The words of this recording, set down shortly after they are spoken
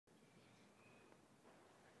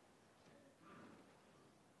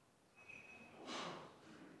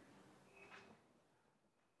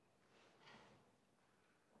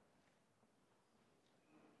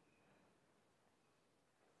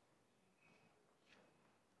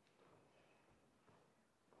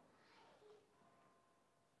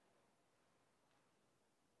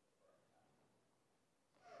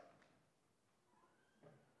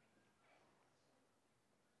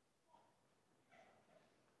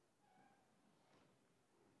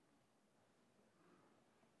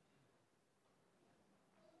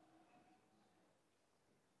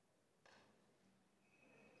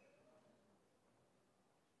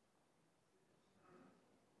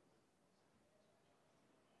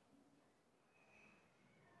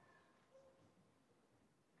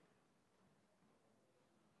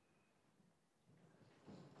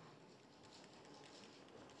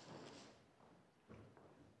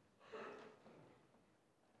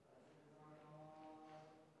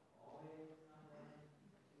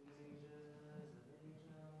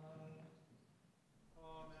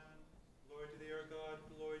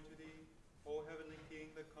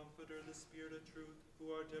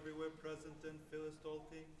art everywhere present and fillest all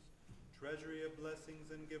things, treasury of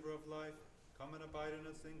blessings and giver of life, come and abide in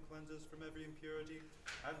us and cleanse us from every impurity,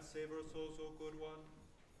 and save our souls, O good one.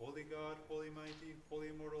 Holy God, holy mighty,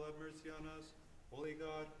 holy immortal, have mercy on us. Holy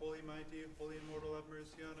God, holy mighty, holy immortal, have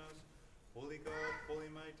mercy on us. Holy God,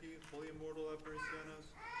 holy mighty, holy immortal, have mercy on us.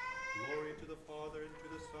 Glory to the Father, and to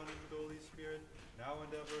the Son, and to the Holy Spirit, now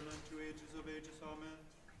and ever, and unto ages of ages. Amen.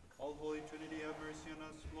 All Holy Trinity, have mercy on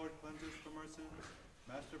us. Lord, cleanse us from our sins.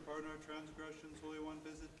 Master, pardon our transgressions. Holy One,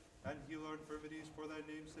 visit and heal our infirmities for thy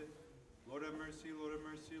name's sake. Lord, have mercy. Lord, have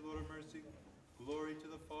mercy. Lord, have mercy. Glory to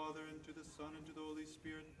the Father, and to the Son, and to the Holy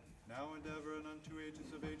Spirit, now and ever, and unto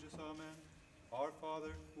ages of ages. Amen. Our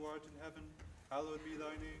Father, who art in heaven, hallowed be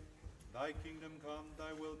thy name. Thy kingdom come,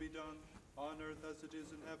 thy will be done, on earth as it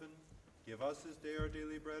is in heaven. Give us this day our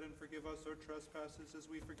daily bread, and forgive us our trespasses,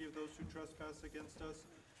 as we forgive those who trespass against us.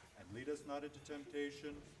 And lead us not into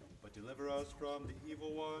temptation, but deliver us from the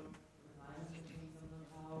evil one. Thine is the kingdom, the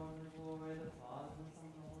power, and the glory, the Father, and the Son,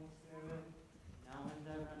 and the Holy Spirit, now and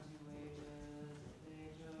ever, unto ages of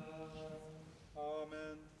ages.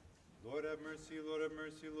 Amen. Lord have mercy, Lord have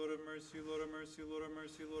mercy, Lord have mercy, Lord have mercy, Lord have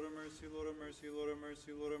mercy, Lord have mercy, Lord have mercy, Lord have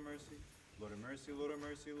mercy, Lord have mercy, Lord have mercy, Lord have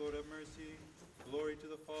mercy, Lord have mercy. Glory to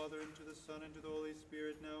the Father, and to the Son, and to the Holy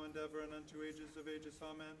Spirit, now and ever, and unto ages of ages.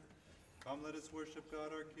 Amen. Come, let us worship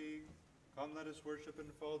God our King. Come, let us worship and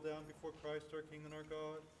fall down before Christ our King and our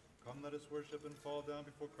God. Come, let us worship and fall down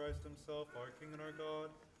before Christ himself, our King and our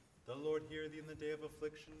God. The Lord hear thee in the day of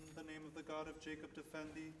affliction. The name of the God of Jacob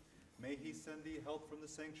defend thee. May he send thee help from the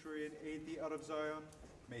sanctuary and aid thee out of Zion.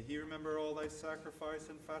 May he remember all thy sacrifice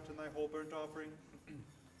and fatten thy whole burnt offering.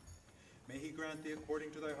 May he grant thee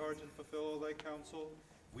according to thy heart and fulfill all thy counsel.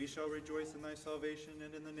 We shall rejoice in thy salvation,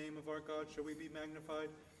 and in the name of our God shall we be magnified.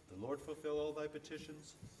 The Lord fulfill all thy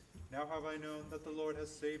petitions. Now have I known that the Lord has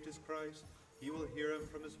saved his Christ. He will hear him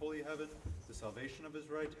from his holy heaven. The salvation of his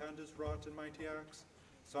right hand is wrought in mighty acts.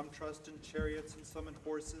 Some trust in chariots and some in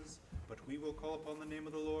horses, but we will call upon the name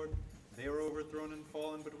of the Lord. They are overthrown and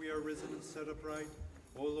fallen, but we are risen and set upright.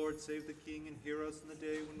 O Lord, save the king, and hear us in the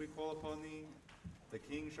day when we call upon thee. The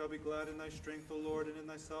king shall be glad in thy strength, O Lord, and in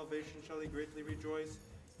thy salvation shall he greatly rejoice.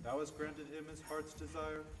 Thou hast granted him his heart's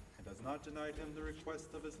desire, and hast not denied him the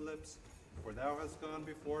request of his lips. For thou hast gone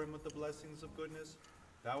before him with the blessings of goodness.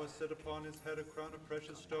 Thou hast set upon his head a crown of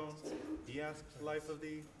precious stones. He asked life of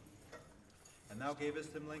thee, and thou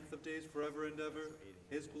gavest him length of days forever and ever.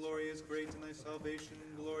 His glory is great, in thy salvation,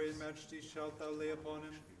 and glory and majesty shalt thou lay upon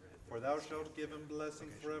him. For thou shalt give him blessing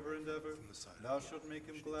forever and ever. Thou shalt make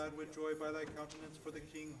him glad with joy by thy countenance, for the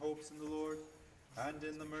king hopes in the Lord. And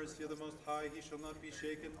in the mercy of the Most High he shall not be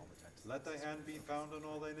shaken. Let thy hand be found on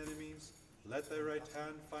all thine enemies. Let thy right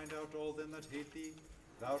hand find out all them that hate thee.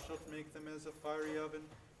 Thou shalt make them as a fiery oven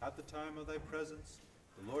at the time of thy presence.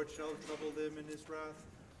 The Lord shall trouble them in his wrath,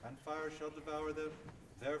 and fire shall devour them.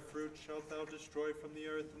 Their fruit shalt thou destroy from the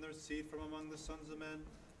earth, and their seed from among the sons of men.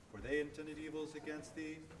 For they intended evils against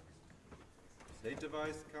thee. They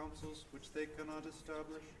devised counsels which they cannot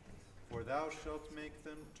establish. For thou shalt make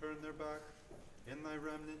them turn their back. In thy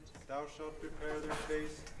remnant thou shalt prepare their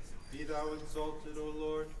face. Be thou exalted, O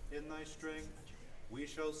Lord, in thy strength. We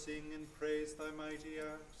shall sing and praise thy mighty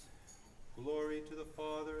acts. Glory to the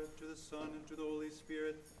Father, and to the Son, and to the Holy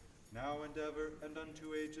Spirit, now and ever, and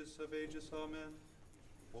unto ages of ages. Amen.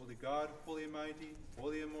 Holy God, holy mighty,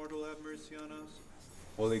 holy immortal, have mercy on us.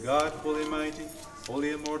 Holy God, holy mighty,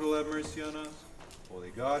 holy immortal, have mercy on us.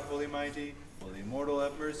 Holy God, holy mighty, holy immortal,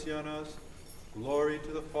 have mercy on us. Glory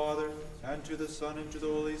to the Father, and to the Son, and to the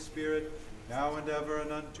Holy Spirit, now and ever,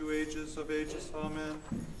 and unto ages of ages. Amen.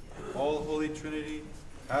 All Holy Trinity,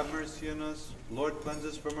 have mercy on us. Lord, cleanse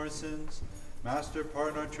us from our sins. Master,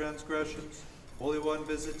 pardon our transgressions. Holy One,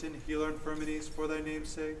 visit and heal our infirmities for thy name's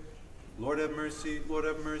sake. Lord, have mercy. Lord,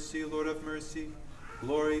 have mercy. Lord, have mercy.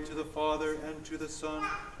 Glory to the Father, and to the Son,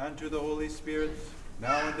 and to the Holy Spirit,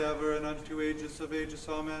 now and ever, and unto ages of ages.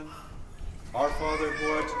 Amen. Our Father,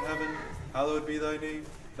 who art in heaven, hallowed be thy name.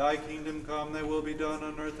 Thy kingdom come, thy will be done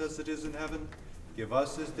on earth as it is in heaven. Give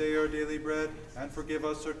us this day our daily bread, and forgive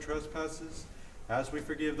us our trespasses, as we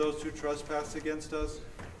forgive those who trespass against us.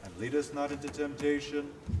 And lead us not into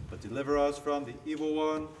temptation, but deliver us from the evil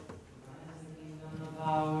one. Thine is the kingdom, the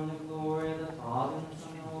power, and the glory, the Father, and the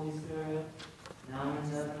Son, and the Holy Spirit, now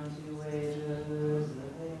and ever, unto ages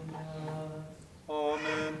of ages.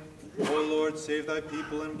 Amen. O Lord, save thy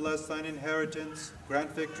people and bless thine inheritance. Grant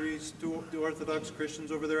victories to Orthodox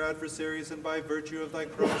Christians over their adversaries, and by virtue of thy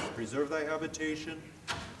cross preserve thy habitation.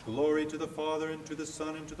 Glory to the Father, and to the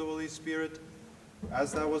Son, and to the Holy Spirit.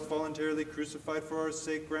 As thou wast voluntarily crucified for our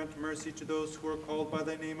sake, grant mercy to those who are called by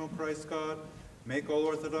thy name, O Christ God. Make all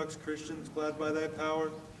Orthodox Christians glad by thy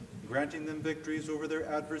power, granting them victories over their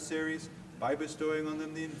adversaries, by bestowing on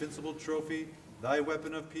them the invincible trophy, thy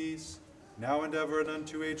weapon of peace, now and ever and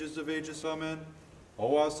unto ages of ages. Amen.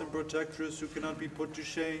 O awesome protectress, who cannot be put to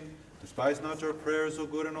shame, despise not our prayers, O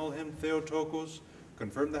good and all hymn Theotokos.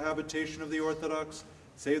 Confirm the habitation of the Orthodox,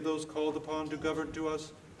 save those called upon to govern to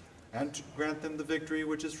us, and to grant them the victory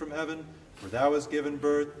which is from heaven, for thou hast given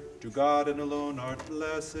birth to God and alone art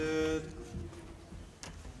blessed. Mercy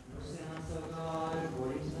on us, O God,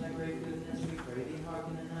 according to thy great goodness, we pray thee,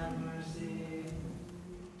 hearken and have mercy.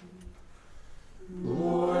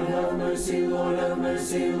 Lord have mercy, Lord have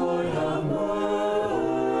mercy, Lord have mercy.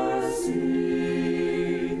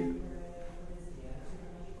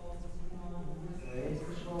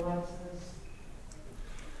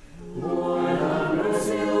 Lord have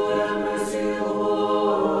mercy, Lord have mercy,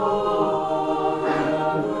 Lord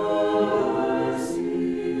have mercy.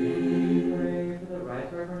 We pray for the right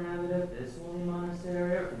Reverend Abbot of this holy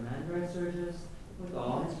monastery, our Commander Sergius, with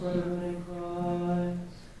all his brotherhood in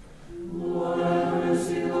Christ. Lord have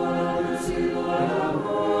mercy, Lord have mercy, Lord have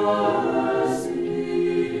mercy.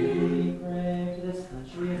 We pray for this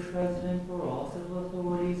country, its president, for all civil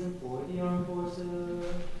authorities, and for the armed forces.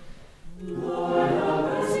 Lord have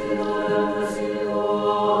mercy, Lord have mercy,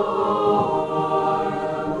 Lord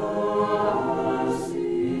have mercy.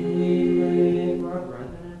 We pray for our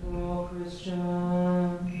brethren and for all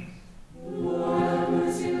Christians. Lord have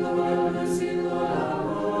mercy, Lord have mercy, Lord have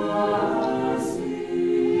mercy.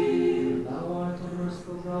 Thou art a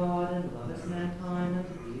merciful God, and lovest mankind, and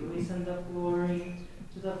to thee we send up glory,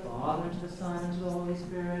 to the Father, and to the Son, and to the Holy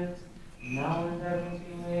Spirit, now and ever and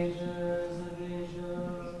through ages of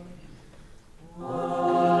ages.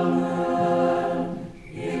 Amen.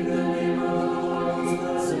 In the name of the Lord, whose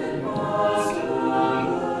blessed Master.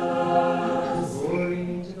 Glory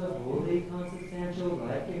to the Holy, consubstantial,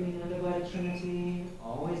 life-giving, undivided Trinity,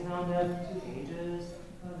 always now and ever to ages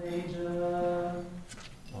of ages.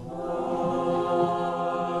 Amen.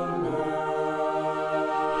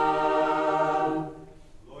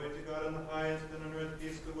 Glory to God in the highest, and on earth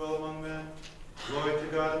peace, goodwill among men. Glory to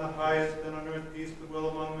God in the highest, and on earth peace, goodwill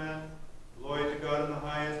among men. Glory to God in the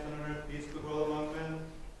highest, and on earth peace, goodwill among men.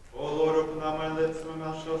 O Lord, open thou my lips, and my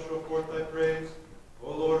mouth shall show forth thy praise.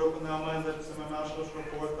 O Lord, open thou my lips, and my mouth shall show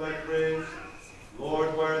forth thy praise.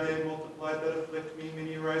 Lord, why are they multiplied that afflict me?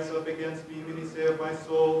 Many rise up against me, many say of my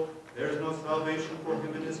soul, there is no salvation for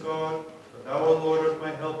him in his God. But thou, O Lord, art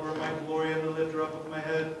my helper, my glory, and the lifter up of my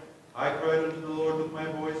head. I cried unto the Lord with my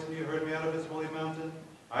voice, and he heard me out of his holy mountain.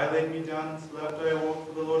 I laid me down and slept, I awoke,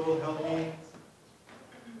 for the Lord will help me.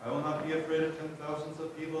 I will not be afraid of 10,000s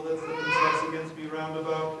of people that set themselves against me round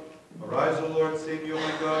about. Arise, O Lord, save me, O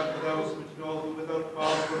my God, for thou hast smitten all who without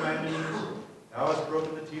cause were my enemies. Thou hast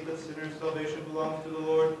broken the teeth of sinners, salvation belongs to the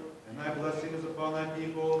Lord, and thy blessing is upon thy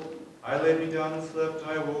people. I laid me down and slept,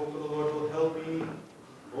 I awoke, for the Lord will help me.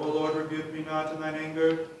 O Lord, rebuke me not in thine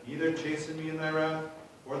anger, neither chasten me in thy wrath,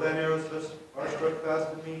 for thine arrows are struck fast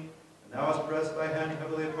in me, and thou hast pressed thy hand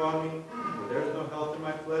heavily upon me, for there is no health in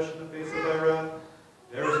my flesh in the face of thy wrath.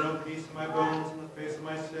 There is no peace in my bones in the face of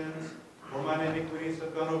my sins, for mine iniquities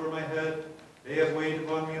have gone over my head. They have weighed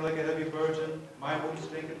upon me like a heavy burden. My wounds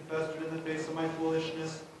stink and festered in the face of my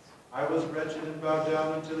foolishness. I was wretched and bowed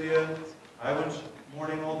down until the end. I went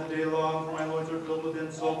mourning all the day long, for my loins are filled with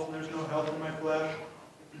insults, and there is no health in my flesh.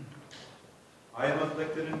 I am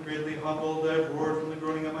afflicted and greatly humbled. I have roared from the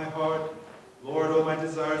groaning of my heart. Lord, all my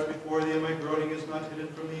desires before thee, and my groaning is not hidden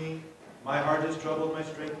from thee. My heart is troubled, my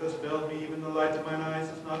strength has failed me, even the light of mine eyes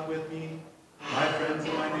is not with me. My friends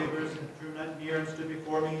and my neighbors drew not near and stood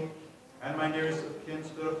before me, and my nearest of kin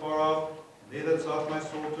stood afar off. And they that sought my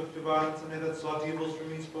soul took to violence, and they that sought evils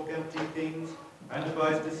from me spoke empty things, and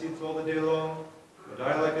devised deceits all the day long. But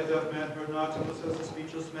I, like a deaf man, heard not, and was as a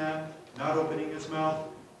speechless man, not opening his mouth.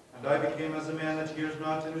 And I became as a man that hears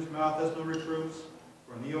not, and whose mouth has no reproofs.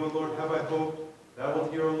 For in thee, O Lord, have I hoped. Thou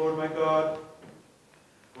wilt hear, O Lord my God.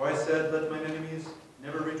 For I said, let mine enemies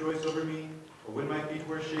never rejoice over me. For when my feet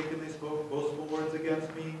were shaken, they spoke boastful words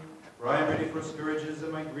against me. For I am ready for scourges,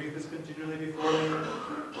 and my grief is continually before me.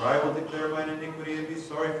 For I will declare mine iniquity, and be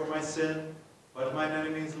sorry for my sin. But mine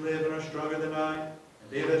enemies live, and are stronger than I. And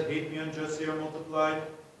they that hate me unjustly are multiplied.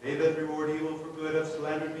 They that reward evil for good have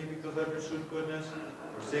slandered me, because I pursued goodness.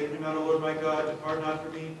 Forsake me not, O Lord my God, depart not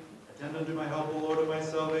from me. Attend unto my help, O Lord of my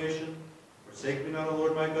salvation. Forsake me not, O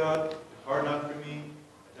Lord my God, depart not from me.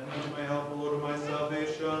 Attend unto my help, O Lord of my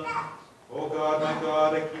salvation. O God, my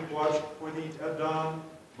God, I keep watch for thee at dawn.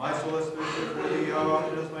 My soul has thirsted for thee. How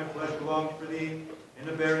often has my flesh longed for thee, in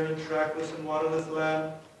a barren and trackless and waterless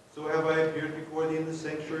land? So have I appeared before thee in the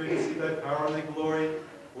sanctuary to see thy power and thy glory.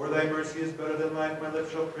 For thy mercy is better than life, my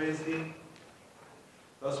lips shall praise thee.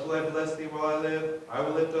 Thus will I bless thee while I live. I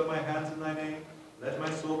will lift up my hands in thy name. Let my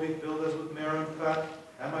soul be filled as with marrow and fat,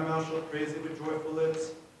 and my mouth shall praise thee with joyful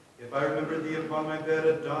lips. If I remembered thee upon my bed,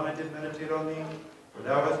 at dawn I did meditate on thee. For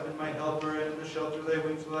thou hast been my helper, and in the shelter of thy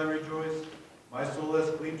wings will I rejoice. My soul has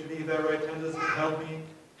cleaved to thee, thy right hand has upheld me.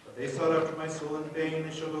 But they sought after my soul in vain.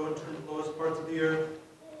 They shall go into the lowest parts of the earth.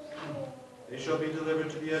 They shall be delivered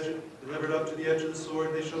up to the edge of the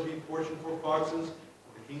sword. They shall be portion for foxes.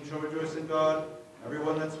 The king shall rejoice in God.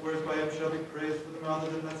 Everyone that swears by him shall be praised, for the mouth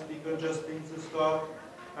of them that speak unjust things is stopped.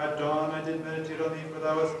 At dawn I did meditate on thee, for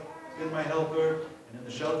thou hast been my helper, and in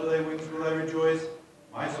the shelter of thy wings will I rejoice.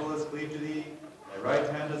 My soul has cleaved to thee, thy right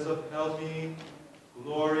hand has upheld me.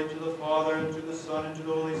 Glory to the Father, and to the Son, and to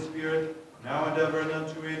the Holy Spirit, now and ever, and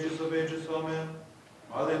unto ages of ages. Amen.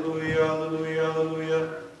 Alleluia, alleluia,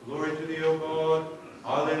 alleluia. Glory to thee, O God.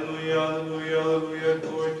 Alleluia, alleluia, alleluia.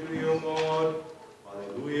 Glory to thee, O God.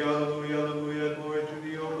 Alleluia, alleluia, alleluia. Glory to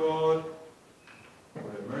thee, O God.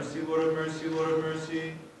 Lord have mercy, Lord have mercy, Lord have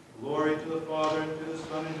mercy. Glory to the Father, and to the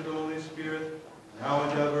Son, and to the Holy Spirit, now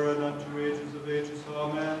and ever, and unto ages of ages.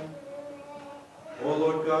 Amen. O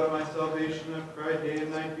Lord God of my salvation, I have cried day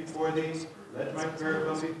and night before thee. Let my prayer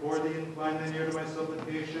come before thee, incline thine ear to my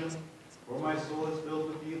supplication. For my soul is filled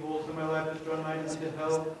with evils, and my life is drawn nigh unto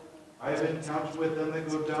hell. I have been counted with them that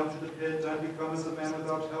go down to the pit. I have become as a man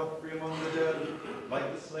without help, free among the dead,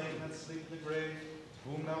 like the slain that sleep in the grave,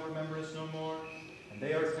 whom thou rememberest no more. And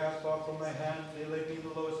they are cast off from thy hand. They laid me in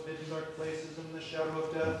the lowest pit, in dark places, in the shadow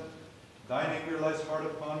of death. Thine anger lies hard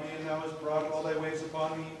upon me, and thou hast brought all thy ways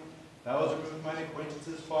upon me. Thou hast removed mine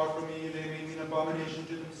acquaintances far from me. They made me an abomination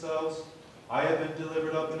to themselves. I have been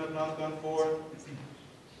delivered up and have not gone forth.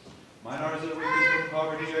 Mine eyes are weeping from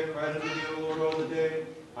poverty. I cried unto thee, O Lord, all the day.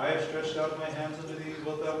 I have stretched out my hands unto thee.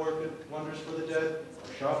 Wilt thou work wonders for the dead?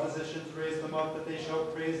 Or shall physicians raise them up, that they shall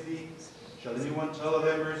praise thee? Shall anyone tell of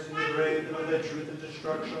thy mercy in the grave, and of thy truth in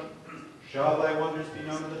destruction? Shall thy wonders be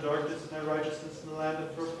known in the darkness, and thy righteousness in the land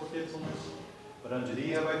of forgetfulness? But unto thee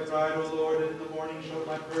have I cried, O Lord, and in the morning shall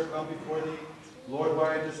my prayer come before thee. Lord,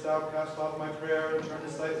 why didst thou cast off my prayer, and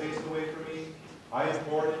turnest thy face away from me? I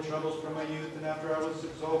implored in troubles from my youth, and after I was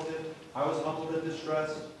exalted, I was humbled and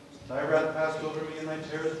distressed. Thy wrath passed over me, and thy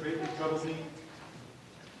terrors greatly troubled me.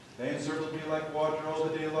 They encircled me like water all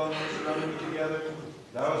the day long, and surrounded me together.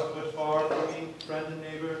 Thou hast put far from me friend and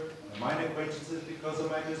neighbor, and mine acquaintances because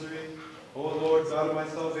of my misery. O Lord, God of my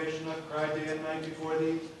salvation, I cried day and night before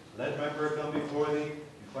thee. Let my prayer come before thee.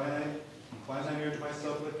 Incline thine ear to my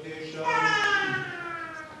supplication.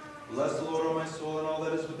 Bless the Lord, O my soul, and all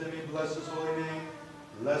that is within me. Bless his holy name.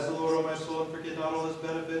 Bless the Lord, O my soul, and forget not all his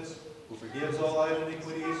benefits, who forgives all thy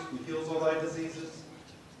iniquities, who heals all thy diseases,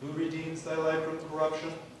 who redeems thy life from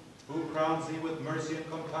corruption, who crowns thee with mercy and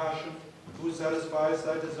compassion, who satisfies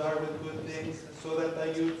thy desire with good things, so that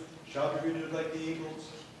thy youth shall be renewed like the eagles.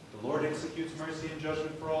 The Lord executes mercy and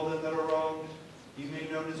judgment for all them that are wronged. He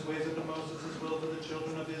made known his ways unto Moses, his will to the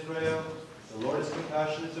children of Israel. The Lord is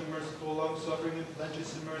compassionate and merciful, long-suffering and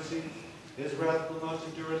plenteous in mercy. His wrath will not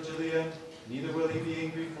endure until the end, neither will he be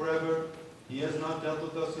angry forever. He has not dealt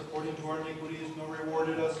with us according to our iniquities, nor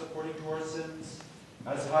rewarded us according to our sins.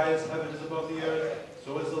 As high as heaven is above the earth,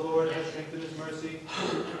 so as the Lord has strengthened his mercy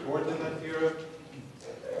toward them that fear him.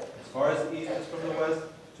 As far as the east is from the west,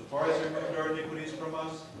 so far as he removed our iniquities from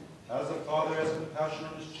us. As a father has compassion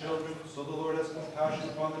on his children, so the Lord has compassion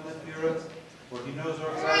upon them that fear us. For he knows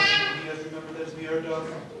our fashion, and he has remembered that we are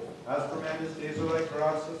dust. As for man, his days are like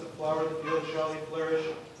grass, as the flower of the field shall he flourish.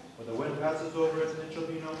 For the wind passes over it, and it shall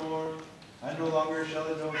be no more. And no longer shall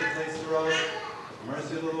it know the place thereof. The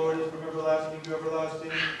mercy of the Lord is from everlasting to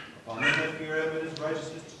everlasting. Upon them that fear him, and his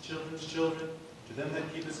righteousness to children's children. To them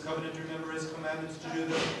that keep his covenant, remember his commandments to do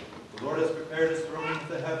them. The Lord has prepared his throne into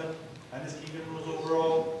the heaven, and his kingdom rules over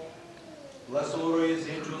all. Bless the Lord, ye his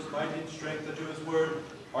angels, mighty in strength, that do his word,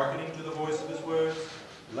 hearkening to the voice of his words.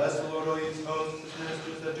 Bless the Lord, O ye his hosts, his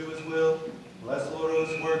ministers that do his will. Bless the Lord, O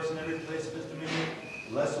his works, in every place of his dominion.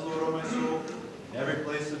 Bless the Lord, O my soul, in every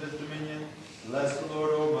place of his dominion. Bless the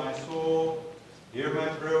Lord, O my soul. Hear my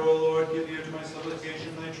prayer, O Lord, give ear to my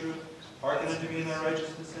supplication, thy truth. Hearken unto me in thy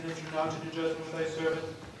righteousness, and enter not into judgment with thy servant.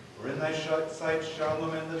 For in thy sight shall no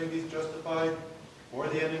man living be justified. For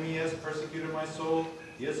the enemy has persecuted my soul.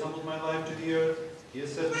 He has humbled my life to the earth. He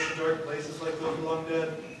has set me in dark places like those long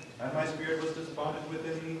dead. And my spirit was despondent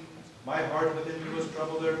within me. My heart within me was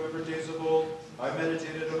troubled. I remember days of old. I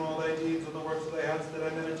meditated on all thy deeds, on the works of thy hands that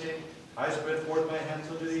I meditate. I spread forth my hands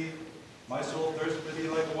unto thee. My soul thirsts for thee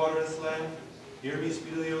like water in this land. Hear me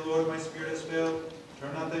speedily, O Lord, my spirit has failed.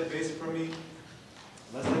 Turn not thy face from me,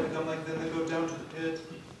 lest I become like them that go down to the pit.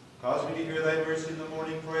 Cause me to hear thy mercy in the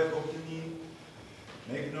morning, for I have hoped in thee.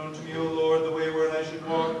 Make known to me, O Lord, the way wherein I should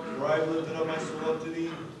walk, for I have lifted up my soul unto thee.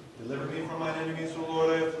 Deliver me from mine enemies, O Lord,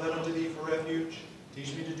 I have fled unto thee for refuge.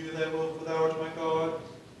 Teach me to do thy will, for thou art my God.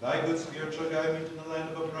 Thy good spirit shall guide me to the land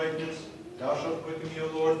of uprightness. Thou shalt quicken me, O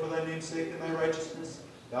Lord, for thy name's sake, in thy righteousness.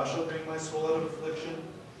 Thou shalt bring my soul out of affliction.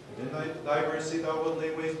 And in thy mercy thou wilt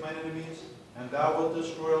lay waste mine enemies, and thou wilt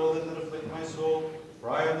destroy all them that afflict my soul. For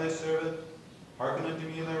I am thy servant. Hearken unto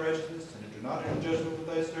me in thy righteousness, and enter not into judgment with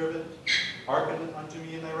thy servant. Hearken unto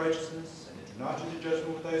me in thy righteousness, and enter not into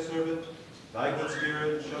judgment with thy servant. Thy good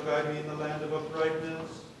spirit shall guide me in the land of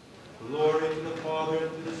uprightness. Glory to the Father, and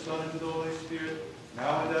to the Son, and to the Holy Spirit,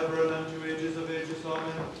 now and ever, and unto ages of ages.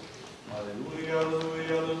 Amen. Alleluia,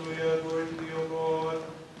 alleluia, alleluia, glory to thee, O God.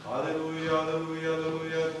 Alleluia, alleluia,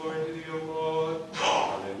 alleluia, glory to thee, O God.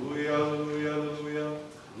 Alleluia, alleluia, alleluia,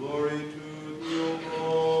 glory to thee, O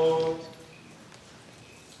God.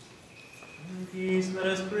 In peace, let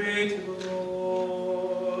us pray to the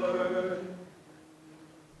Lord.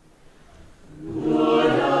 Lord,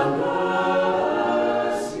 have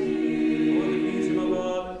mercy. For the peace of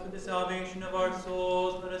God and for the salvation of our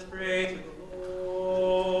souls, let us pray to the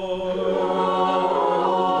Lord.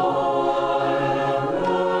 Lord, have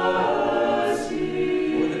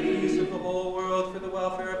mercy. For the peace of the whole world, for the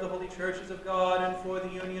welfare of the holy churches of God, and for the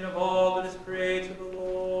union of all, let us pray to the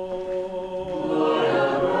Lord. Lord,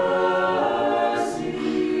 have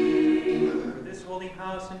mercy. For this holy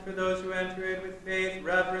house, and for those who enter it with faith,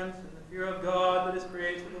 reverence, and the fear of God, let us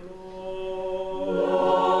pray to the Lord.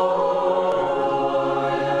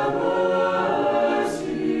 Lord, have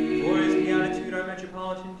mercy. For his beatitude, our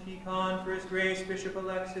Metropolitan Tikhon, for his grace, Bishop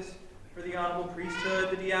Alexis, for the honorable priesthood,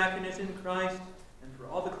 the diaconate in Christ, and for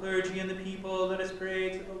all the clergy and the people, let us pray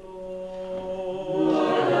to the Lord.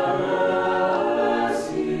 Lord, have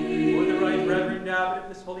mercy. For the right reverend abbot of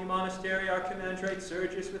this holy monastery, our commendate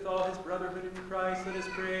Sergius, with all his brotherhood in Christ, let us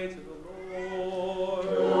pray to the Lord. Lord,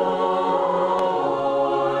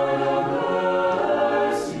 have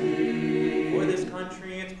mercy. For this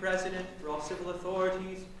country, its president, for all civil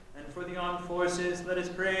authorities, and for the armed forces, let us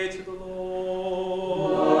pray to the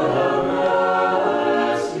Lord. Lord, have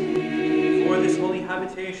mercy. For this holy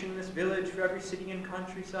habitation, this village, for every city and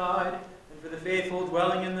countryside, and for the faithful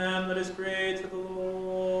dwelling in them, let us pray to the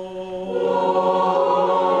Lord.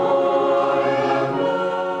 Lord, have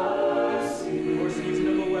mercy. For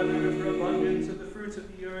seasonable weather, for abundance of the fruits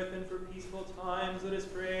of the earth, and for peaceful times, let us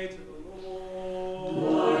pray to the Lord.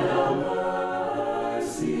 Lord, have For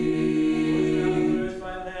mercy. travelers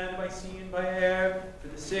by land, by sea, and by air, for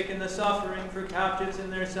the sick and the suffering, for captives in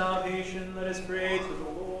their salvation, let us pray to the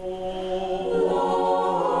Lord.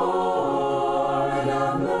 Lord,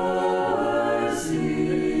 have That we mercy.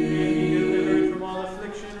 may be delivered from all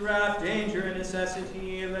affliction, wrath, danger, and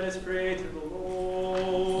necessity, let us pray to the Lord.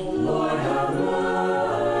 Lord, have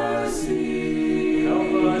mercy.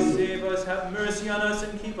 Help us, save us, have mercy on us,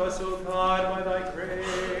 and keep us, O God, by thy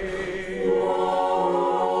grace.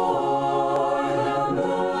 Lord, have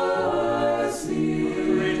mercy.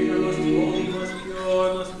 Liberating our most holy, most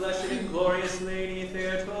pure, most blessed and glorious Lady,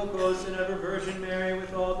 Theotokos, and ever Virgin Mary,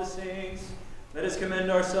 with all the saints, let us commend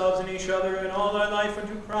ourselves and each other and all our life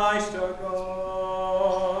unto Christ our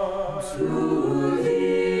God. To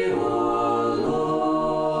thee, O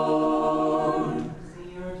Lord.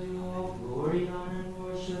 See our due all glory, honor, and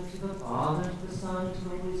worship to the Father, to the Son, and to the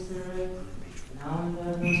Holy Spirit, now and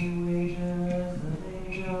ever, to ages of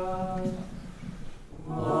ages.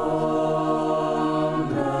 Amen.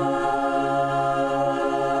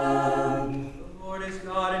 The Lord is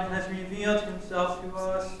God and has revealed himself to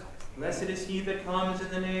us. Blessed is he that comes in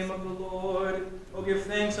the name of the Lord. O give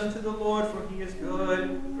thanks unto the Lord, for he is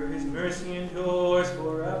good, for his mercy endures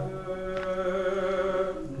forever.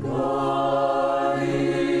 God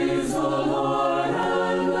is the Lord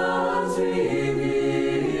and has revealed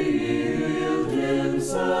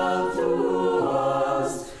himself to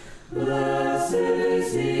us. Blessed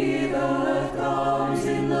is he that comes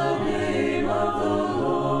in the name of the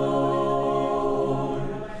Lord.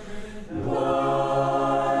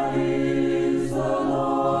 God is the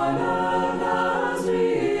Lord and has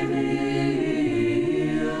revealed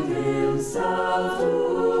himself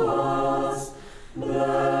to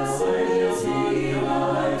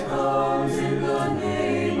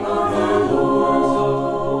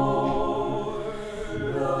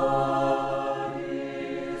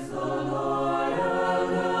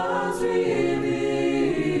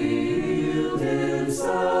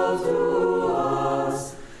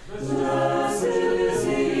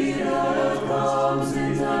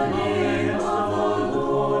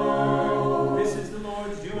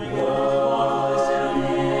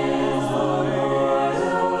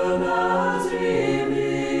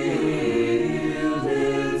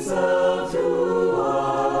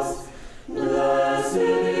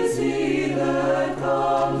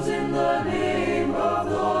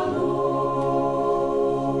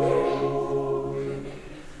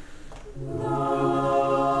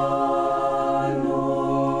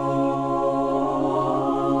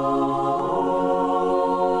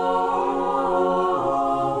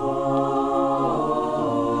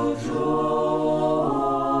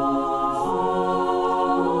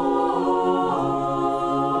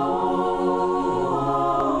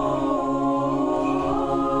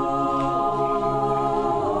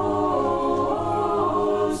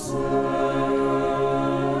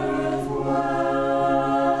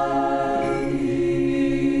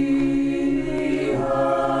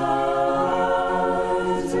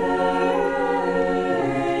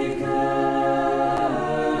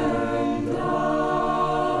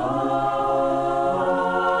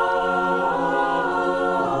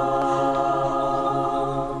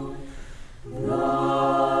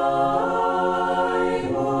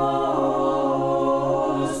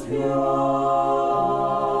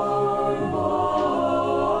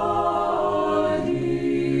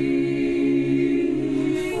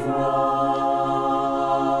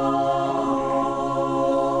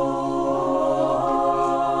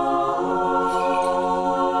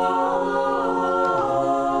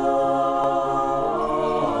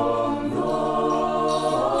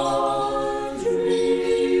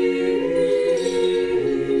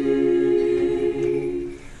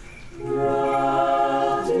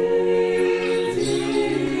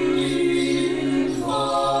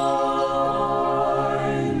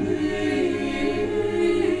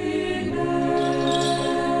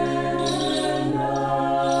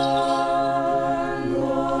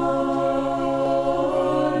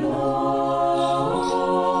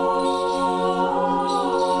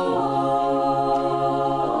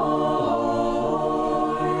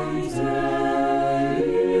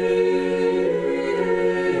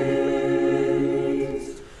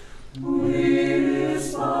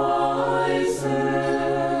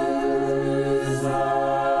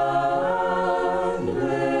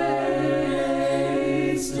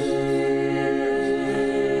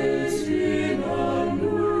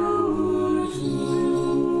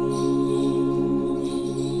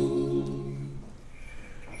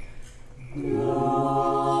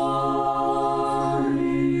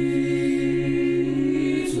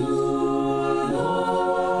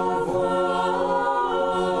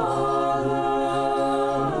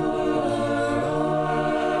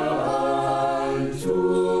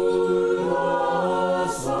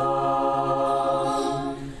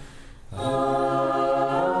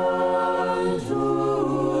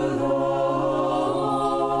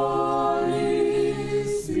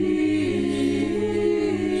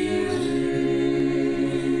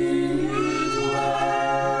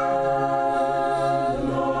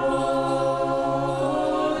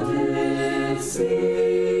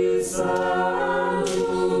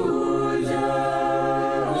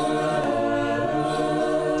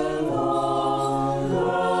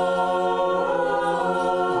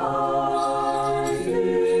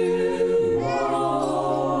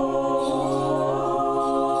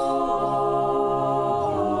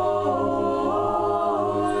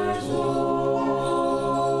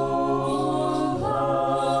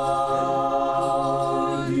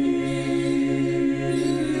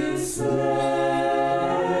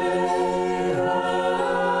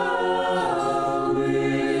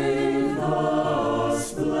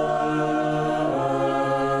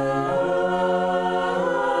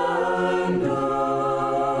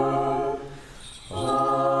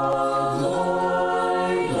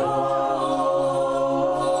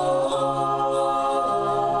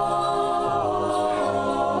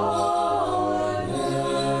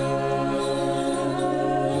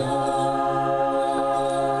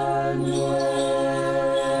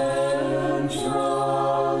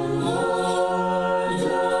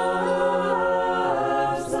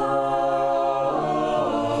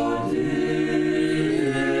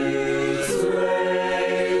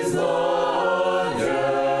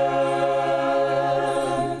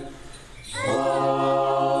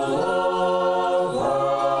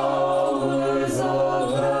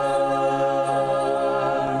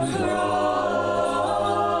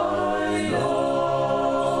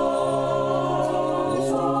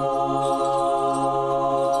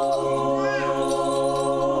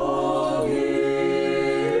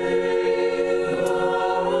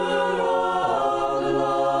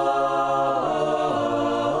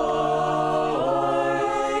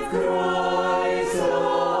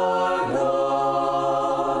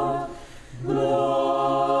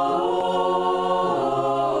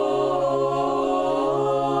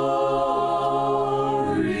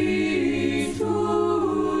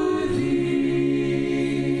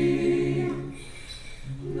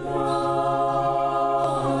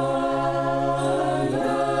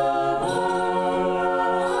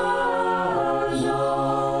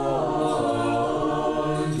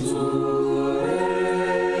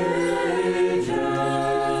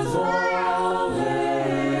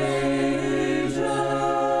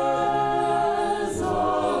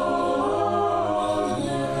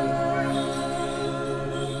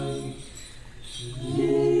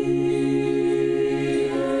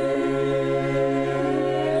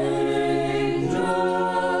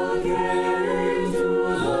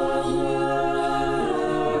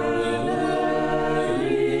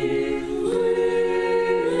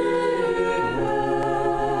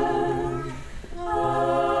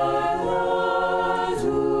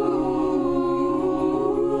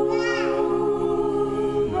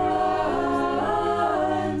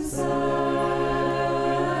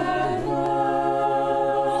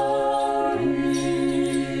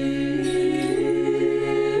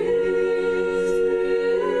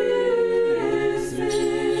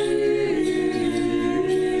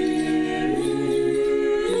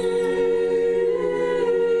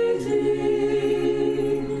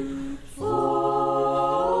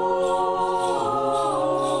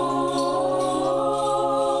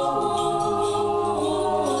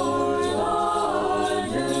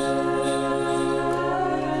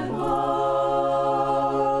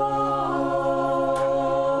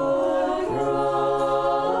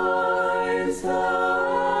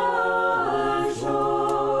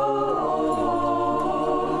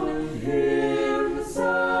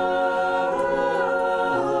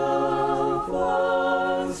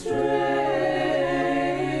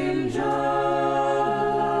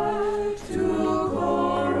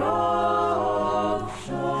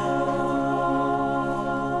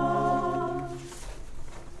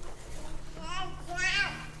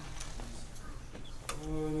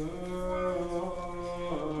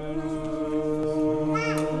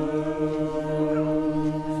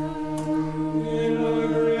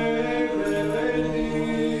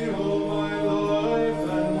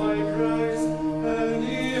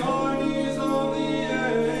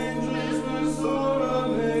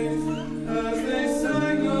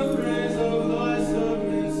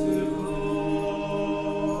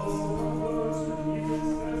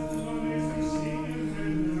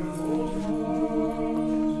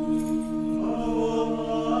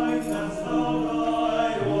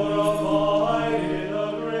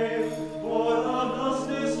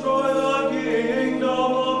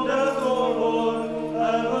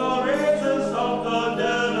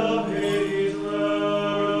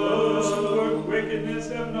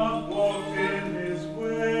not walk in his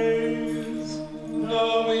ways.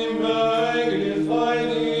 Now we magnify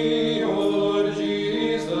thee, O Lord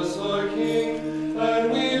Jesus, our King,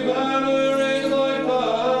 and we venerate thy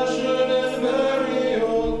passion and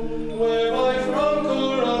burial, whereby from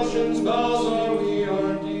corruption's bowels are we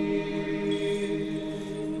redeemed.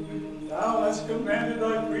 Thou hast commanded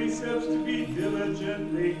thy precepts to be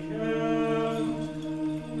diligently kept.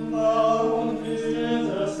 Thou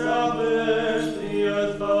didst establish the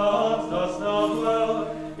earth, thus dost thou dwell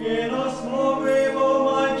in a small grave, O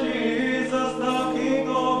my Jesus, thou King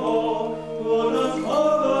of all, who dost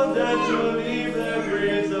call the dead to leave their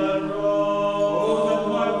graves and rise. Oh, that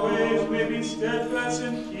my ways may be steadfast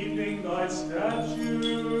in keeping thy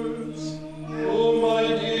statutes. O my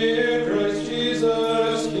dear Christ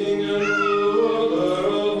Jesus, King and ruler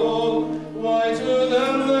of all, why to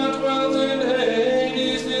them that dwelt in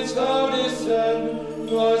Hades didst thou descend?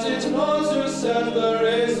 Was it not to set the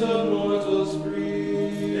race of mortals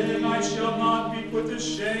free? Then I shall not be put to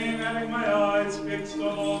shame, having my eyes fixed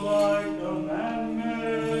on all thy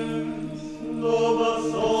commandments. Though the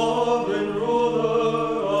sovereign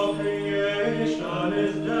ruler of creation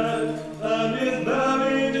is dead, and is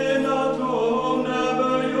buried in a tomb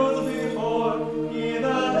never used before, he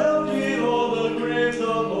that emptied all the graves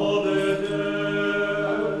of all their dead. I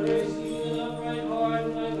will praise thee with an upright heart,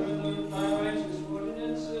 and I learn thy righteous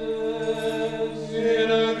ordinances.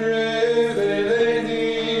 In a grave they laid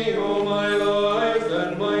thee, O my life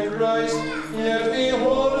and my Christ, yet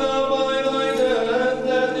behold now by thy death,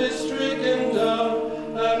 death is stricken down,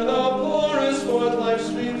 and thou pourest forth life's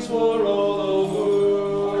streams for all the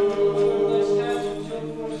world. Thy statutes shall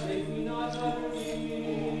forsake me not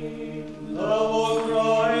utterly. Thou, O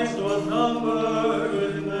Christ, was numbered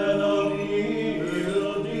with men of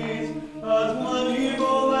evil deeds, as one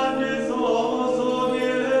evil and his also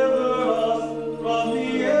deliver us from the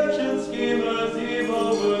ancient schemers' evil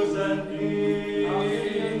works and How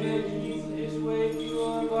deeds. he made his way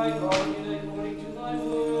pure by guardian according to thy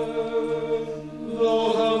word. Though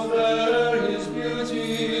how fair his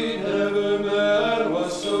beauty, never man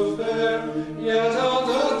was so fair, yet how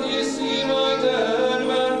doth he seem a dead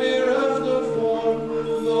man bereft of form,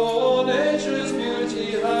 though all nature's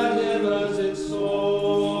beauty had him as its My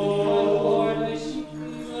soul. Lord, I seek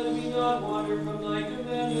thee, let me not wander from thy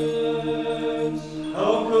commandments.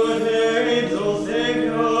 How could angels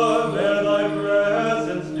Savior bear thy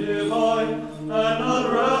presence divine, and not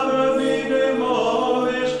rather be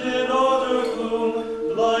demolished in utter gloom,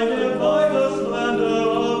 blinded by the splendor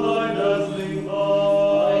of thy dazzling I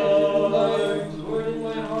have been thy light? Lord in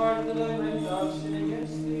my heart, that I might not sin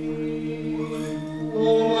against thee. O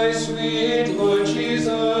my sweet Lord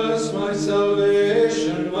Jesus, my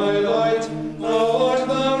salvation, my light, how art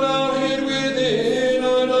thou now hid within a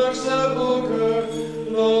dark sepulchre,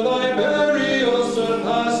 though thy burial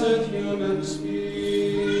surpasseth human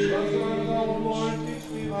speech. Teach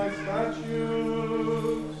me thy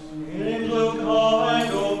statutes. Angel kind,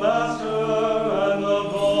 O Master, and the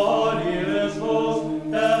bodiless host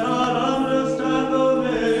cannot understand the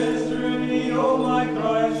mystery, O my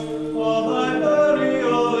Christ, of thy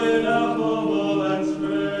burial ineffable and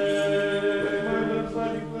strange. With my lips I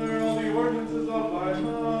declare all the ordinances of thy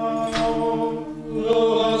mouth. Lo,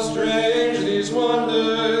 how strange these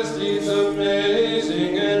wonders, deeds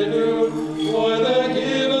amazing and new, for the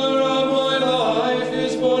giver of my life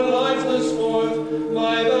is born lifeless for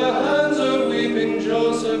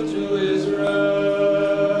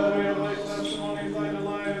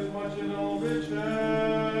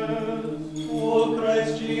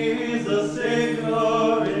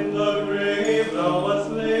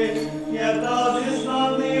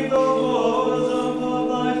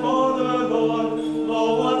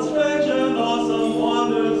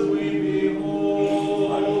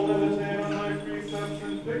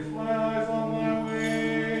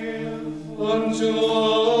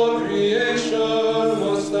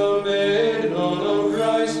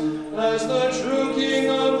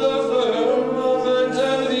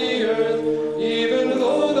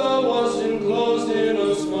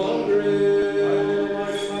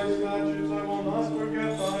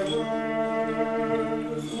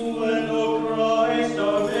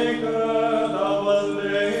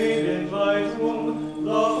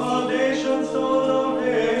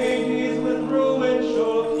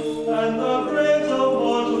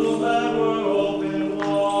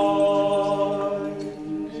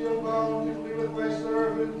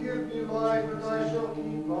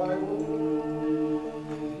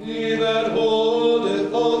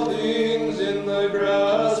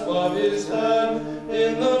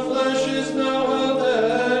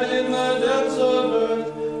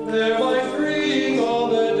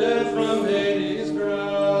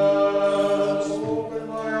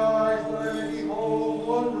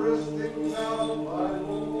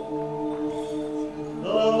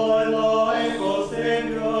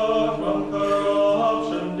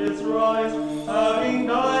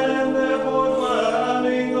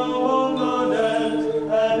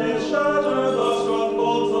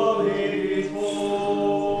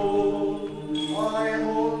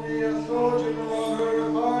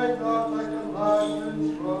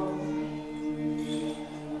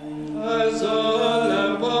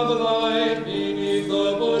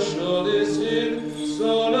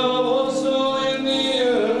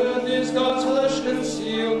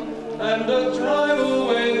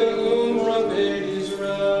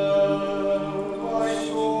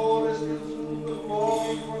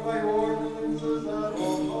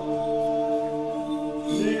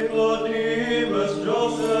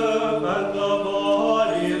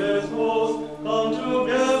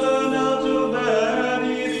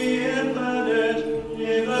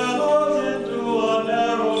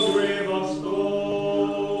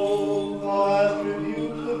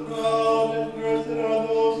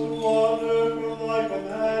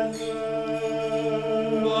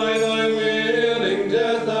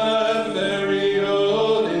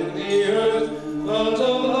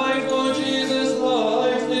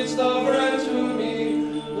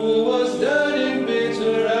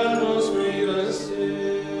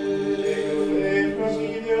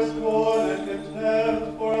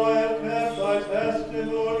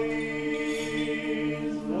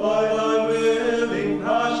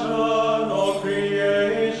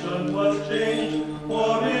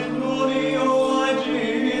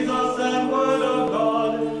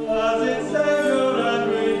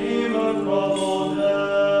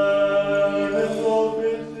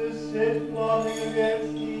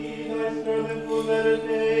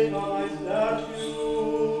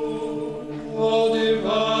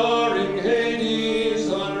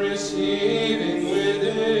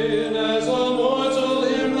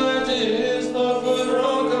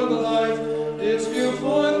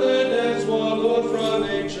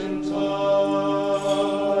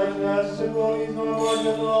bodies are like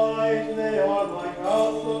the light, they are like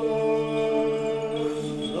counselors.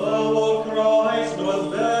 Thou, O Christ, was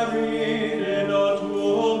buried in a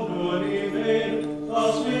tomb newly made,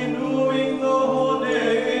 thus renewing the whole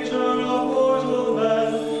nature of mortal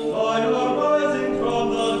man, by your rising from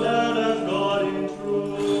the dead as God in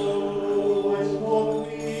truth. My soul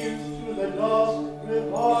cleaves to the dust,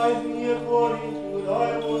 revive me according to thy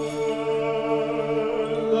word.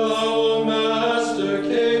 Thou, Master,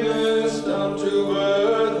 camest down to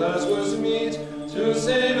earth as was meet, to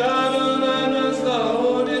save Adam, and as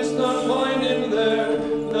thou didst not find him there,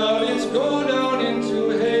 thou didst go down into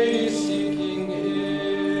Hades seeking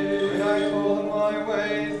him. When I told him my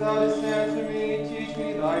ways, thou didst answer me, teach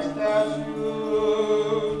me thy statutes.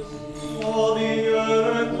 All the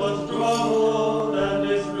earth was troubled and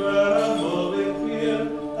distrembled with fear,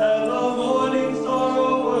 and the morning star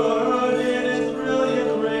averred in its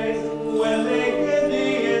brilliant rays, when they hid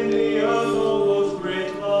thee in the uttermost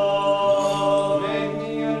great cloud. Make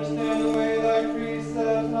me understand the way thy precepts,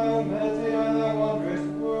 and I will meditate on thy wondrous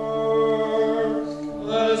works.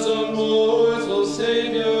 As a mortal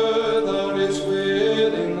Savior, thou didst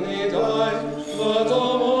willingly die, but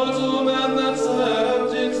a mortal man that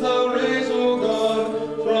slept didst thou raise, O God,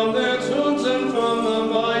 from their tombs and from the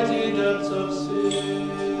mighty depths of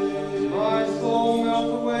sin. My soul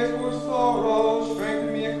melt away for sorrow,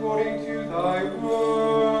 strengthen me according to thy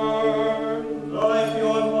word. Like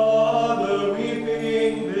your mother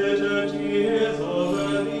weeping bitter tears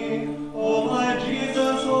over thee, O my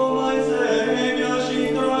Jesus, O my Savior, she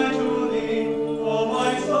cried to thee, O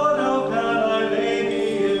my son, how can I lay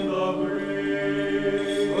thee in the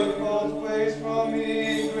grave? Put false ways from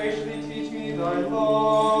me, graciously teach me thy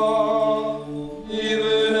law.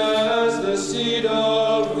 Even as the seed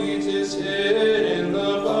of wheat is hid in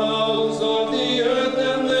the bowels of the earth,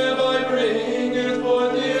 and thereby bringeth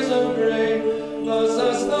forth ears of grain, thus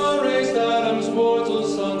hast thou raised Adam's mortal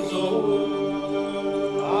sons, O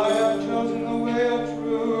Word. I have chosen the way of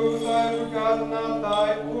truth, I have forgotten not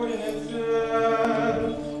thy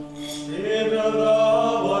ordinances. Savior,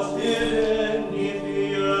 thou wast hidden 'neath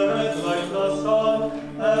the earth like the sun,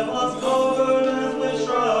 and wast covered as with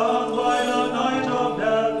shrouds by the night of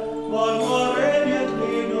death, but more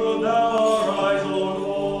radiantly do thou arise, O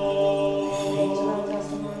These Lord. are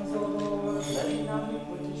testimonies, O Lord, let me not be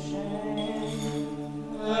put to shame.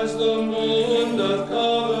 As the moon doth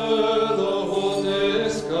cover the whole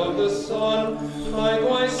disk of the sun,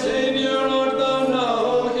 likewise, Savior, art thou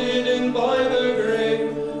now hidden by the grave,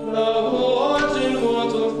 thou who art in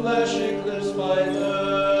mortal flesh eclipsed by I will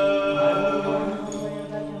death. learn the way of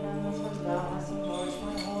thy commandments, for thou hast enlarged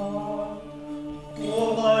my heart.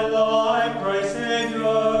 O my life, Christ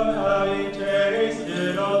Savior, having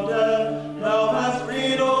tasted of death, thou hast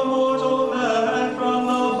freed, O mortal man, from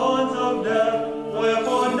the bonds of death.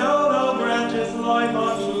 Wherefore now thou grantest life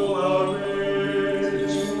unto our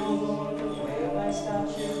race. Teach me, O Lord, the way of thy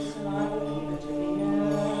statutes, and I will keep it to the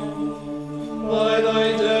end. By thy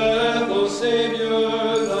death, O Savior,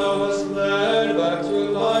 thou wast led back to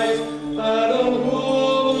life. Adam, who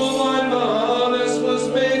of thy malice was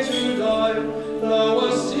made to die, thou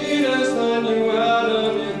wast seen as the new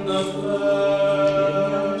Adam in the Give me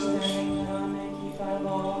flesh. understanding that I may keep thy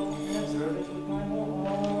law, and observe it with my whole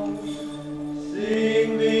heart.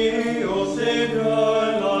 Seeing thee, O Savior,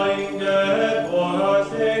 lying dead for our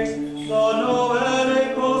sakes, the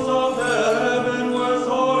Noetic hosts of heaven were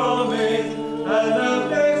sore amazed, and their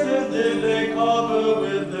faces did they cover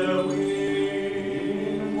with their wings.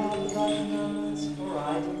 For I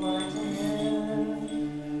delight in him.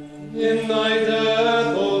 In thy death,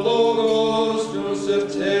 O Logos, Joseph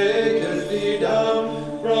taketh thee down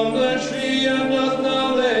from the tree, and doth now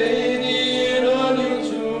lay thee in a new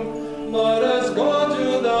tomb. But as God do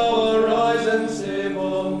thou arise and save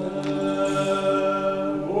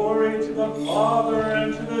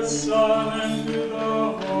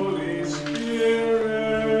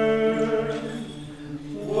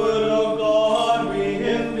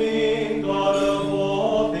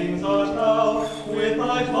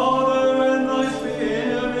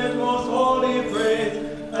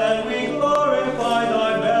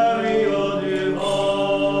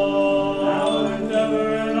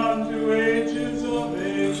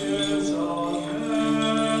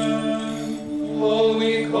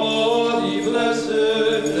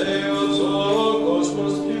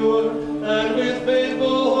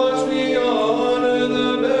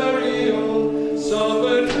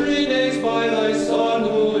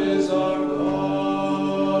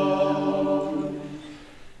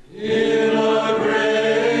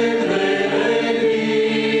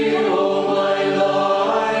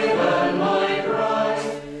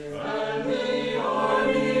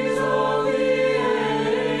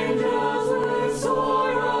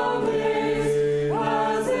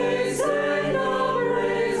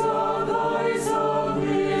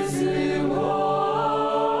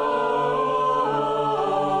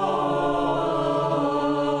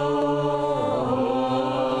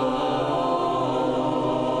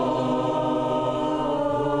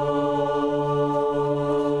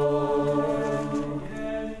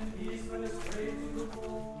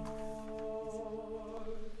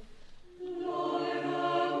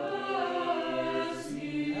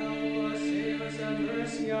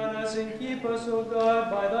keep us, O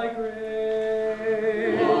God, by thy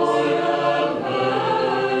grace. Lord have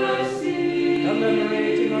mercy.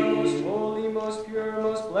 Commemorating our most holy, most pure,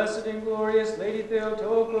 most blessed and glorious Lady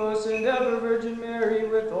Theotokos and ever Virgin Mary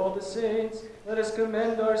with all the saints, let us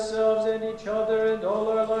commend ourselves and each other and all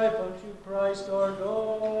our life unto Christ our God.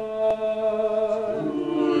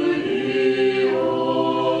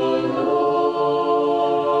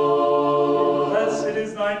 Blessed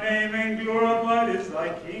is thy name, and glorified is thy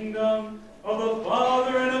kingdom, of the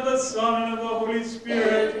Father, and of the Son, and of the Holy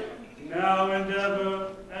Spirit, now and ever,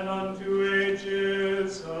 and unto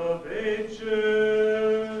ages of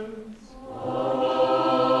ages.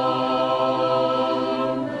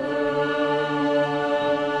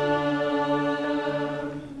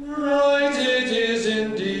 Right it is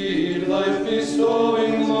indeed, life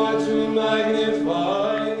bestowing more to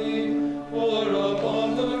magnify thee, for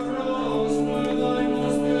upon the cross were thy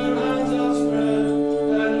most pure hands outspread,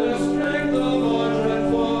 and the strength of our dread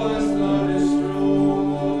force thou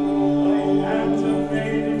destroyed. Hands of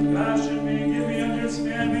faith and passion may give me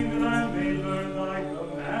understanding that I may learn thy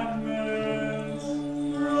commandments.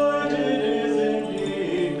 Right it is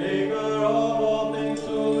indeed, Maker of all things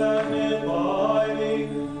to magnify thee,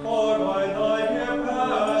 for by thy dear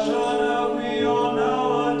passion have we all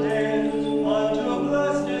now attained unto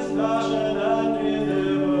blessed dispassion and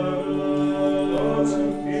deliverance. Those who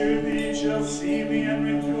fear thee shall see me and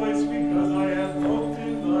rejoice, because I have hoped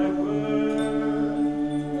in thy word.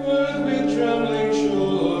 Earth with trembling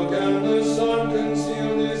shook, and the sun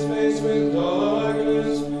concealed his face with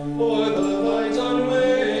darkness. For the light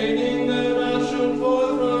unwaning that hath shone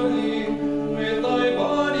forth from thee, with thy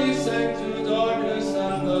body sank to darkness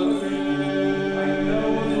and the grave. I know,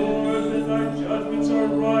 Lord, that thy judgments are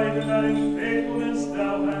right, and that in faithfulness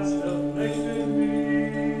thou hast afflicted me.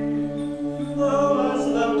 Thou hast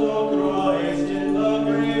left, O Christ, in the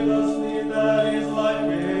grave the sleep that is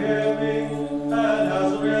life-giving, and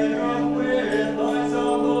hast raised up with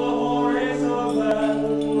thyself the whole race of man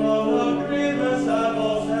from the grievous and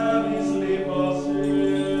most heavy sleep of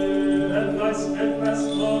sin. Let thy steadfast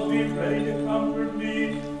love be ready to comfort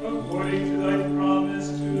me, according to thy promise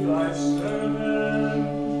to thy servant.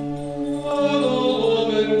 All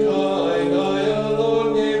womankind, I alone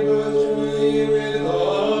gave birth to thee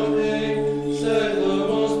without pain. Said the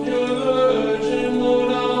most pure Virgin, lo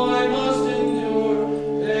now I must endure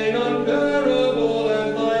pain unbearable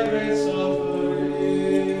and thy great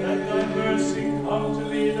suffering. Let thy mercy come to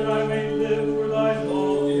me, that I may live, for thy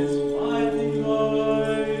law is my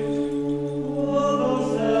delight. All the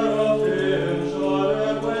seraphim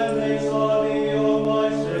shuddered when they saw thee, O my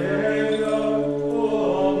Savior, who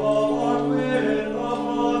of all art with the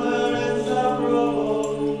Father inseparable,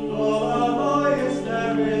 though thou liest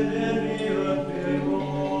there within the earth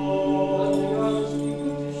below. God will speak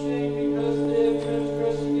them to shame, because they have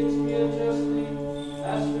transgressed against me unjustly.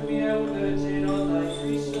 As for me, I will meditate on thy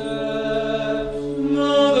precepts.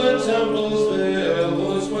 Now the temple's veil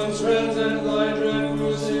was once rent at thy dread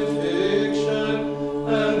crucifixion,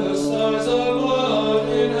 and the stars above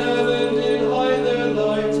in heaven did hide their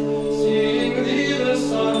light, seeing thee the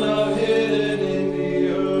sun now hidden in the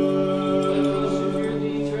earth. Let those who fear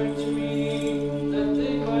thee turn to me, that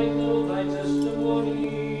they might know thy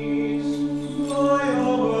testimonies. By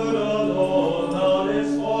your word alone thou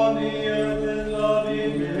didst form the earth in the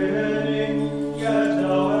beginning, yet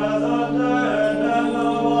thou hast undone and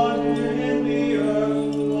thou art in the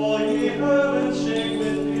earth. All ye heavens shake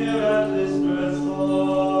with fear at this dread May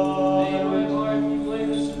sight. my heart be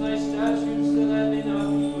blameless in thy statutes, that I may not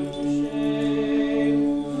be put to shame.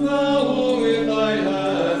 Thou who with thy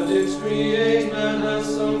hand didst create man hast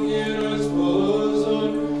sunk in earth's bosom,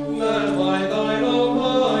 that by thine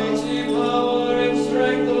almighty power and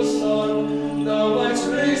strength, O Son, thou mightst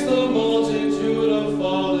raise the multitude of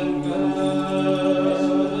fallen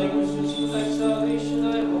men. Languages for thy salvation, I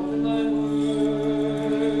hope in thy word.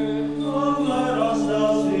 Come, let us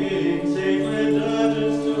now sing sacred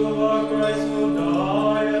dirges to our Christ who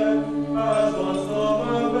died, as once the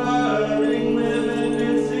bearing women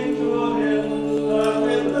did sing to him, that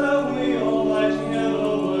with them we all might hear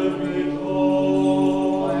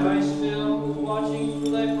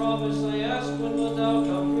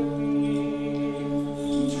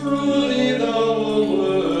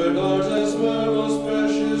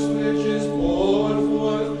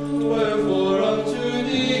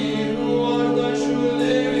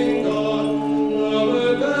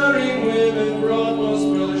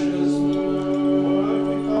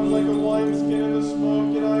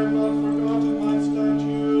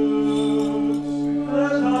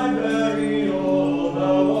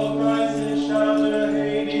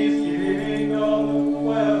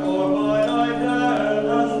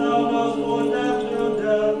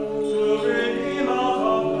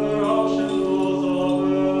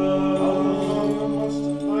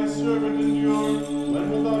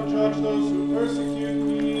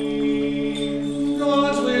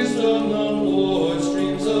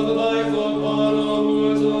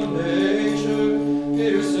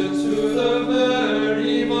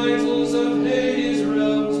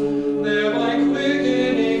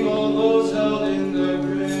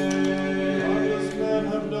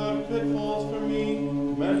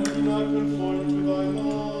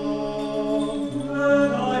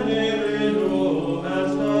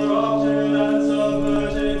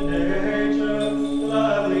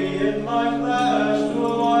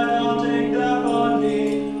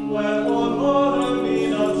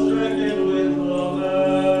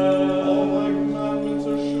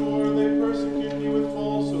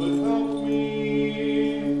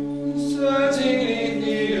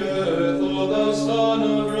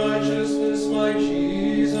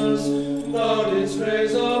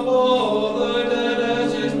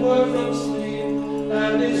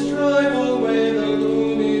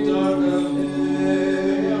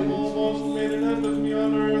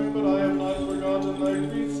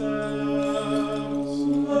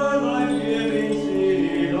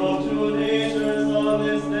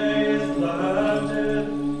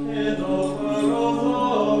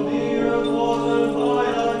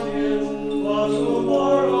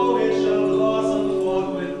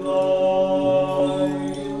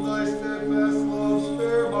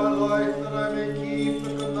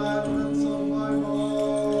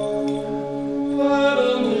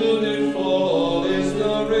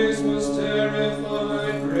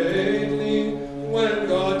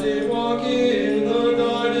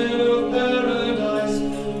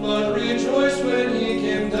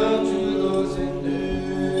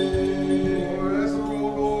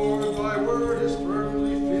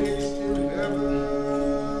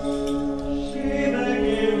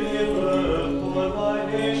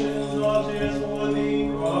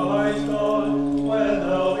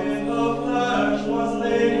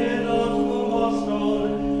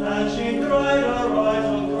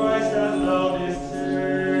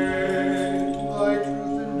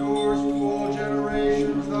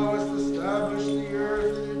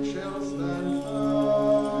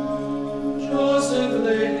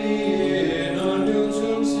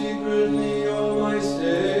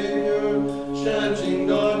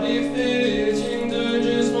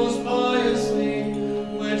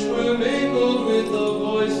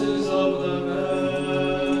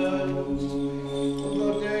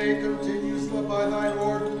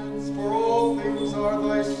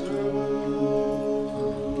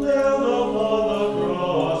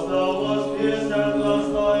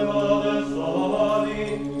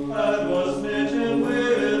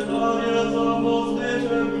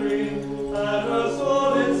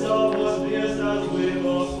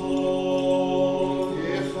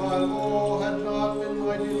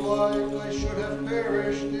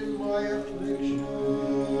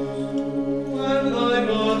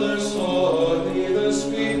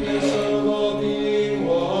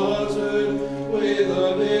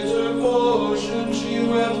a bitter potion, she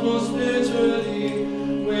wept most bitterly,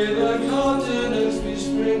 with a countenance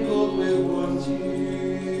besprinkled with one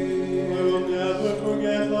tear. I will never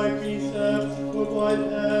forget thy precepts, for by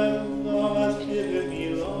them thou hast given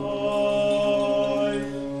me life.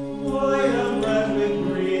 I am rent with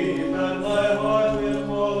grief, and my heart with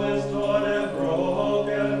woe is torn and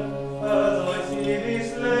broken, as I see thee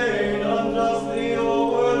slain unjustly,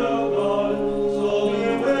 O word of God. So be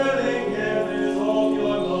willing, hear this of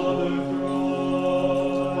your mother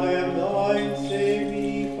cry. I am thine, save me,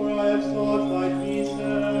 for I have sought thy precepts.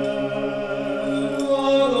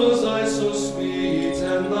 Are those eyes so sweet,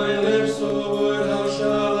 and thy lips so word, how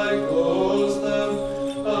shall I close them?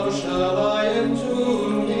 How shall I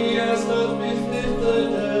entune thee as doth befit the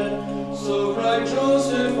dead? So cried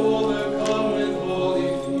Joseph, overcome with holy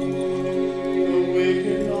fear. The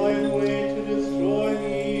wicked lie in wait to destroy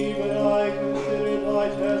me, but I consider thy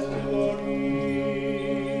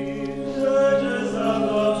testimonies. Judges have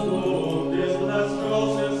not told this, lest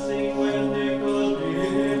Joseph sink with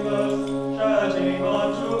Nicodemus, charging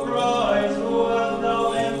unto Christ, who has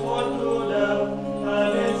now been put to death,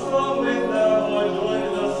 and in song with them I join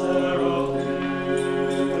the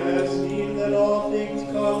seraphim. I have seen that all things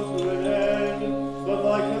come to an end, but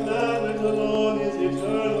thy commandment alone is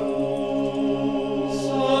eternal.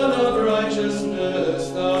 Son of righteousness,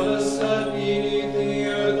 thou dost set beneath the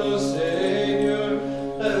earth, O Savior,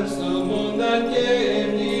 hence the moon that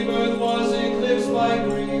gave thee birth was eclipsed by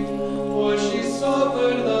grief, for she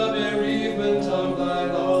suffered the bereavement of thy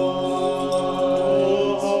Oh,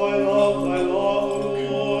 love. how I love thy law, O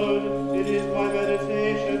Lord! It is my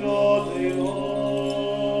meditation all day long.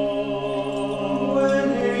 When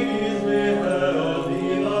Hades beheld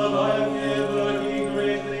thee, the life-giver, he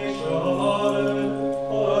greatly shuddered.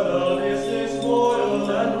 For thou didst spoil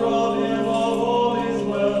and rob him of all his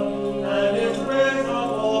wealth, and didst raise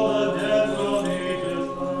up all the dead from ages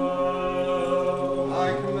past. Thy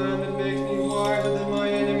commandment makes me wiser than my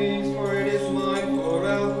enemies, for it is mine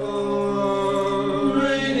forever.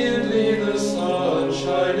 Radiantly the sun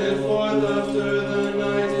shineth forth after the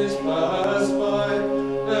night is passed by,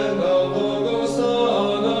 and thou, Logos,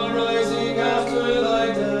 sun, arising after thy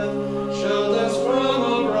death, sheltest from a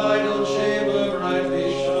bridal chamber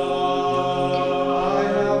brightly shine. I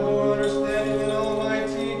have more understanding than all my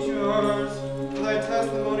teachers, for thy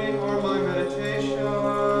testimonies are my meditation.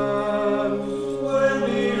 When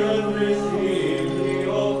the earth received thee, O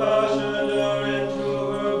fashioned her into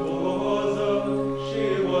her bosom, she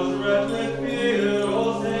was rent with fear, O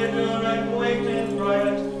Savior, and quaked in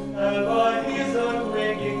fright, and by these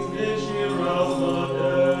unquakings did she rouse the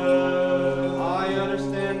dead. I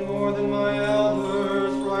understand more than my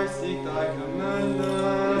elders, for I seek thy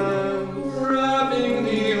commandments. Wrapping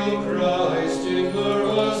thee, O Christ, in the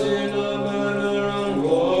rose in a manner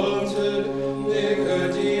unwonted,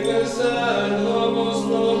 Nicodemus and the most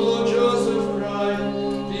noble Joseph cried,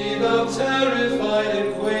 be thou terrified and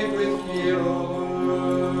quake with fear, O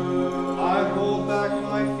word. I hold back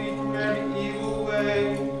my feet from every evil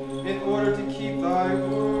way, in order to keep thy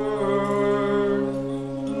word.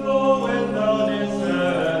 Lo, when thou didst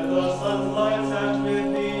set the sun's light, sat with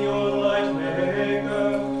thee your light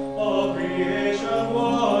maker. All creation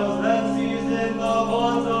was then seized in the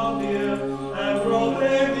bonds of fear, and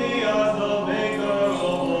proclaimed thee as the maker of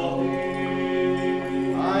all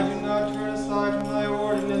things. I do not turn aside from thy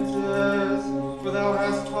ordinances, for thou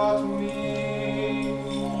hast taught me.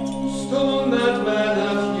 Stone that man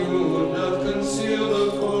hath hewn doth conceal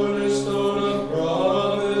the cornerstone of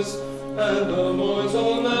promise.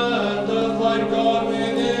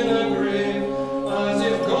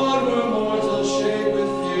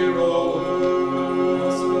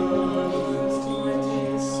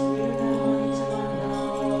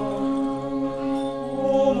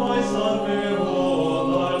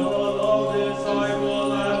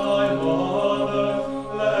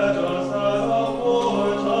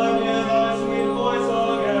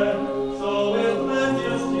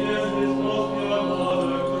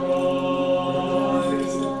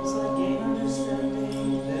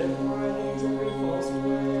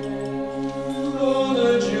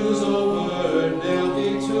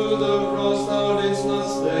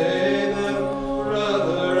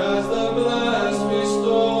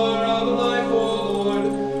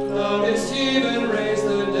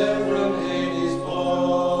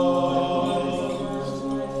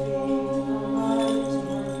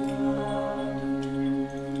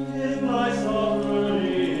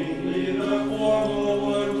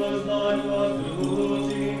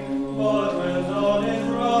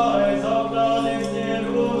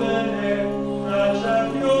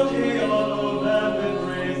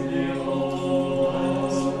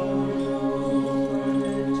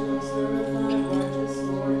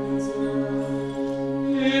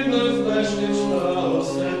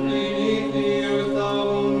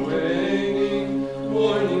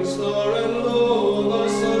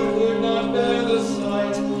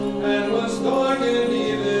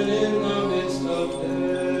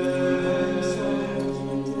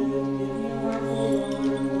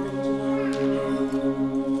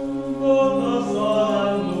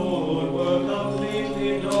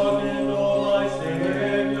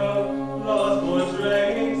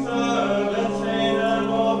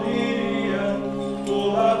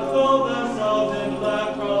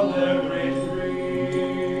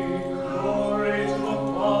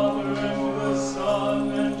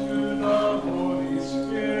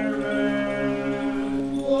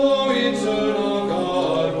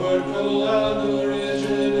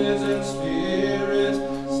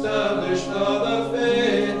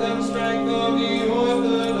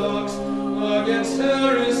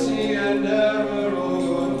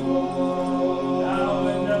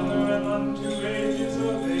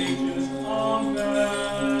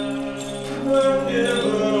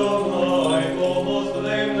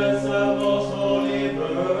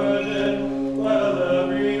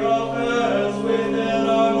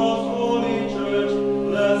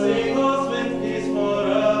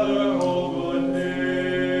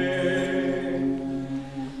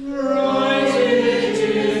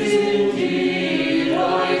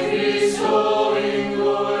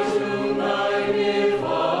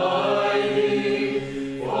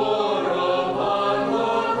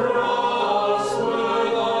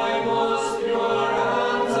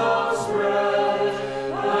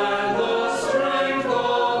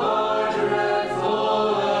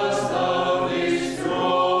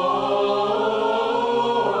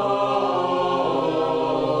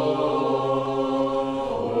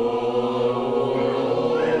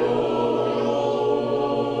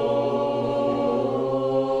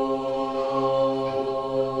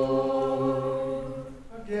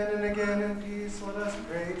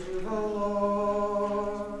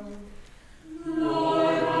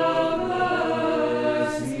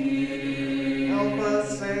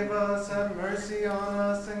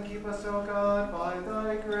 us, O God, by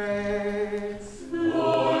thy grace.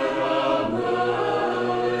 Lord of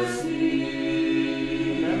mercy.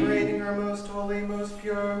 Commemorating our most holy, most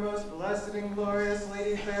pure, most blessed and glorious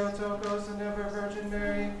Lady Theotokos and ever Virgin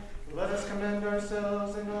Mary, let us commend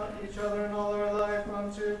ourselves and each other in all our life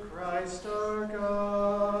unto Christ our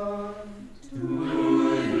God. To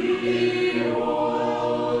thee, O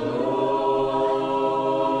Lord.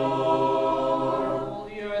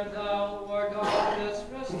 Holy art thou, who art God, and hast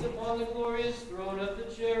rested upon the glorious throne of the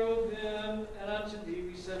cherubim, and unto thee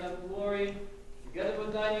we send up glory, together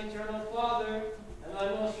with thine eternal Father, and thy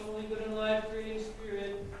most holy, good, and life-creating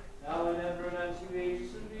Spirit, now and ever, and unto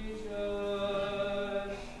ages of ages. Amen.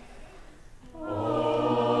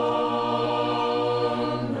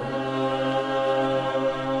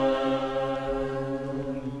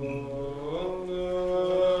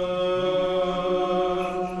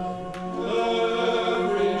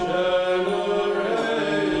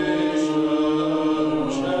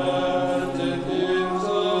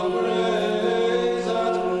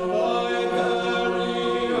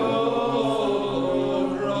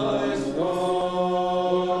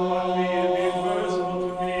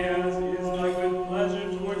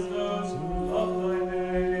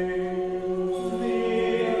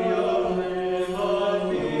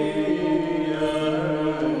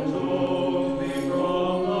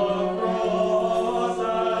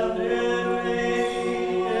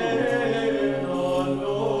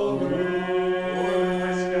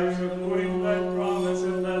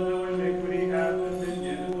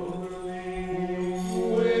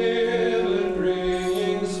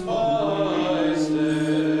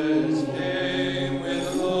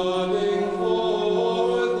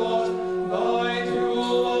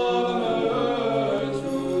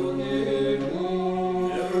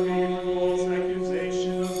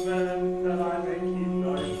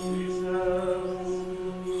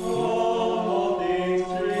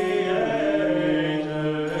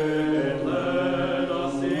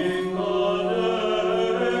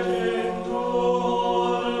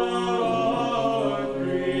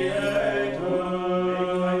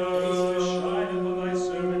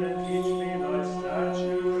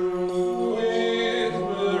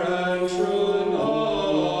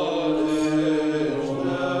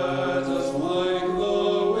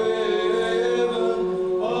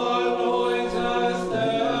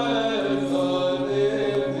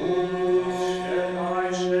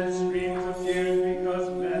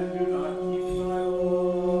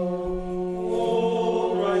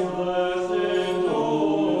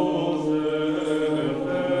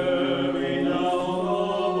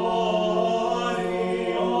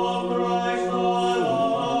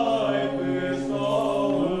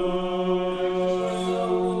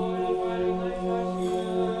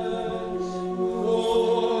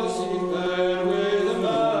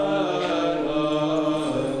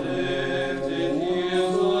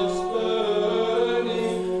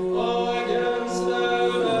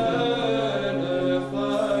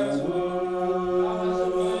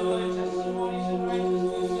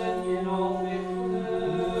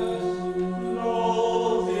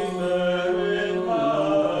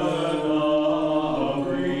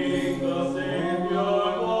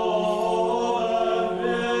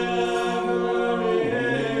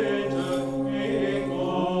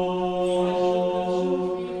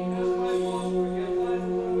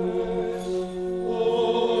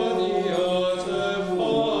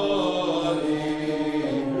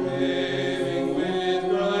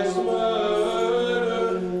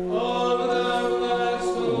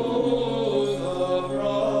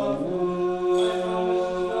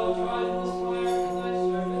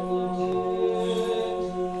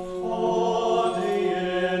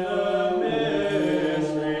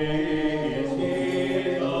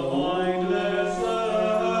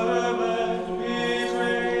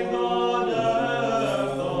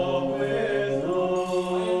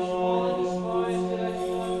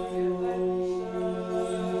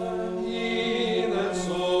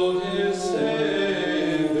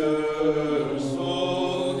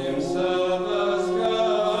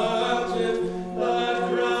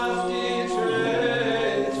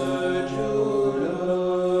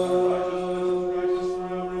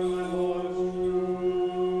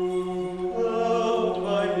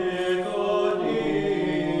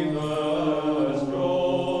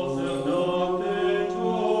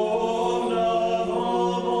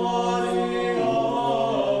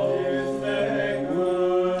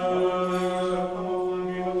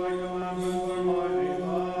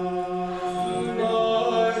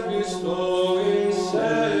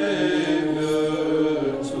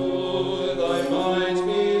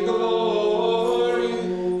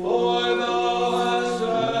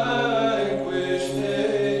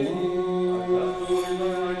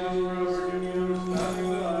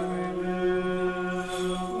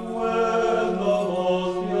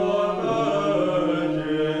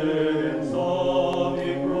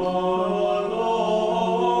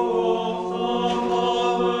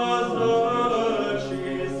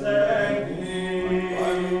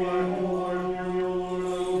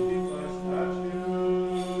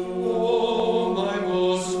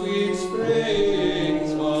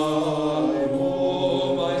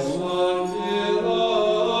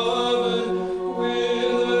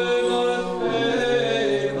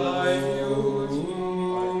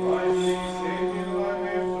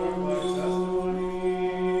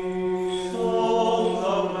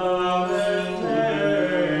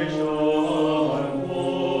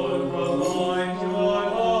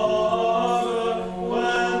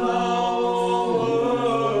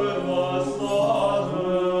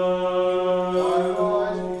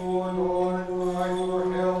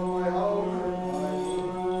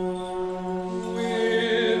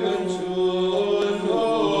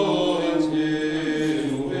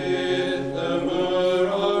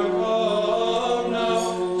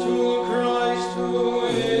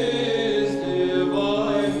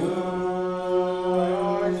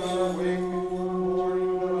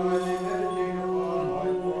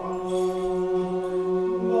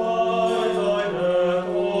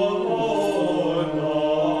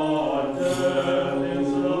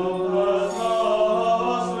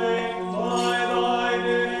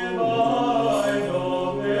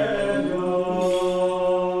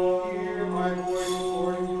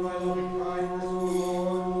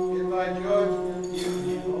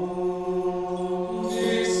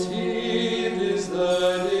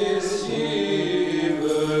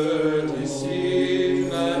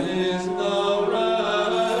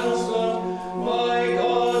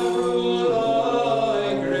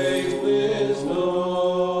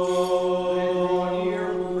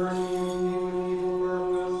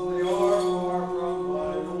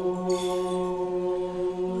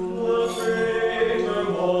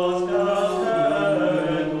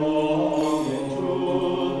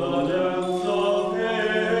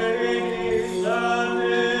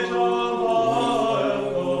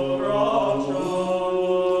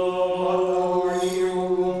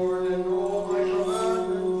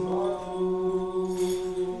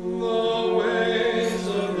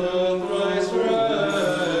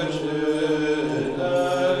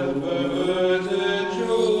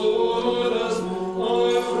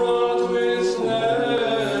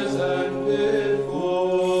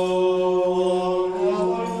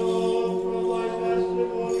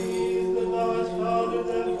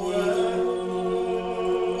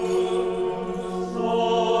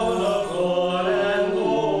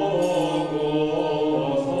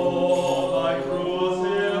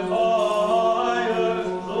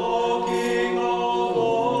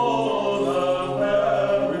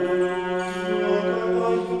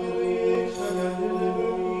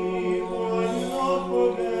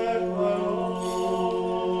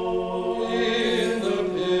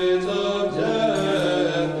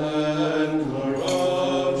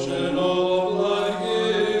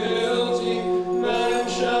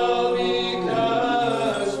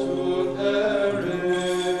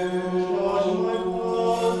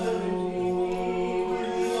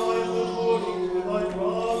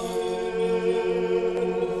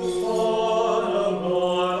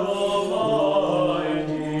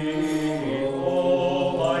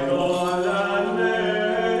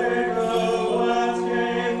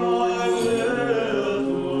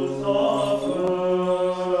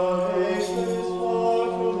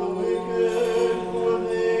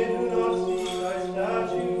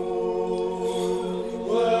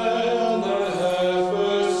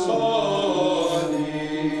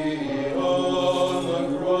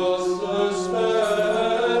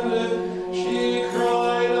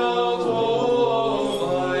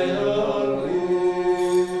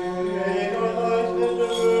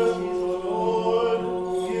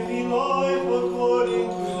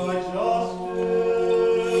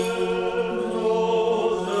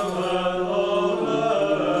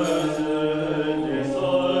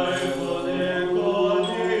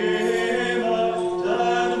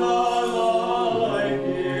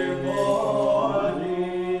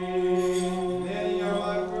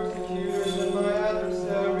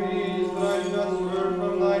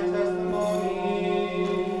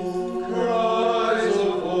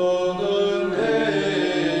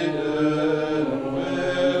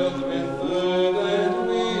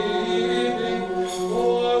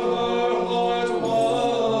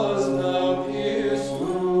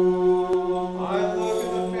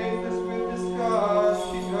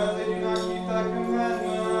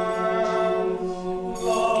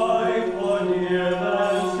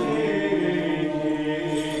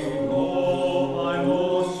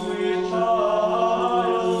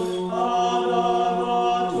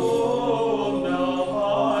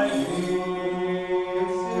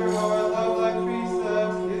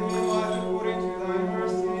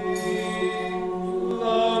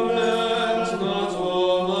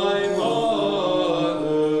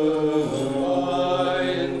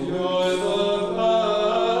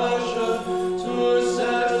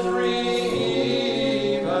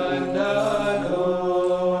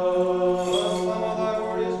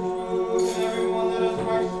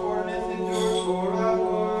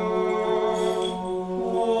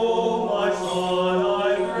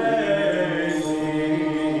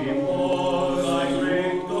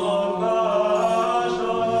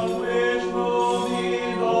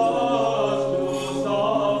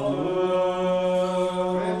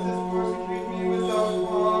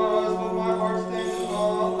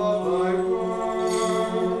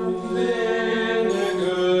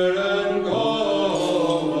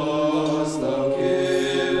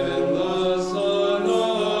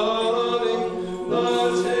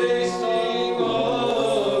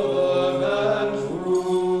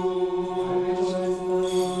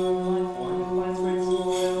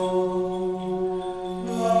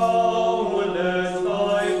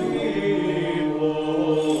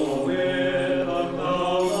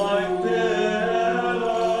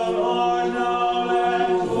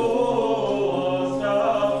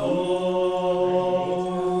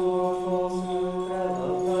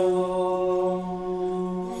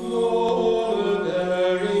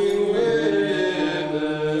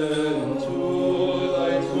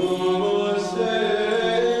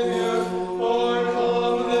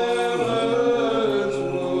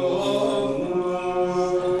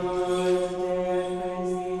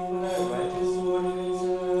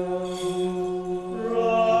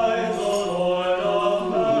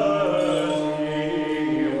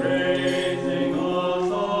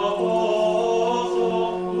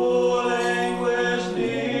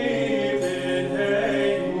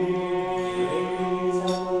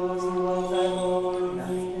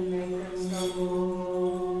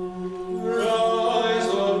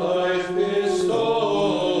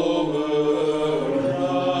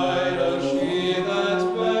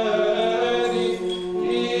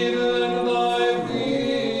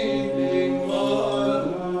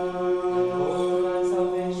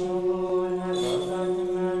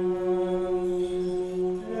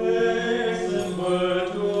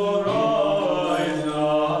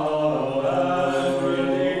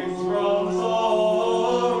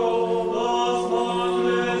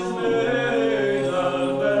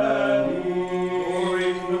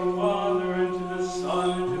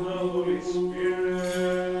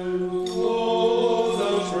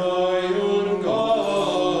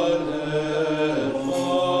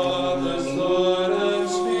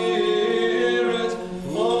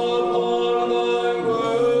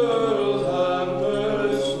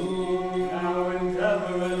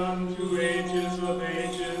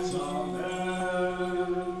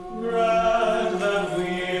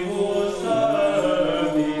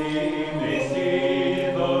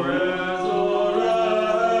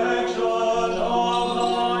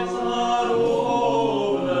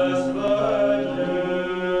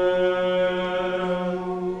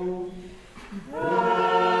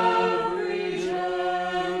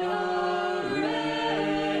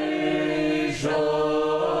 Life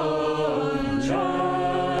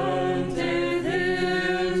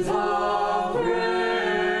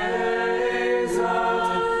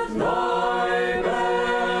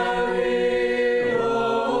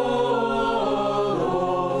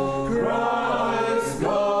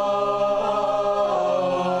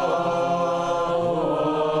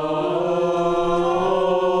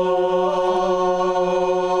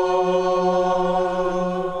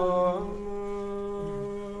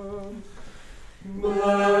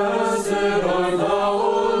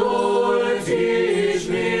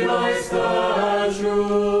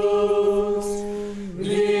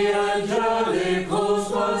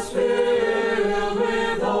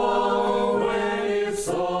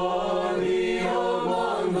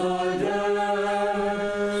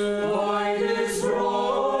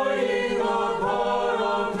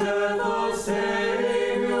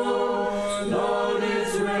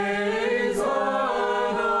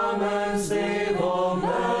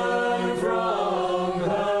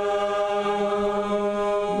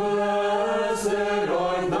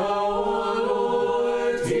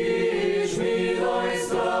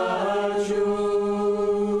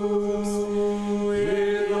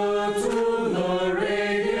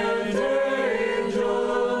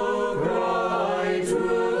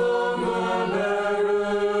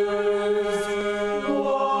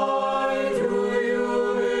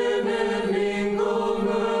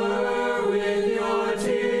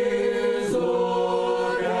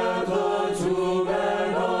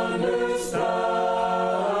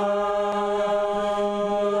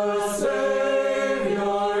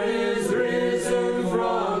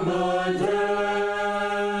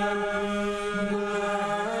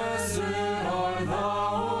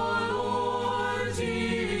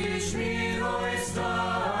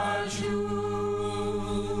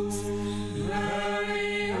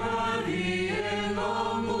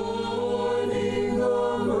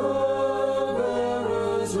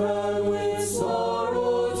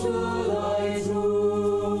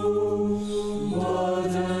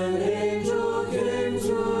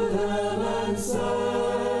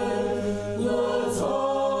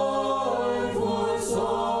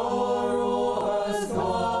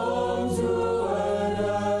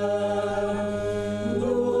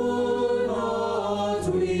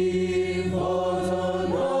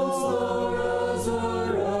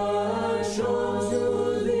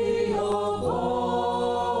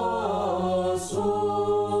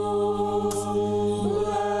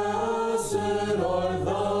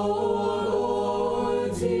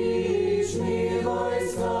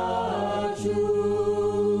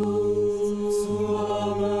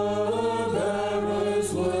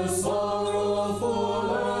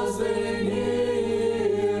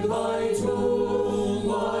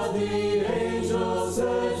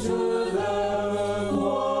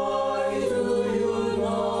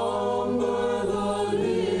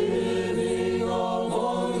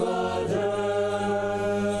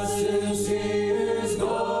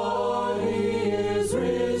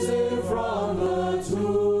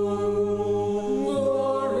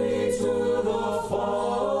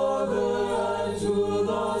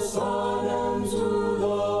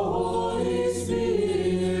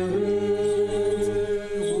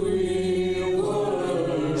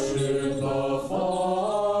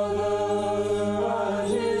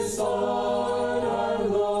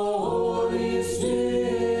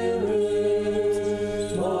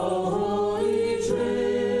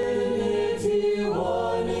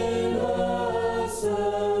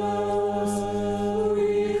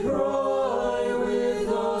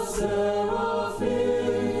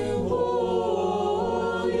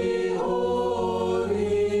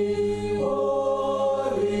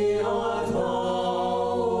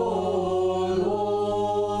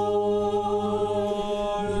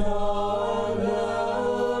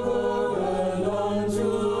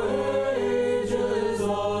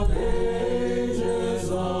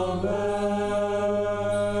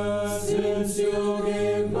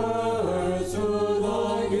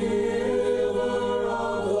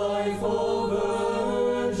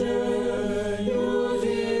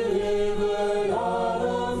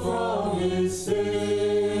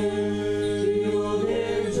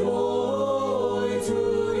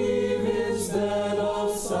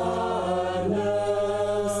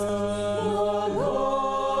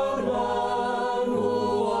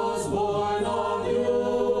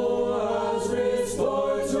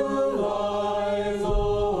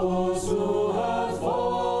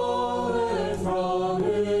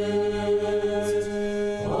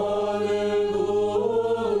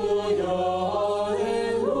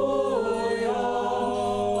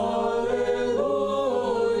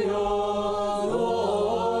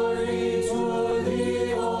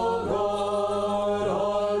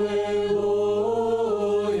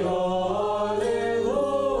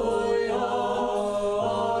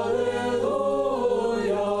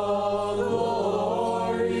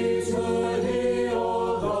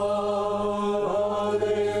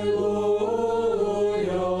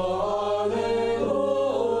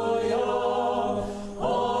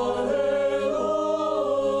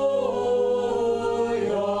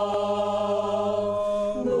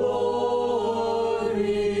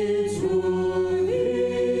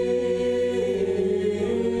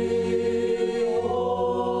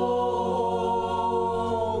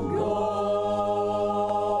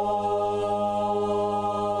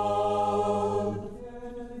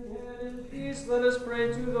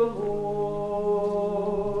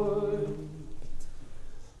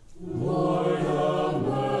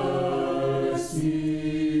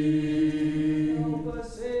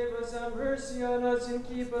mercy on us and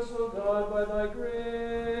keep us, O God, by thy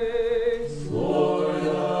grace. Lord,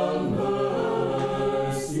 have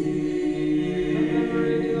mercy.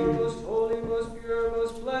 Remembering our most holy, most pure,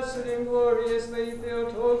 most blessed and glorious Lady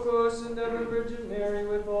Theotokos and ever Virgin Mary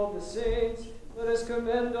with all the saints, let us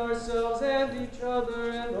commend ourselves and each other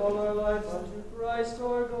and all our life unto Christ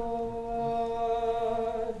our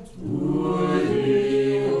God. To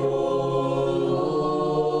thee, O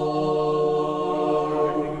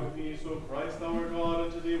Lord. King of peace, O Christ our God,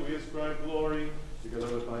 unto thee we ascribe glory, together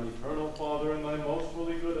with thine eternal Father and thy most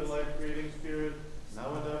holy, good, and life-creating Spirit,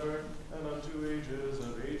 now and ever, and unto ages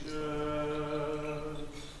of ages.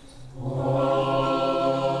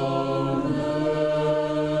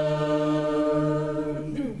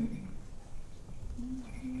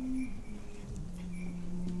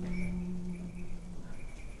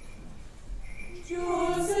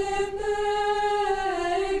 Joseph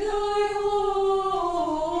begged thy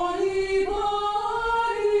holy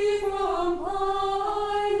body from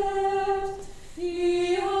Pilate.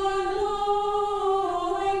 He anointed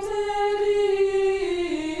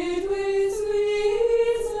it with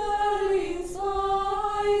sweet-smelling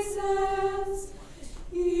spices.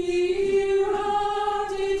 He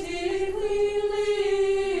wrapped it in clean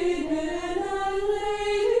linen and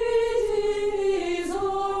laid it in his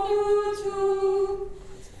own new tomb.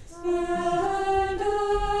 And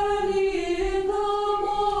early in the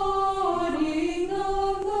morning, the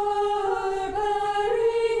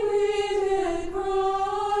myrrh-bearing women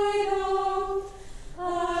cried out,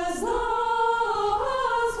 as thou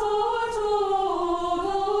hast foretold, O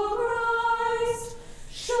Christ,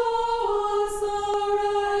 show us the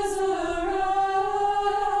resurrection.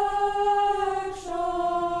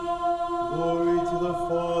 Glory to the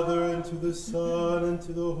Father, and to the Son, and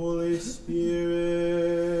to the Holy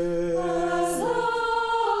Spirit. As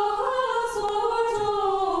thou hast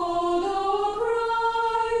foretold, O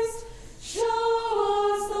Christ, show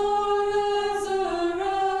us the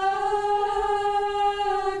resurrection.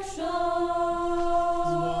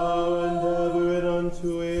 Now and ever and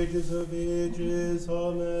unto ages of ages.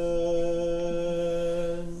 Amen.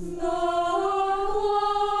 The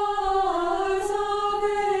choirs of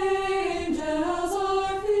angels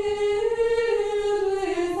are filled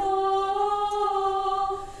with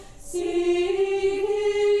awe, singing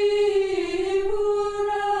Him who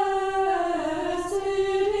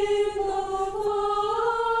rested in the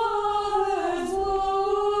Father's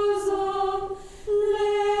bosom,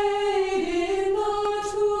 laid in the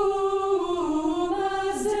tomb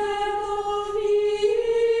as death of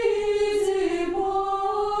His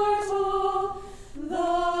immortal.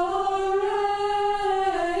 The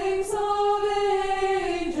ranks of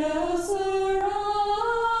angels surround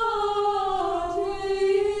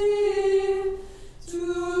Him,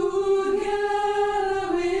 together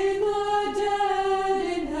with the dead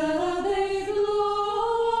in hell they glorify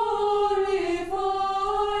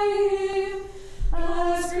Him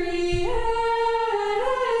as Lord.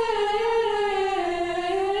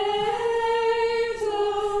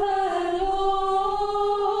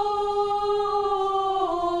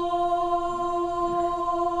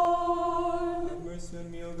 Have mercy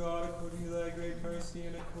on me, O God, according to thy great mercy,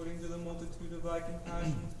 and according to the multitude of thy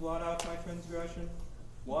compassions, blot out my transgression.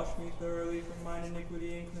 Wash me thoroughly from mine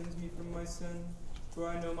iniquity, and cleanse me from my sin. For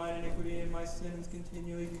I know mine iniquity, and my sin is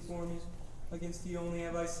continually before me. Against thee only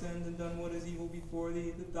have I sinned, and done what is evil before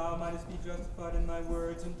thee, that thou mightest be justified in thy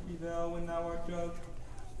words, and prevail when thou art judged.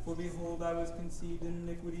 For behold, I was conceived in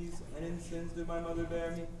iniquities, and in sins did my mother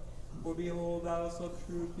bear me. For behold, thou hast of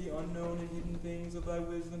truth the unknown and hidden things of thy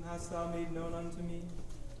wisdom hast thou made known unto me.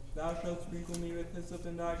 Thou shalt sprinkle me with hyssop,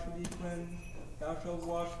 and I shall be cleansed. Thou shalt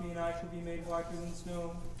wash me, and I shall be made whiter than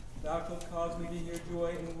snow. Thou shalt cause me to hear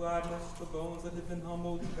joy and gladness. The bones that have been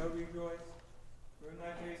humbled shall rejoice. Turn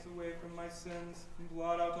thy face away from my sins, and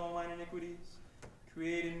blot out all mine iniquities.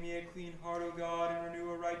 Create in me a clean heart, O God, and renew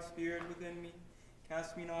a right spirit within me.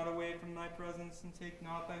 Cast me not away from thy presence, and take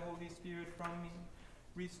not thy Holy Spirit from me.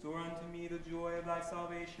 Restore unto me the joy of thy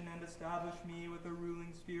salvation, and establish me with a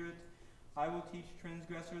ruling spirit. I will teach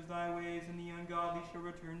transgressors thy ways, and the ungodly shall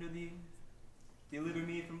return to thee. Deliver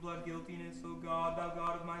me from blood guiltiness, O God, thou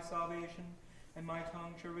God of my salvation, and my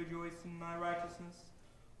tongue shall rejoice in thy righteousness.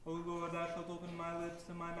 O Lord, thou shalt open my lips,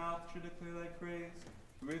 and my mouth shall declare thy praise.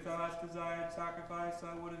 For if thou hast desired sacrifice,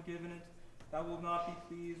 I would have given it. Thou wilt not be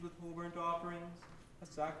pleased with whole burnt offerings. A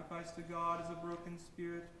sacrifice to God is a broken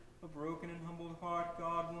spirit, a broken and humbled heart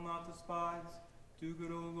God will not despise. Do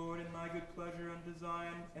good, O Lord, in thy good pleasure unto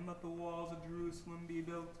Zion, and let the walls of Jerusalem be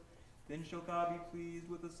built. Then shalt thou be pleased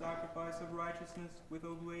with the sacrifice of righteousness, with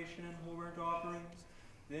oblation and whole burnt offerings.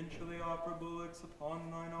 Then shall they offer bullocks upon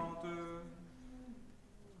thine altar.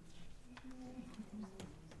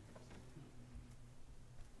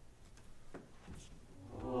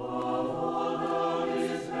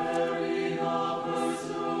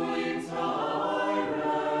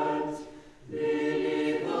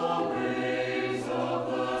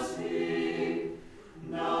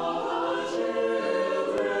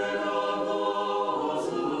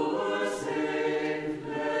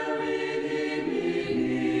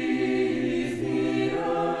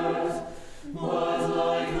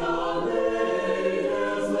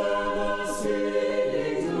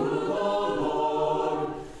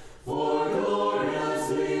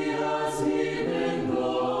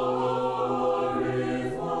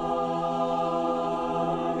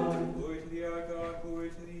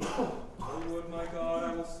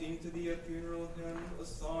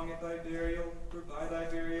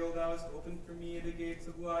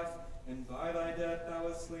 And by thy death thou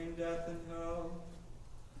hast slain death and hell.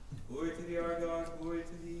 Glory to thee, our God, glory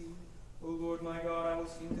to thee. O Lord my God, I will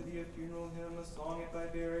sing to thee a funeral hymn, a song at thy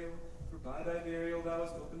burial. For by thy burial thou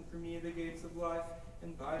hast opened for me the gates of life,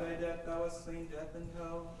 and by thy death thou hast slain death and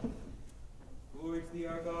hell. Glory to thee,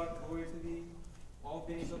 our God, glory to thee. All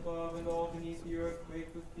things above and all beneath the earth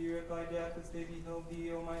quake with fear at thy death as they beheld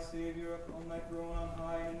thee, O my Savior, upon thy throne on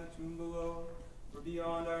high and in the tomb below. For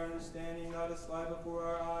beyond our understanding thou dost lie before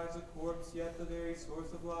our eyes, a corpse, yet the very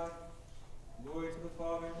source of life. Glory to the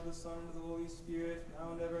Father, and to the Son, and to the Holy Spirit,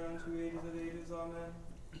 now and ever, and unto ages of ages. Amen.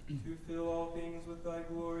 To fill all things with thy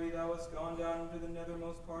glory, thou hast gone down into the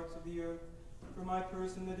nethermost parts of the earth. For my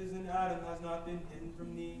person that is in Adam has not been hidden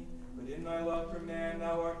from thee, but in thy love for man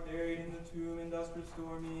thou art buried in the tomb, and dost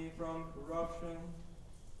restore me from corruption.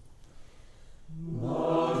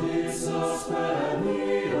 Lord, suspend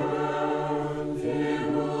the earth,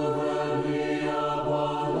 immovably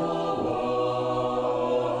upon the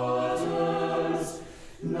waters.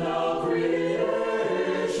 Now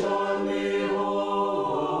creation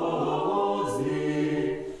beholds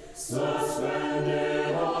thee,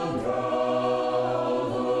 suspended on Calvary.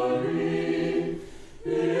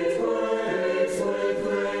 It quakes with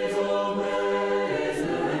great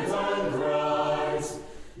amazement and cries,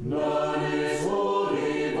 none is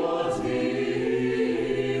holy but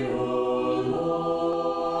thee, O Lord.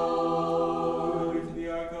 Glory to thee,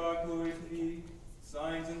 our God, glory to thee.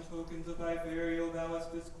 Signs and tokens of thy burial thou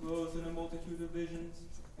hast disclosed in a multitude of visions.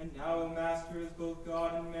 And now, O Master, as both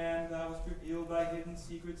God and man, thou hast revealed thy hidden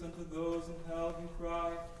secrets unto those in hell who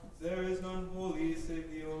cry, there is none holy save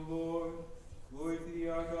thee, O Lord. Glory to thee,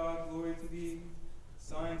 our God, glory to thee.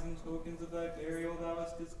 Signs and tokens of thy burial thou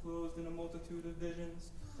hast disclosed in a multitude of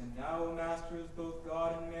visions. And now, O Master, as both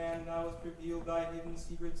God and man, thou hast revealed thy hidden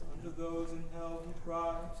secrets unto those in hell who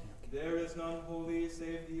cry, there is none holy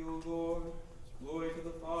save thee, O Lord. Glory to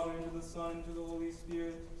the Father, and to the Son, and to the Holy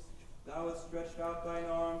Spirit. Thou hast stretched out thine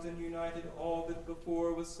arms and united all that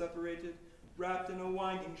before was separated, wrapped in a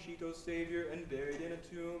winding sheet, O Savior, and buried in a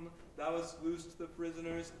tomb. Thou hast loosed the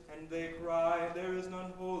prisoners, and they cry, there is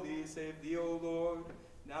none holy save thee, O Lord,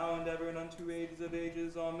 now and ever and unto ages of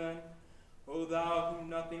ages. Amen. O thou whom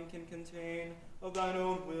nothing can contain, of thine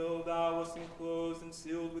own will thou wast enclosed and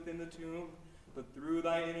sealed within the tomb, but through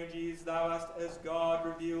thy energies thou hast as God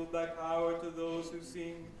revealed thy power to those who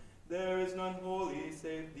sing, there is none holy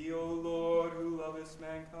save thee, O Lord, who lovest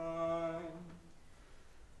mankind.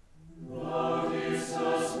 Lord,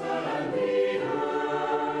 suspend the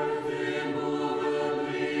earth,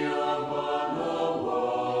 immovably upon the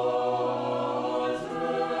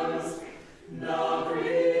waters. Now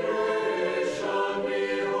creation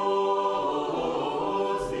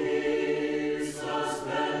beholds thee,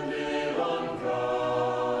 suspended on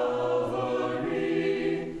Calvary.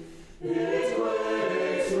 It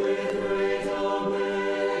quakes with great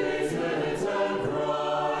amazement and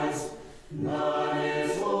cries, none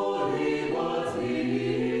is holy but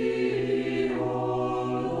thee, O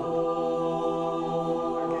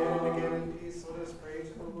Lord. Again and again in peace, let us pray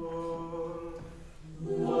to the Lord.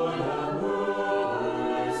 Lord, have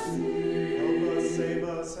mercy. Help us, save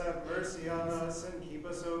us, have mercy on us, and keep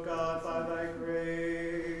us, O God, by thy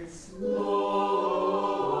grace.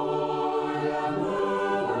 Lord, have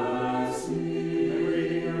mercy.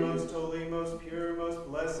 Remembering our most holy, most pure, most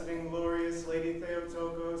blessed, and glorious Lady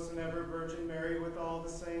Theotokos, and ever Virgin Mary with all the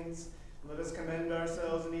saints, let us commend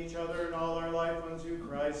ourselves and each other and all our life unto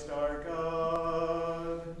Christ our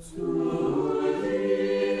God. To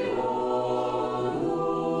thee, O Lord.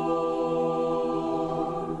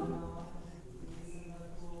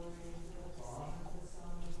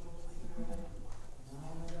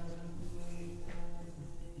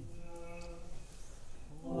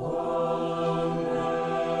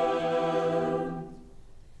 Amen.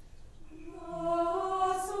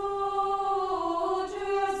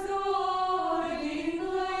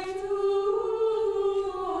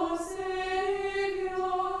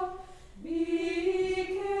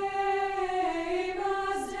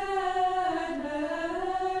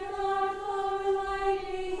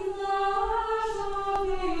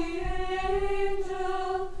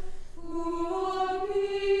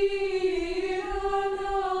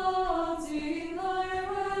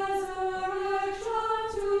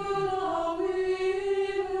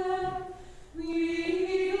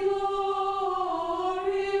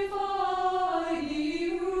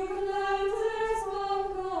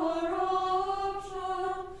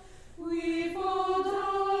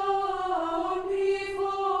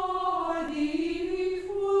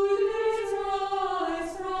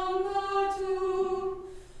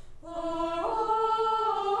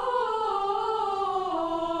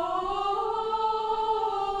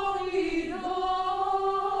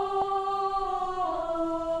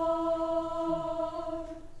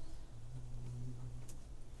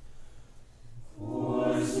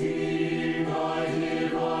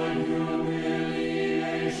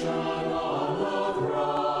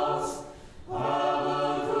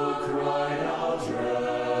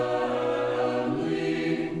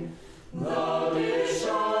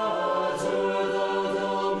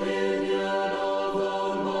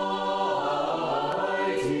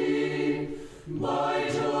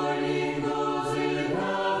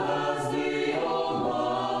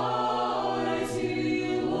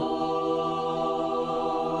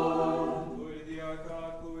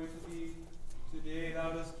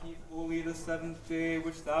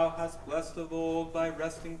 thou hast blessed of old by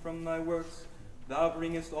resting from thy works. Thou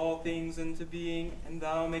bringest all things into being, and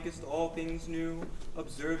thou makest all things new,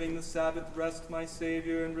 observing the Sabbath rest, my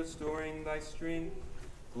Savior, and restoring thy strength.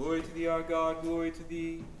 Glory to thee, our God, glory to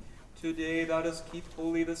thee. Today thou dost keep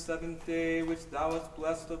holy the seventh day, which thou hast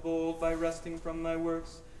blessed of old by resting from thy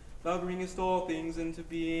works. Thou bringest all things into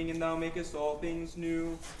being, and thou makest all things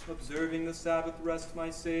new, observing the Sabbath rest, my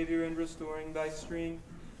Savior, and restoring thy strength.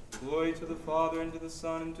 Glory to the Father, and to the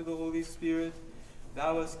Son, and to the Holy Spirit.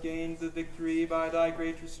 Thou hast gained the victory by thy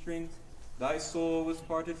greater strength. Thy soul was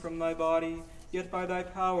parted from thy body, yet by thy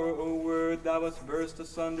power, O Word, thou hast burst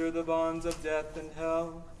asunder the bonds of death and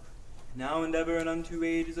hell. Now and ever and unto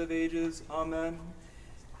ages of ages. Amen.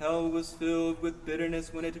 Hell was filled with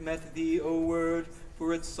bitterness when it met thee, O Word,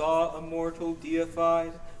 for it saw a mortal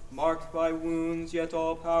deified, marked by wounds, yet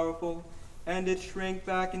all-powerful, and it shrank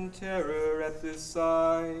back in terror at this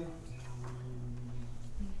sight.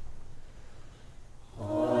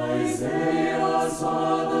 Isaiah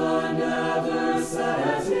saw the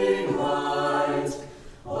never-setting light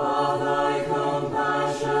of thy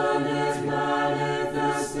compassionate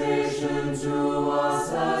manifestation to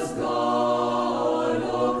us as God,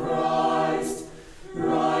 O Christ,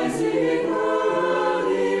 rising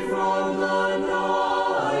early from the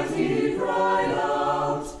night, he cried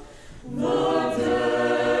out, "The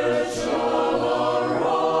dead shall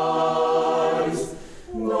arise,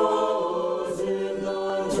 those in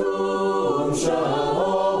the tomb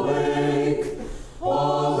shall awake,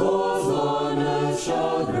 all those on earth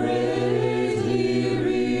shall greatly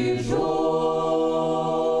rejoice."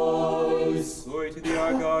 Glory to thee,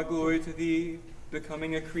 our God, glory to thee.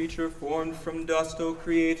 Becoming a creature formed from dust, O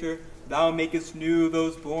Creator, thou makest new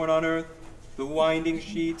those born on earth. The winding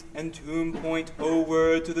sheet and tomb point, O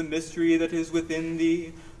Word, to the mystery that is within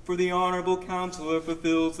thee. For the honorable Counselor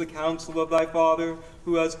fulfills the counsel of thy Father,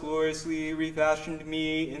 who has gloriously refashioned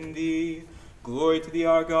me in thee. Glory to thee,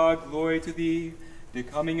 our God, glory to thee.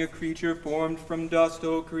 Becoming a creature formed from dust,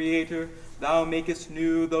 O Creator, thou makest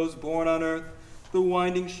new those born on earth. The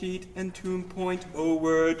winding sheet and tomb point, O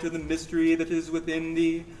Word, to the mystery that is within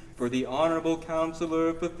thee. For the honorable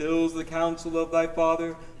Counselor fulfills the counsel of thy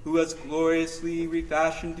Father, who has gloriously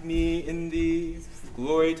refashioned me in thee.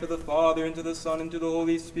 Glory to the Father, and to the Son, and to the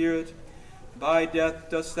Holy Spirit. By death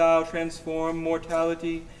dost thou transform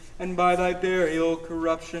mortality, and by thy burial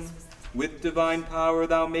corruption. With divine power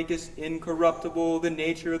thou makest incorruptible the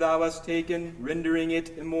nature thou hast taken, rendering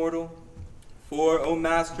it immortal. For, O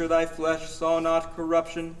Master, thy flesh saw not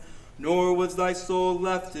corruption, nor was thy soul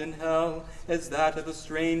left in hell, as that of a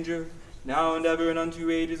stranger, now and ever and unto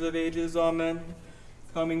ages of ages. Amen.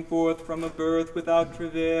 Coming forth from a birth without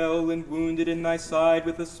travail, and wounded in thy side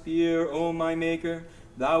with a spear, O my Maker,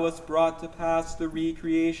 thou hast brought to pass the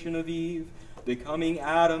recreation of Eve. Becoming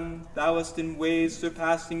Adam, thou hast in ways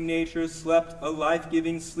surpassing nature slept a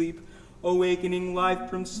life-giving sleep, awakening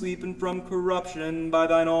life from sleep and from corruption by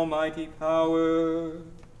thine almighty power.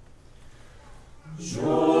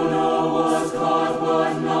 Jonah was caught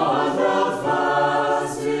but not held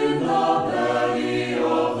fast in the belly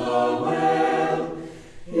of the whale.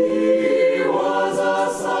 He was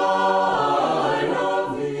a sign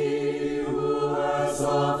of thee who has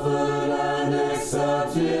suffered and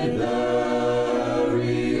accepted burial,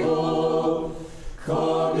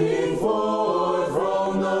 coming forth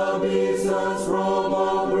from the beast and from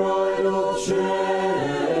a bridal chamber.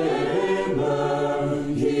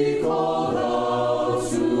 He called out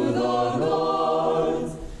to the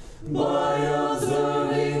gods, by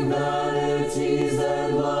observing vanities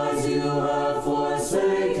and lies you have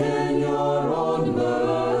forsaken your own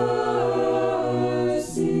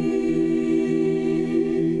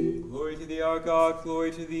mercy. Glory to thee, our God,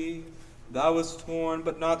 glory to thee. Thou wast torn,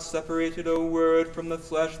 but not separated, O Word, from the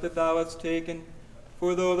flesh that thou hast taken.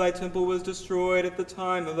 For though thy temple was destroyed at the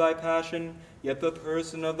time of thy passion, yet the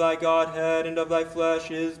person of thy Godhead and of thy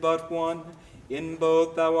flesh is but one. In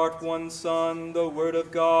both thou art one Son, the Word of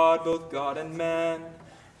God, both God and man.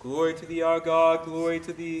 Glory to thee, our God, glory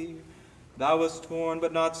to thee. Thou wast torn,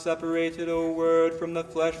 but not separated, O Word, from the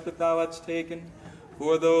flesh that thou hadst taken.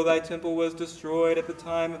 For though thy temple was destroyed at the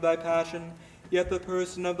time of thy passion, yet the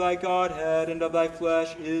person of thy Godhead and of thy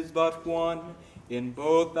flesh is but one. In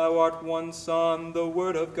both thou art one Son, the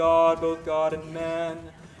Word of God, both God and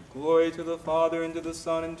man. Glory to the Father, and to the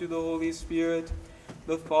Son, and to the Holy Spirit.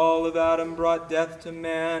 The fall of Adam brought death to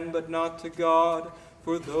man, but not to God.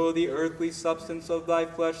 For though the earthly substance of thy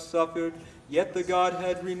flesh suffered, yet the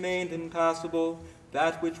Godhead remained impassible.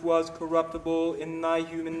 That which was corruptible in thy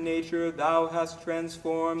human nature thou hast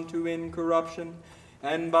transformed to incorruption,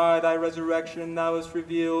 and by thy resurrection thou hast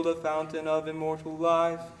revealed a fountain of immortal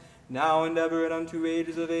life. now and ever and unto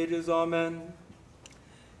ages of ages. Amen.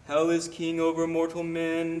 Hell is king over mortal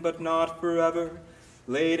men, but not forever.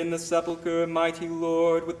 Laid in the sepulchre, mighty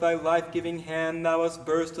Lord, with thy life-giving hand thou hast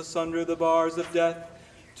burst asunder the bars of death.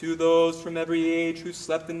 To those from every age who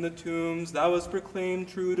slept in the tombs, thou hast proclaimed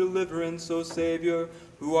true deliverance, O Savior,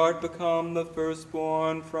 who art become the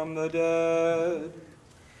firstborn from the dead.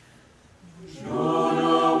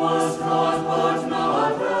 Jonah was caught, but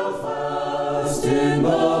not held fast in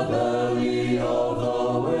the belly of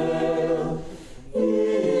the whale.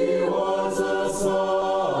 He was a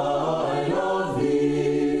sign of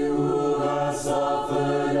thee who has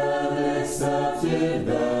suffered and accepted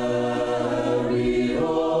burial,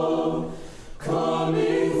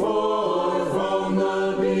 coming forth from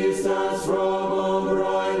the beast as from a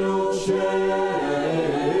bridal chamber.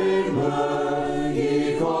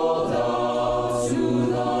 He called out to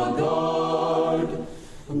the guard,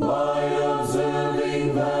 by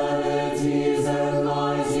observing vanities and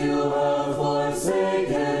lies you have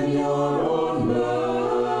forsaken your own mercy.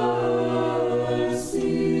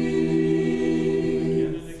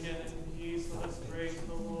 Again and again in peace, let us pray to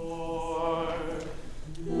the Lord.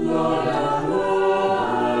 Lord have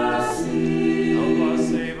mercy. Help us,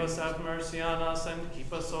 save us, have mercy on us, and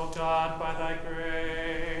keep us, O God, by thy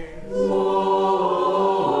grace. Lord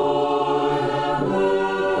have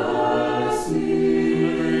mercy.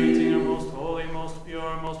 Commemorating our most holy, most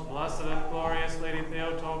pure, most blessed, and glorious Lady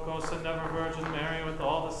Theotokos and ever Virgin Mary with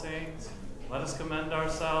all the saints, let us commend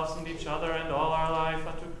ourselves and each other and all our life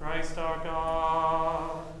unto Christ our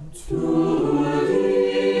God. To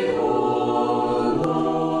thee, O Lord.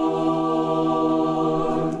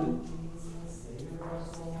 Savior our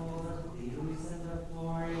soul, to thee we send up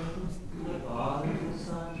glory, to the Father, to the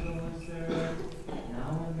Son, to the Holy Spirit,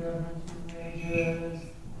 now and ever unto ages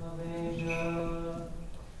of ages.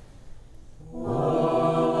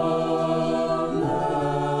 Amen.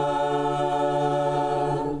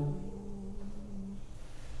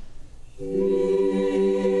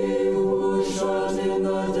 He who shut in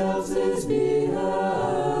the depths is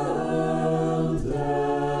beheld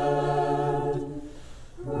dead,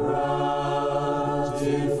 wrapped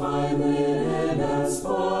in fine linen and spices.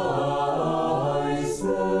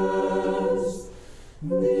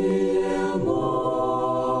 The immortal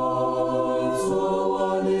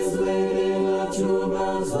one is laid in a tomb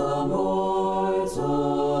as a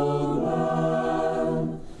mortal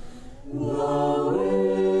man. The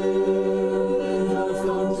women have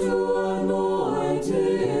come to anoint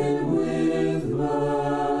him with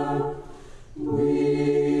myrrh,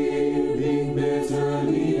 weeping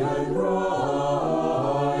bitterly and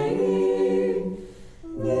crying.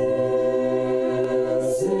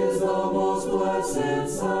 This is the most blessed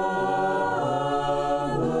Sabbath,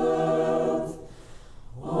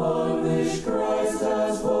 on which Christ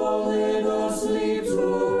has fallen asleep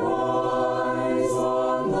to rise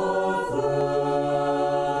on the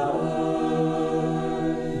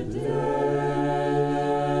third day.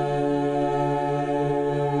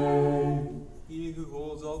 He who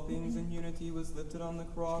holds all things in unity was lifted on the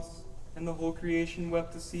cross, and the whole creation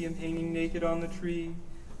wept to see him hanging naked on the tree.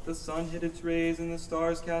 The sun hid its rays, and the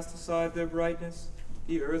stars cast aside their brightness.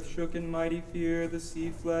 The earth shook in mighty fear, the sea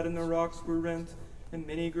fled, and the rocks were rent, and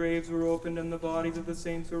many graves were opened, and the bodies of the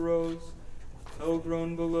saints arose. Hell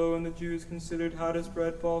groaned below, and the Jews considered how to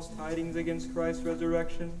spread false tidings against Christ's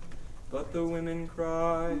resurrection. But the women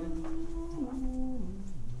cried,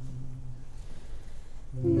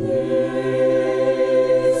 This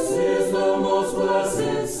is the most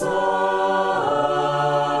blessed Sabbath,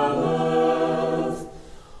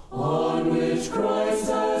 on which Christ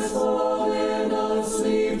has fallen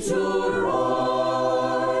asleep to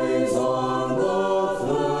rise on the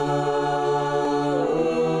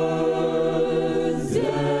third day.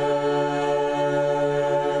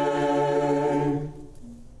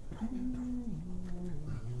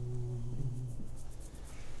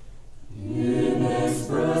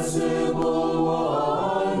 Inexpressible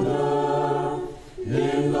wonder,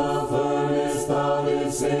 in the furnace thou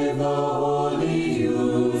didst save the holy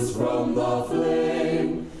youths from the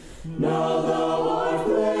flame. Now thou art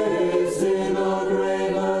placed in a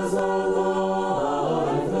grave as a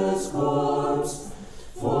lifeless corpse,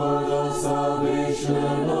 for the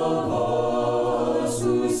salvation of us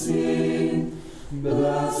who sing.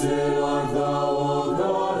 Blessed art thou, O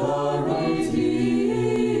God, our Redeemer.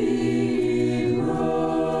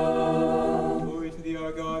 Glory to thee,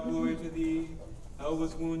 our God, glory to thee. Hell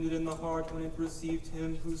was wounded in the heart when it received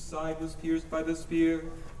him whose side was pierced by the spear.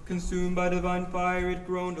 Consumed by divine fire, it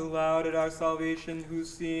groaned aloud at our salvation, who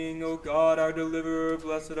sing, O God, our deliverer,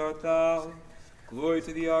 blessed art thou. Glory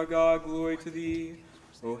to thee, our God, glory to thee.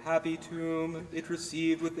 O happy tomb, it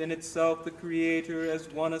received within itself the Creator as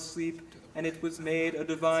one asleep, and it was made a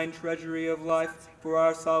divine treasury of life for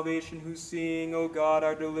our salvation, who seeing, O God,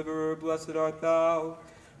 our deliverer, blessed art thou.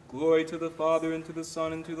 Glory to the Father, and to the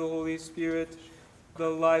Son, and to the Holy Spirit. The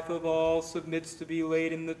life of all submits to be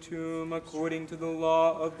laid in the tomb according to the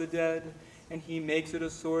law of the dead, and he makes it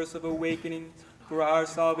a source of awakening for our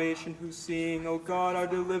salvation, who seeing, O God, our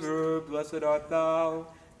deliverer, blessed art thou,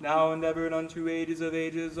 now and ever and unto ages of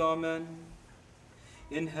ages. Amen.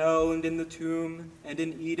 In hell and in the tomb and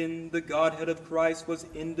in Eden, the Godhead of Christ was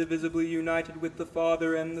indivisibly united with the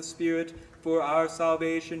Father and the Spirit for our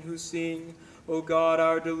salvation, who sing, O God,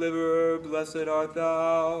 our deliverer, blessed art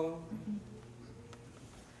thou.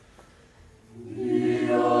 Be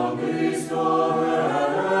amazed, O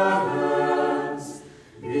heavens,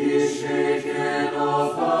 be shaken,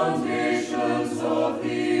 O foundations of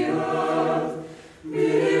the earth.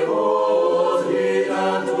 Behold, he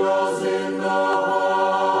that dwells in the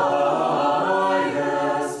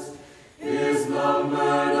highest is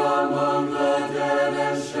numbered among the dead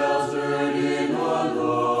and sheltered in a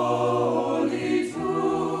lowly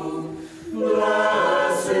tomb.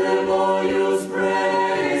 Bless him, O you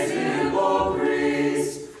praise him, O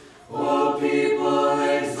priest, O people,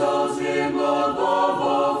 exalt him above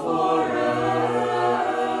all forever.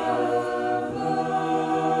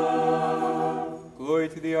 Glory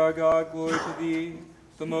to thee, our God, glory to thee.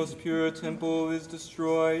 The most pure temple is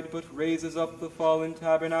destroyed, but raises up the fallen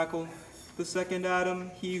tabernacle. The second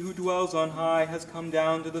Adam, he who dwells on high, has come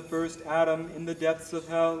down to the first Adam in the depths of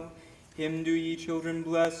hell. Him do ye children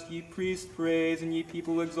bless, ye priests praise, and ye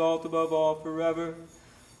people exalt above all forever.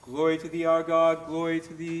 Glory to thee, our God, glory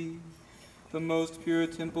to thee. The most pure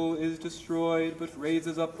temple is destroyed, but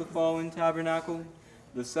raises up the fallen tabernacle.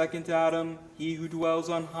 The second Adam, he who dwells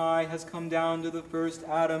on high, has come down to the first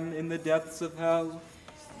Adam in the depths of hell.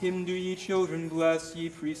 Him do ye children bless, ye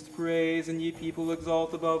priests praise, and ye people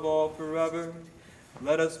exalt above all forever.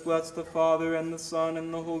 Let us bless the Father, and the Son,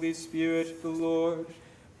 and the Holy Spirit, the Lord.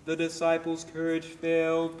 The disciples' courage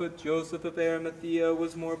failed, but Joseph of Arimathea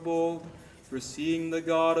was more bold. For seeing the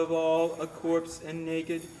God of all, a corpse and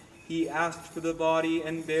naked, he asked for the body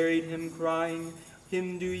and buried him, crying,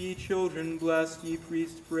 Him do ye children bless, ye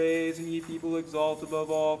priests praise, and ye people exalt above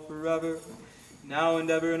all forever. Now and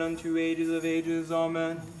ever and unto ages of ages.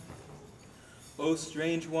 Amen. O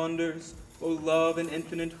strange wonders, O love and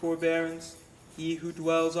infinite forbearance, he who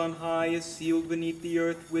dwells on high is sealed beneath the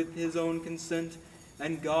earth with his own consent,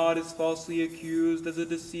 and God is falsely accused as a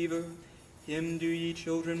deceiver. Him do ye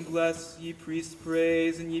children bless, ye priests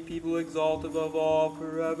praise, and ye people exalt above all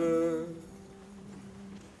forever.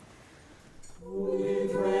 We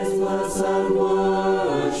praise, bless, and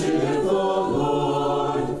worship the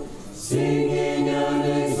Lord, singing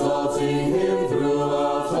and exalting him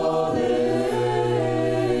throughout all ages.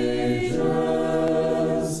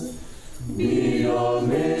 Be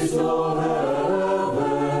amazed, O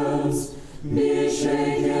heavens, be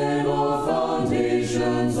shaken, O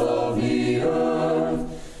foundations of the earth.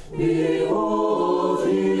 Behold,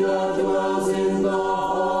 he that dwells in the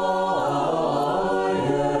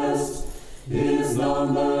highest is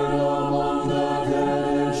numbered among the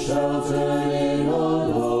dead and sheltered in a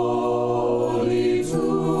lowly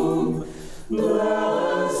tomb.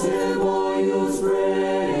 Bless him, O youths,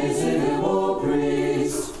 praise him, O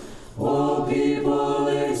priest, O people,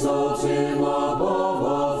 exalt him above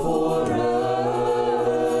all forever.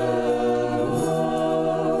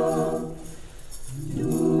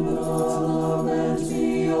 Do not lament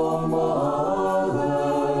me, O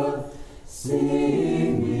mother,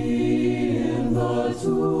 sing me in the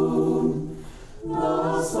tomb.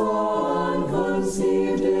 The Son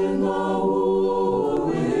conceived in the womb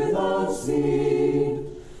without seed,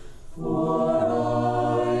 for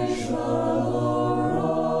I shall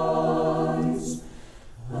arise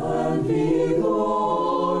and be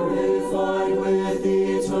glorified with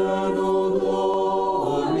eternal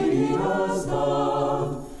glory as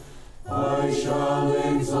dove. I shall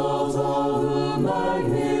exalt all who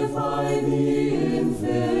magnify thee in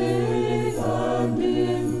faith and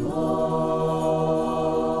in love.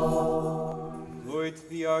 Glory to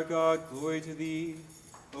thee, our God, glory to thee.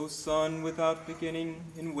 O Son, without beginning,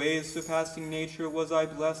 in ways surpassing nature was I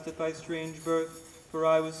blessed at thy strange birth, for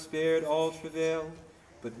I was spared all travail.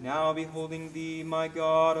 But now beholding thee, my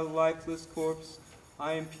God, a lifeless corpse,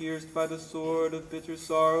 I am pierced by the sword of bitter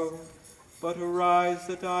sorrow. But arise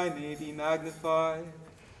that I may be magnified.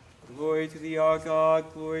 Glory to thee, our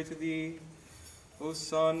God, glory to thee. O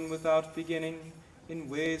Son, without beginning, in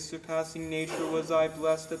ways surpassing nature was I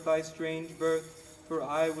blessed at thy strange birth, for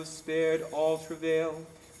I was spared all travail.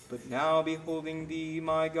 But now beholding thee,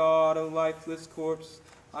 my God, a lifeless corpse,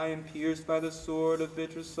 I am pierced by the sword of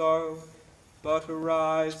bitter sorrow. But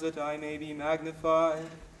arise, that I may be magnified.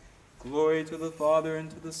 Glory to the Father,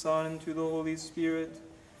 and to the Son, and to the Holy Spirit.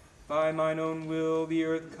 By mine own will the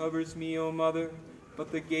earth covers me, O Mother,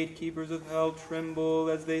 but the gatekeepers of hell tremble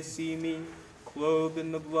as they see me, clothed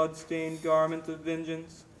in the blood-stained garment of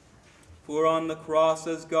vengeance. For on the cross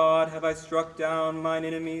as God have I struck down mine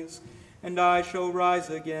enemies, and I shall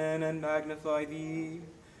rise again and magnify thee,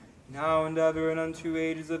 now and ever and unto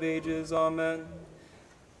ages of ages. Amen.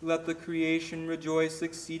 Let the creation rejoice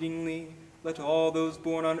exceedingly. Let all those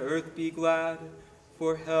born on earth be glad.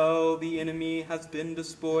 For hell, the enemy, has been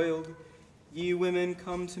despoiled. Ye women,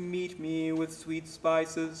 come to meet me with sweet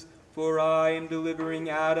spices, for I am delivering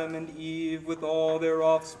Adam and Eve with all their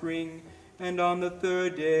offspring, and on the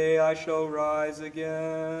third day I shall rise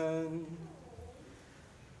again.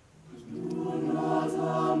 Do not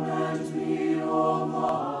lament me, O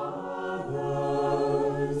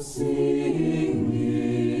Mother, seeing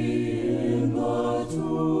me in the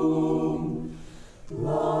tomb.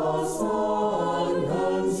 The Son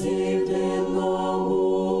conceived in the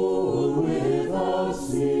womb without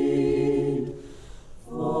seed,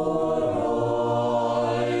 for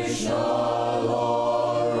I shall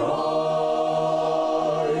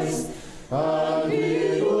arise and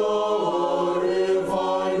be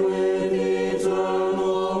glorified with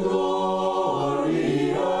eternal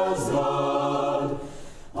glory as God.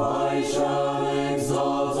 I shall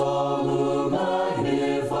exalt all who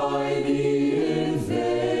magnify thee in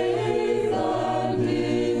faith and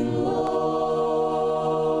in love.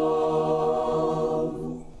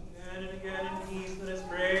 Again and again in peace let us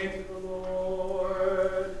pray to the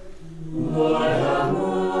Lord. Lord, have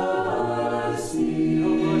mercy.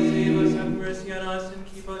 Help us, save us, have mercy on us, and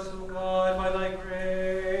keep us, O God, by thy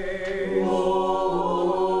grace.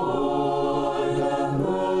 Lord, have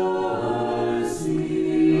mercy.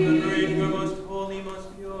 Remembering our most holy, most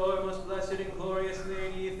pure, most blessed and glorious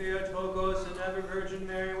Lady, Theotokos, and ever Virgin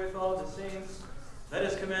Mary, with all the saints, let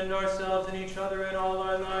us commend ourselves and each other in all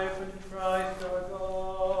our life unto Christ our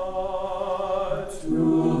God.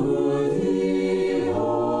 To thee, O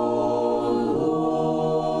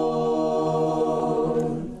Lord.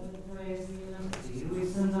 Praise thee, and to thee we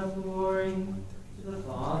send up glory, to the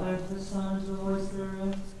Father, to the Son, and to the Holy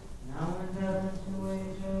Spirit, now and ever, and to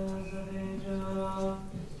ages of ages.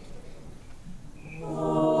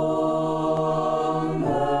 Amen.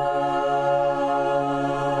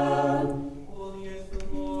 Holy is the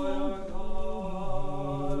Lord our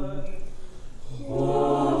God.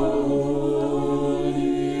 Holy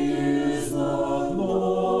is the Lord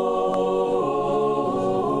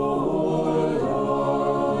our God.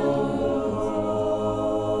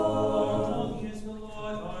 Holy is the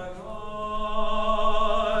Lord our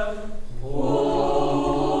God.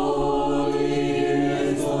 Holy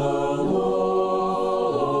is the Lord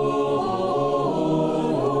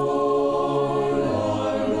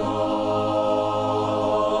our God.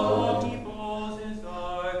 Peoples is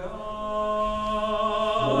our God.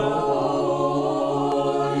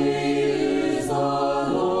 Holy is the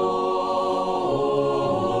Lord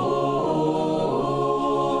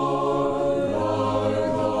our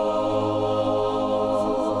God.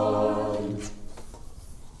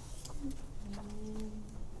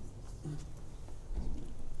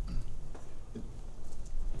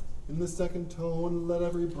 In the second tone, let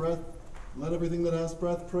everything that has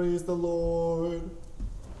breath praise the Lord.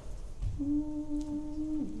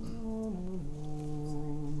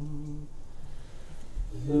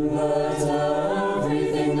 Let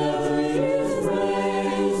everything that breathes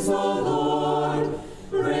praise the Lord.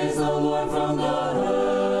 Praise the Lord from the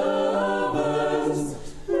heavens.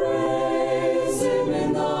 Praise him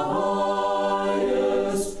in the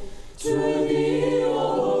highest. To thee,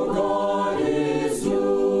 O God, is due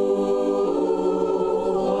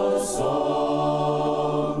a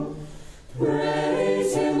song.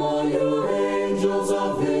 Praise him, all you angels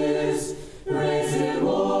of his. Praise him,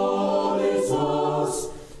 all his hosts.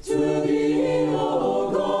 To thee,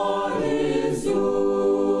 O God, is due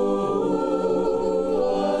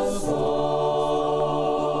a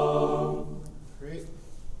song. Praise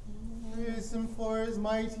him for his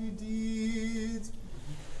mighty deeds.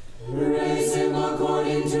 Praise him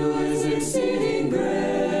according to his exceeding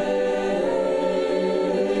greatness.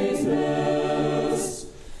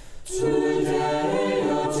 Today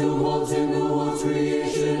a tumult in the whole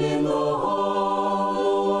creation in the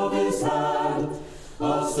hollow of his hand.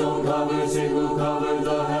 A stone covers him who covered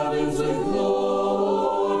the heavens with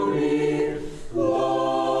glory.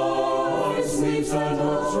 Light sleeps and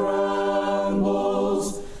earth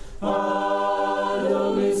trembles.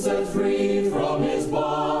 Adam is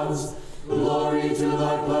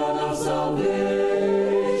thy plan of salvation.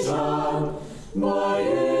 By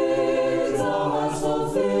it thou hast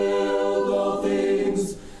fulfilled all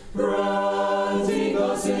things, granting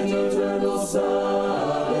us in eternal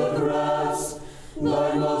Sabbath rest,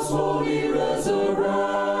 thy most holy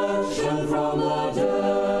resurrection from the dead.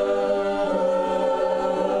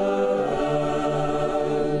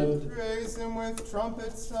 Praise him with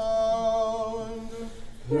trumpet sound.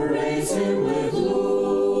 Praise him with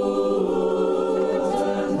lute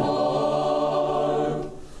and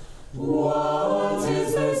harp. What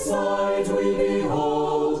is this sight we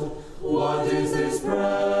behold? What is this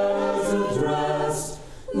present rest?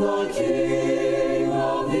 The King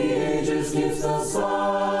of the ages gives the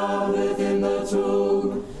Sabbath in the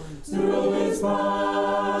tomb. Through his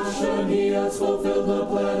passion he has fulfilled the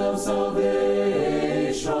plan of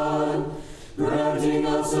salvation, granting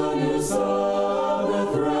us a new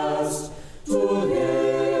Sabbath rest. To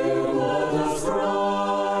him let us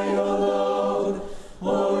cry aloud,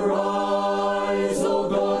 arise, O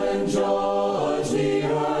God, and judge the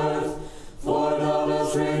earth, for thou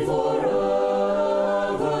dost reign forever,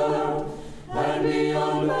 and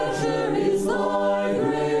beyond measure is thy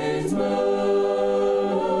great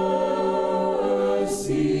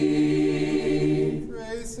mercy.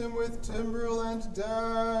 Praise him with timbrel and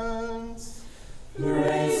dance.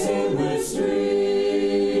 Praise him with strings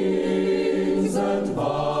and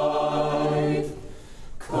pipe.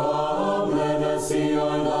 Come, let us see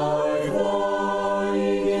our life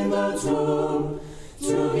lying in the tomb,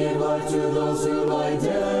 to give life to those who lie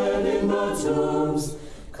dead in the tombs.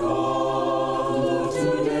 Come, look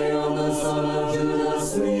today on the Son of Judah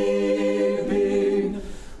sleeping.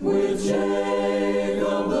 With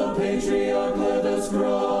Jacob the patriarch, let us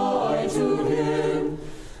cry to him.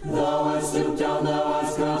 Thou hast stooped down, thou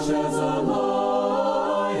hast crouched as a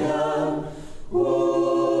lion.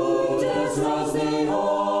 Who dares rouse thee up,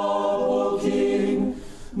 O King?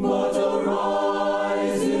 But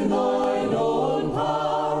arise in thine own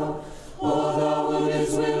power. O thou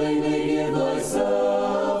wouldest willingly give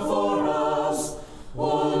thyself for us.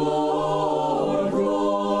 O Lord,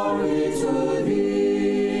 glory to thee.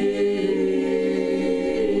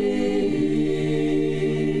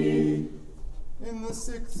 In the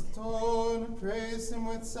sixth tone, praise him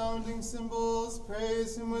with sounding cymbals,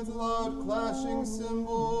 praise him with loud clashing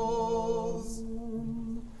cymbals.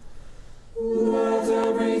 Let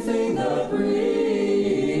everything that breathes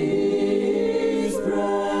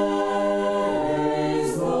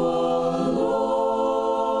praise the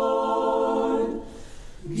Lord.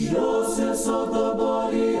 Joseph sought the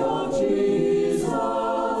body of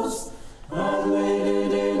Jesus and laid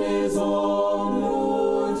it in his own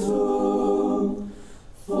new tomb.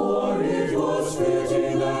 For it was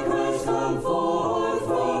fitting that Christ come forth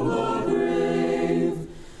from the grave,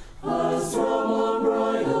 as from a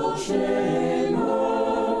bridal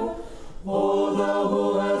chamber. O thou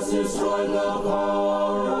who hast destroyed the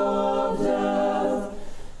power of death,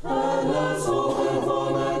 and hast opened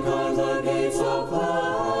for mankind the gates of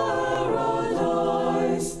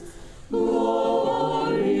paradise,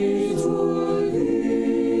 glory to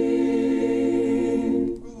thee.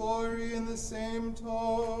 Glory in the same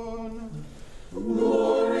tone.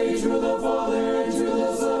 Glory to the Father, and to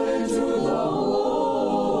the Son, and to the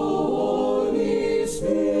Holy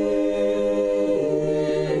Spirit.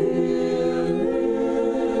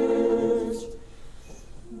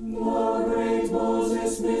 The great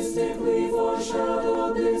Moses mystically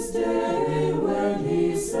foreshadowed this day when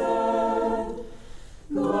he said,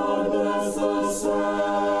 God bless the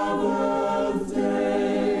Sabbath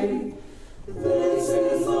day. This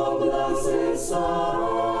is the blessed Sabbath.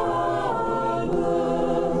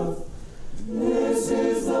 This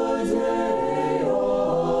is the day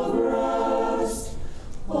of rest,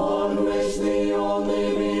 on which the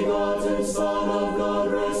only begotten Son of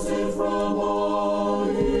God rested from all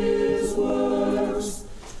his works,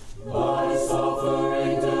 by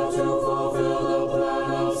suffering death to fulfill the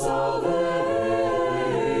plan of salvation.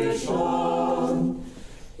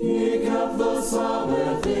 He kept the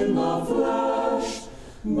Sabbath in the flesh,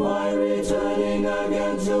 by returning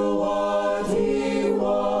again to what he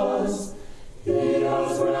was. He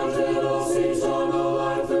has granted us eternal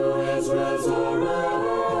life through his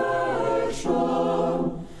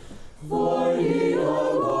resurrection. For he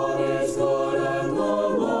alone is good and the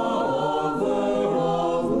lover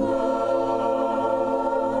of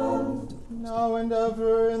land. Now and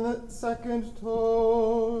ever in the second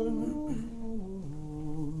tone.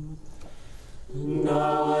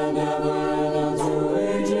 Now and ever and unto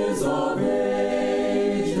ages of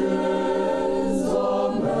ages.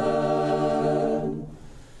 Amen.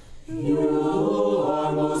 You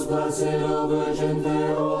are most blessed. blessed, O Virgin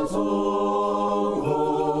Theotokos,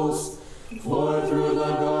 for through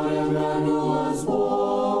the God and man who was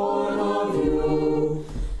born of you,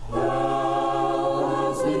 hell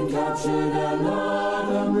has been captured and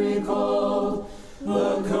Adam recalled.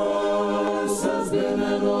 The curse has been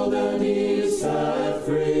annulled and he is set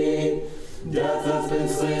free. Death has been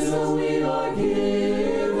slain, so we are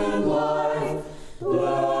given life.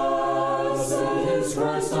 Blessed is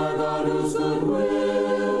Christ our God, whose good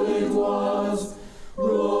will it was.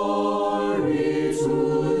 Glory to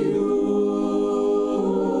you.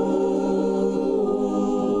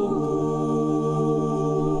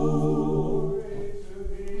 Glory to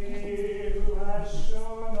thee who has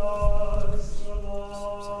shown us the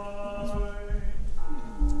light.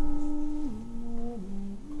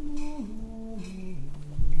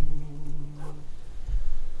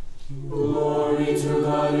 Glory to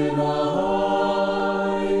God in the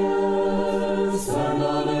highest, and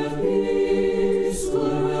on earth peace,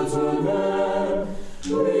 goodwill toward men.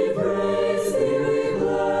 We praise thee, we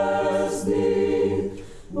bless thee,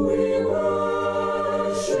 we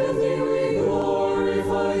worship thee, we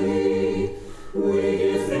glorify thee, we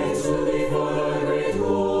give thanks to thee for thy great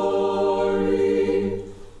glory.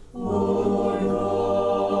 O Lord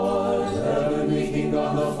God, heavenly King,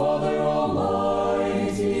 God the Father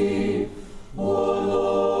Almighty, O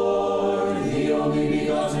Lord, the only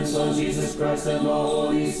begotten Son, Jesus Christ, and the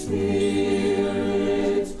Holy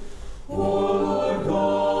Spirit. O Lord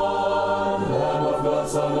God, Lamb of God,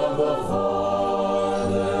 Son of the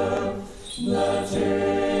Father, that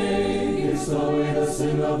takest away the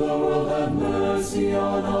sin of the world, have mercy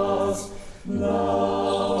on us.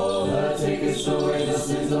 Thou that takest away the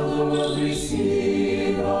sins of the world,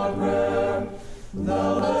 receive our prayer.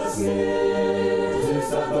 Thou that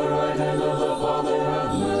sittest at the right hand of the Father,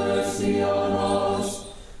 have mercy on us.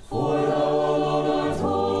 For thou alone art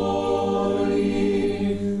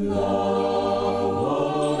holy. Thou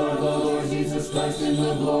alone art the Lord Jesus Christ, in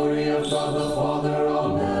the glory of God the Father.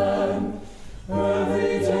 Amen.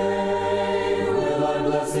 Every day will I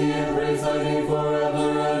bless thee and praise thy name forever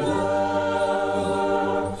and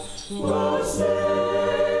ever.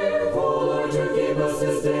 Vouchsafe, O Lord, to keep us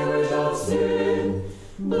this day without sin.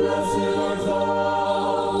 Blessed art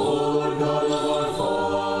thou, O Lord God of our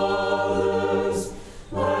fathers,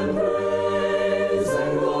 and praise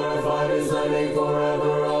and glorified is thy name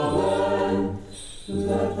forever. Amen.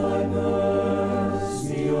 Let thy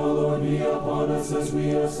mercy, O Lord, be upon us as we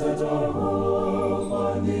have set our hope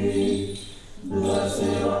on thee.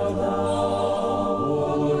 Blessed art thou,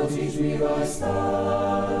 O Lord, teach me thy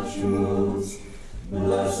statutes.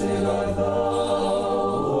 Blessed art thou, O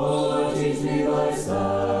Lord, teach me thy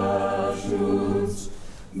statutes.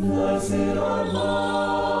 Blessed art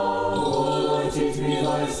thou, O Lord, teach me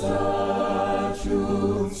thy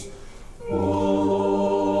statutes. O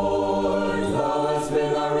Lord, thou hast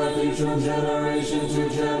been our refuge from generation to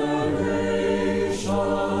generation.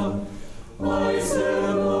 I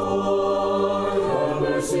said, Lord, have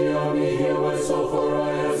mercy on me, hear my soul, for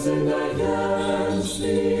I have sinned against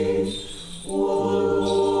thee. O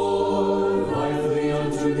Lord, I flee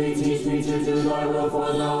unto thee, teach me to do thy will,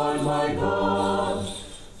 for thou art my God.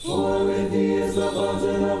 For with thee is the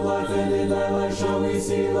fountain of life, and in thy light shall we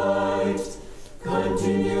see light.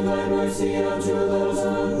 Continue thy mercy unto those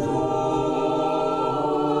who know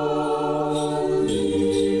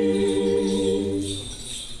thee.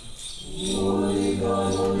 Holy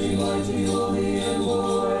God, holy mighty, holy and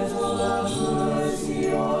immortal, have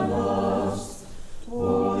mercy on us.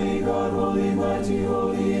 Holy God, holy mighty,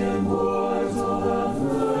 holy and immortal, have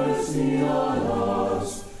mercy on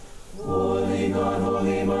us. Holy God,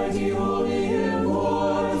 holy mighty, holy and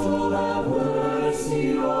immortal, have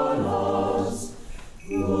mercy on us.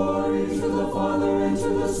 Glory to the Father, and to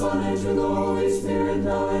the Son, and to the Holy Spirit,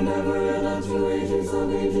 now and ever, and unto ages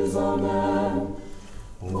of ages. Amen.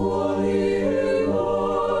 Holy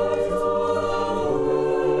Lord, have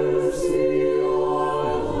mercy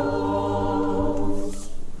on us.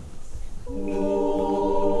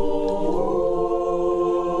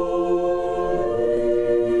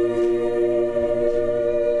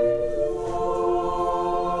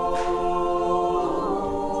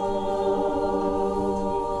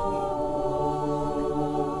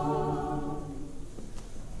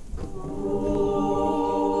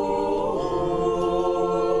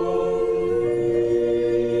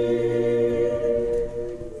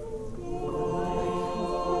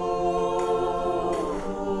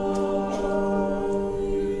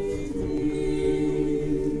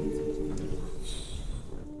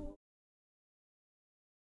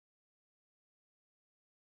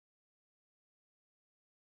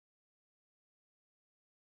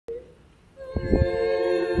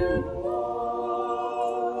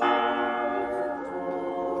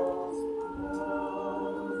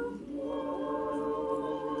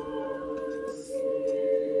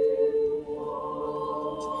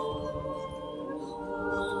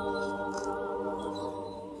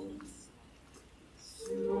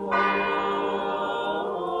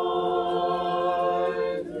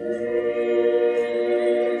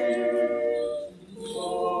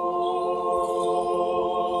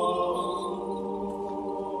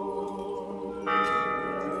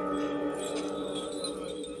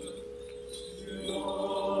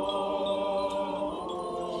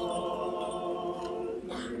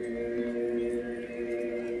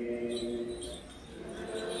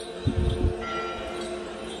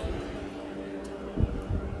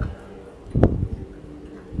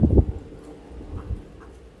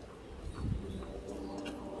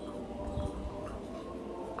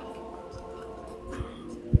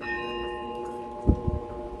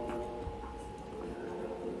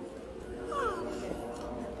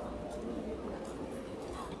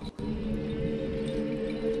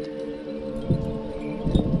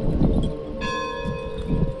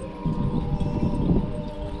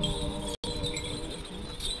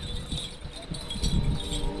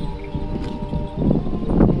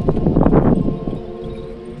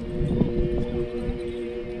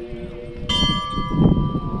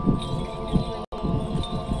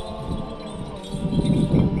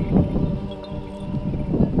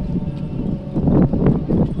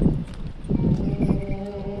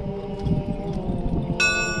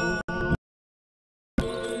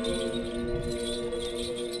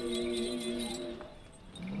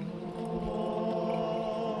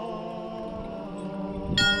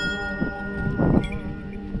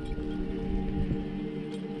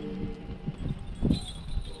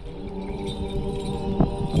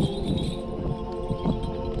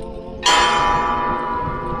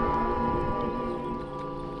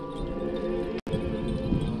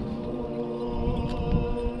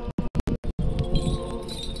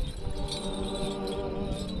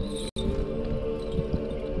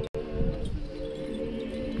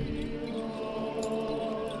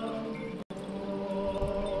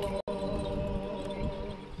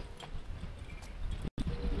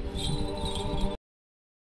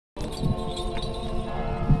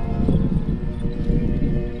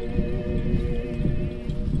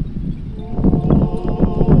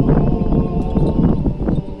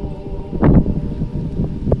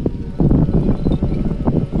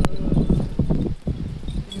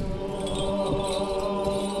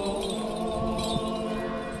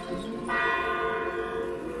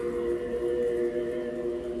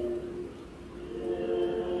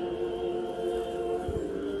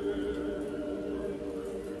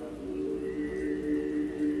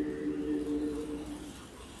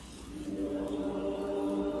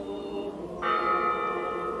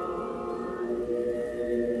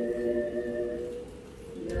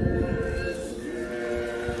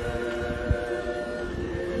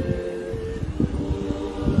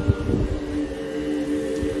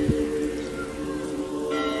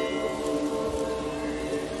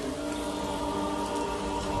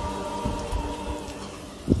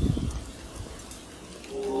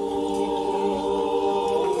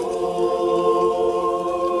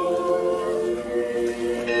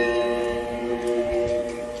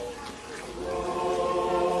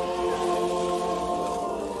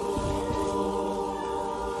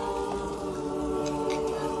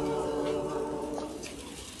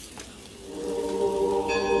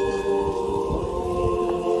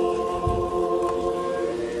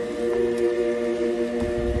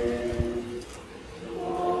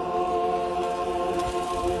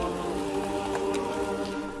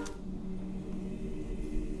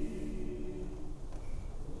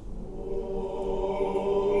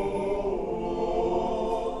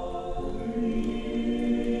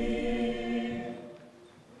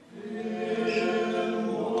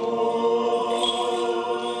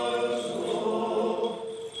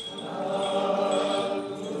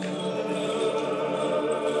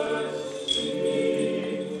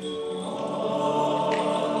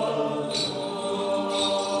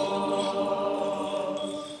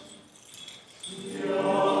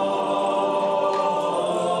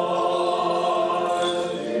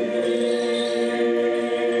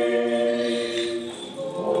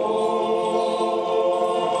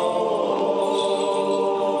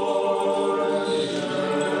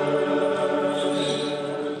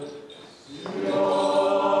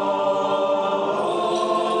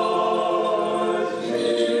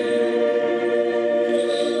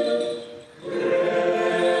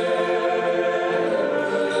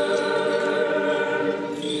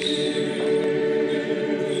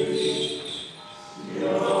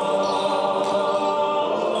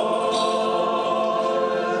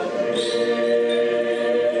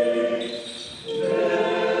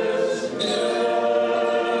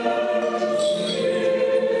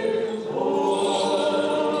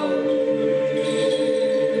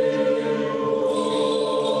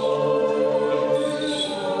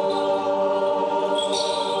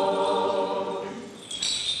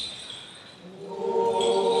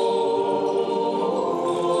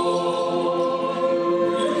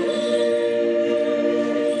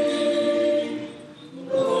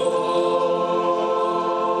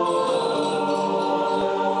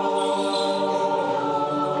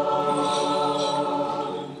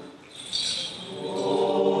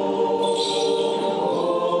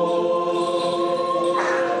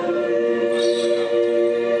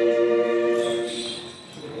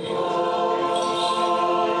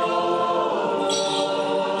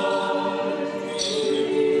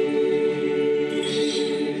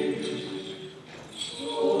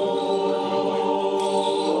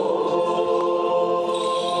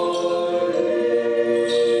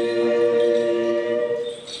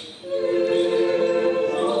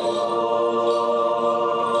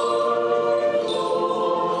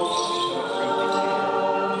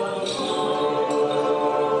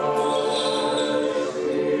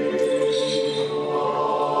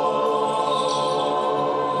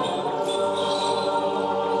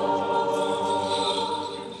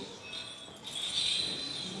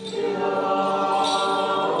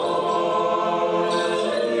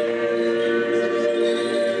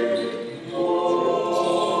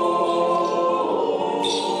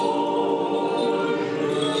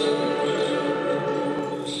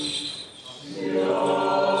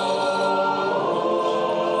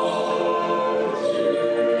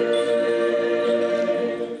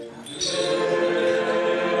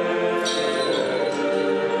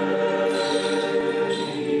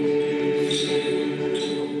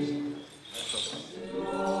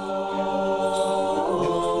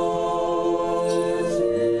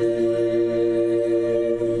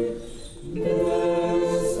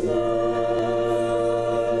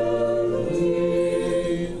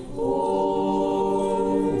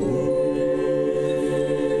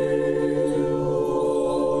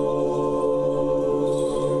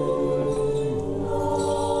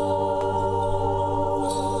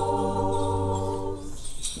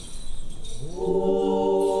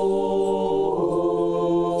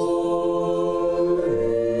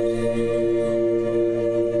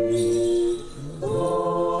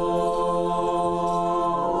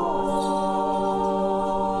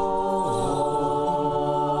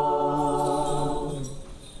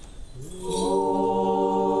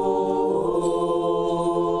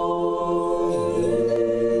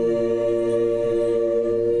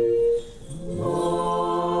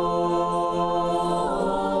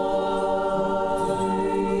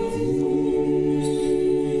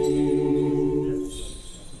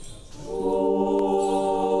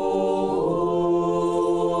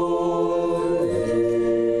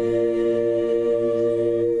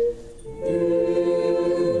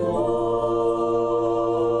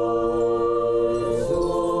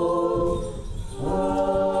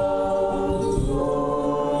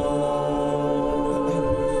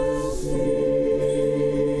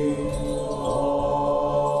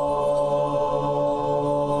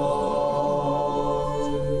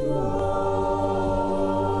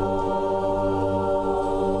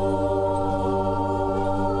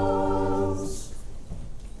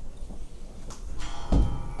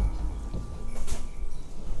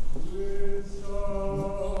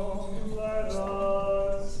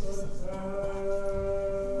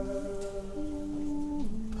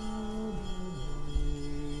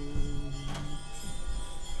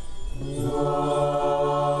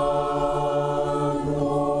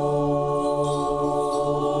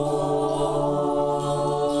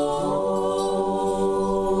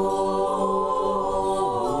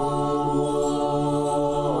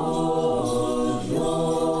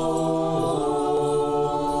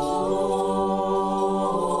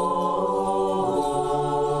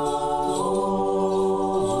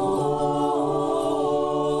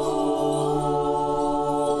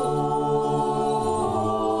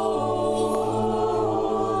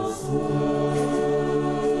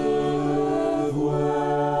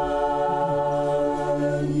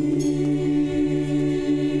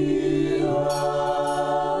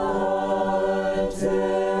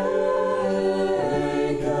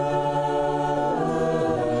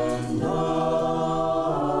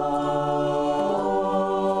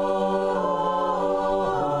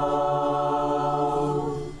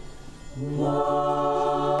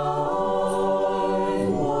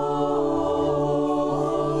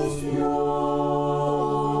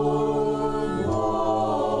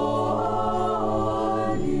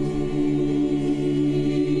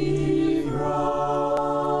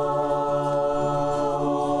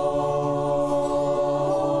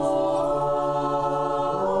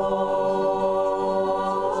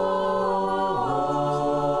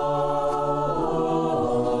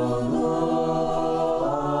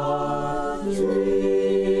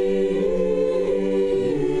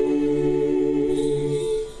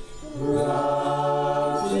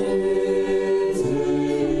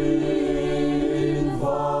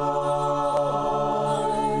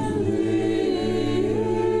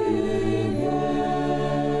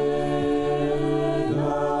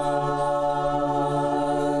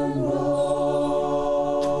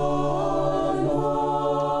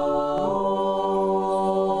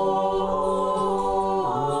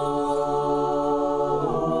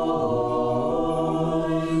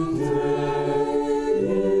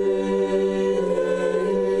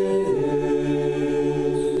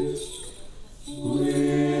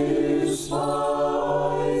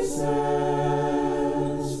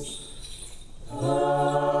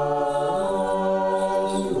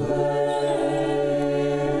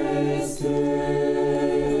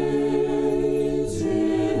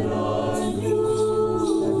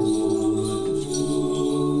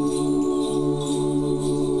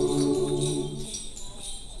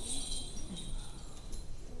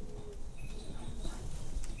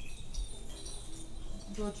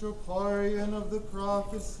 the troparion of the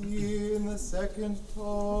prophecy in the second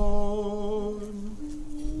tone.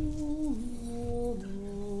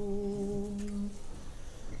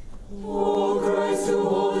 O Christ, who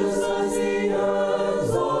holdest as the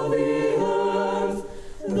ends of the earth,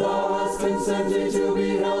 thou hast consented to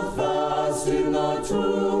be held fast in the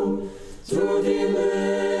tomb, to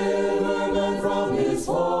deliver man from his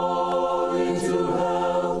fall into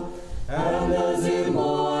hell, and as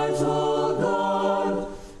immortal God,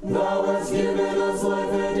 thou hast given us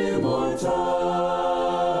life and immortality.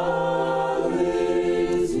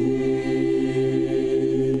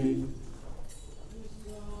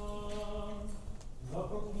 The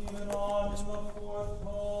proclaimon in the fourth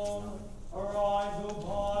tone. Arise, O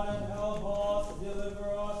God, and help us, deliver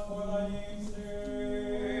us for thy name's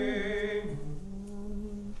sake.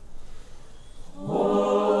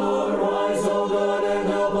 Arise, O God, and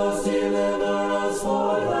help us, deliver us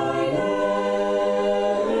for thy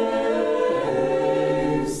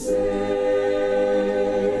name's sake.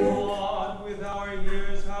 God, with our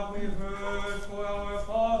ears have we heard, for our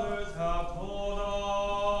fathers have told us.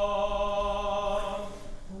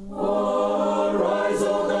 Arise,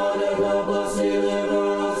 O God, and help us, deliver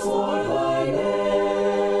us for thy name's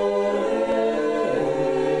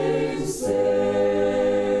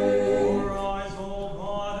sake. Arise, O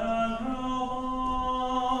God, and help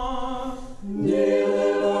us.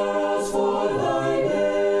 Deliver us for thy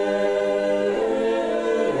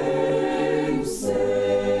name's sake.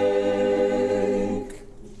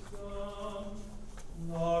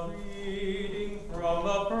 The reading from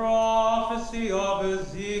the prophecy of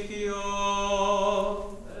Ezekiel.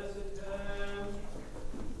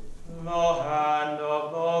 The hand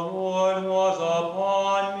of the Lord was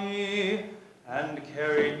upon me, and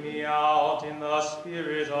carried me out in the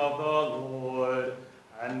spirit of the Lord,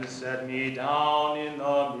 and set me down in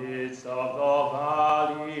the midst of the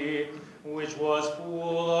valley, which was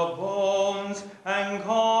full of bones, and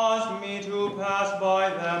caused me to pass by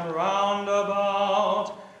them round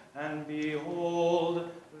about. And behold,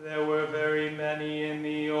 there were very many in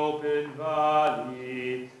the open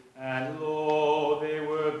valley, and lo, they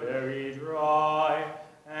were very dry.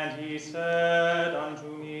 And he said unto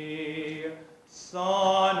me,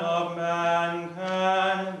 Son of man,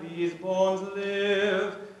 can these bones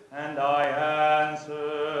live? And I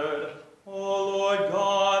answered, O Lord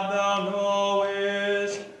God, thou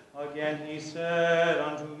knowest. Again he said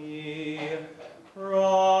unto me,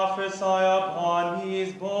 Prophesy upon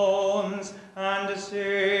these bones, and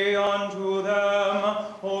say unto them,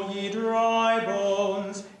 O ye dry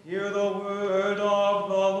bones, hear the word of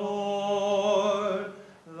the Lord.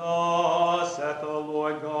 Thus saith the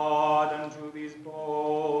Lord God unto these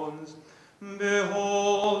bones,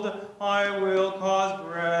 Behold, I will cause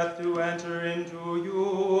breath to enter into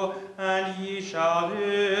you, and ye shall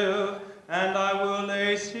live, and I will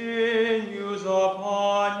lay sinews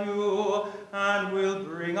upon you, and will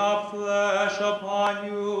bring up flesh upon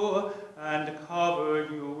you, and cover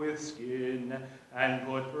you with skin, and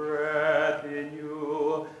put breath in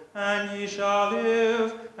you, and ye shall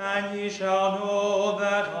live, and ye shall know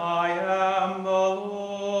that I am the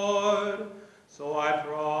Lord. So I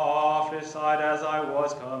prophesied as I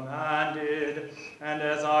was commanded, and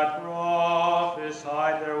as I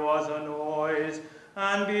prophesied there was a noise,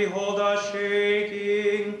 and behold a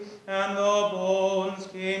shaking, and the bones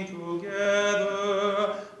came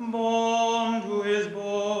together, bone to his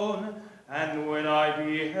bone. And when I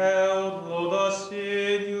beheld, lo, the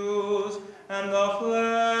sinews and the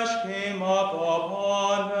flesh came up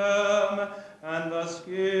upon them, and the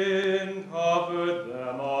skin covered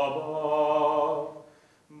them above,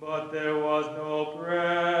 but there was no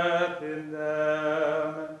breath in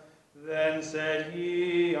them. Then said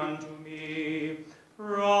he unto me,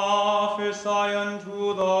 Prophesy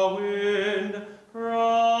unto the wind,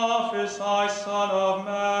 prophesy, Son of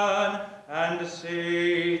man, and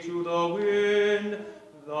say to the wind,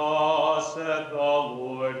 Thus saith the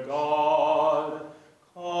Lord God,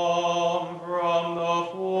 Come from the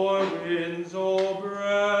four winds, O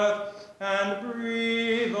breath, and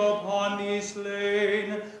breathe upon these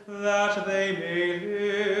slain, that they may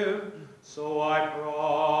live. So I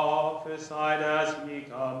prophesied as he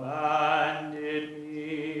commanded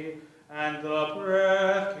me, and the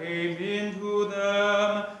breath came into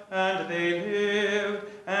them, and they lived,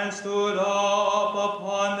 and stood up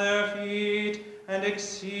upon their feet, an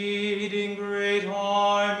exceeding great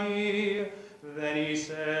army. Then he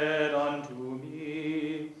said unto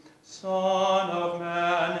me, Son of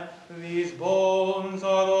man, these bones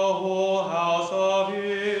are the whole house of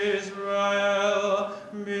Israel.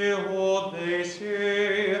 Behold, they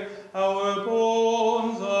say, Our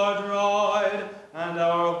bones are dried, and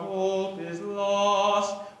our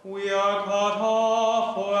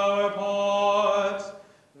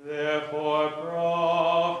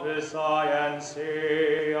prophesy and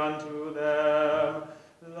say unto them,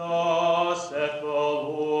 Thus saith the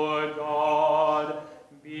Lord God,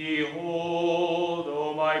 Behold,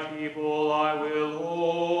 O my people, I will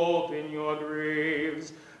open your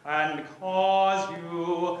graves, and cause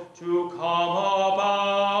you to come up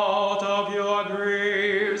out of your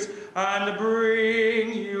graves, and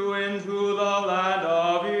bring you into the land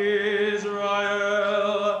of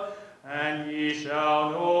Israel, and ye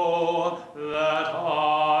shall know that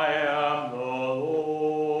I am the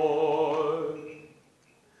Lord.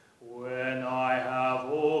 When I have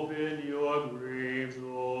opened your graves,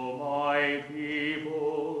 O my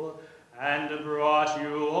people, and brought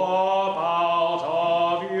you up out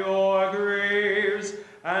of your graves,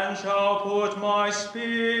 and shall put my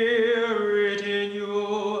spirit in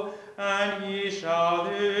you, and ye shall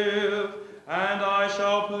live, and I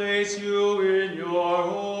shall place you in your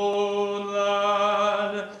own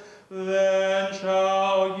land, then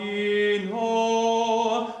shall ye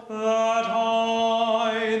know that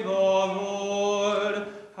I, the Lord,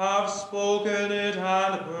 have spoken it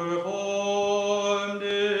and performed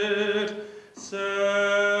it, saith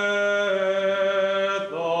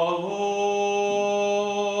the Lord.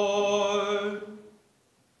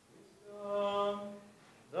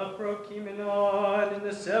 The Prokimenon in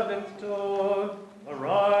the seventh tone.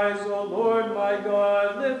 Arise, O Lord my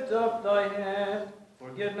God, lift up thy hand,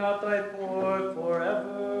 forget not thy poor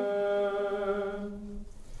forever.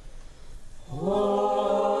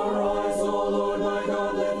 Arise, O Lord my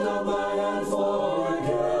God, lift up thy hand,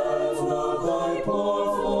 forget not thy poor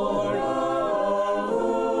forever.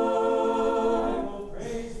 I will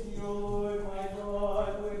praise thee, O Lord my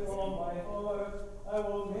God, with all my heart. I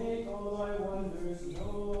will make all thy wonders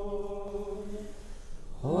known.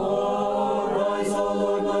 Arise, O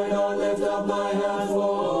Lord my God, lift up thy hand, forget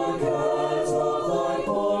not thy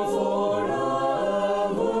poor forever.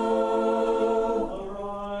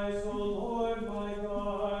 Arise, O Lord my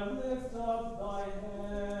God, lift up thy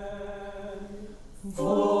hand.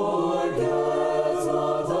 Forget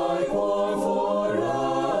not thy poor forever.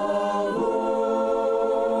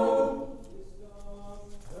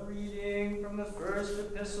 A reading from the first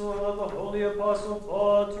epistle of the Holy Apostle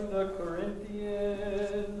Paul to the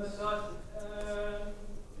Corinthians.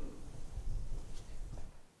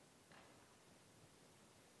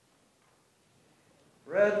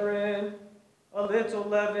 Brethren, a little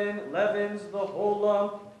leaven leavens the whole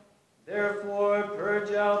lump. Therefore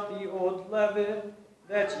purge out the old leaven,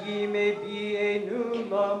 that ye may be a new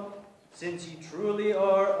lump, since ye truly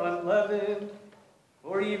are unleavened.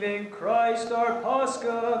 For even Christ our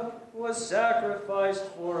Pascha was sacrificed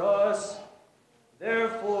for us.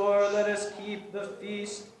 Therefore let us keep the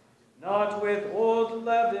feast, not with old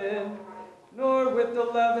leaven, nor with the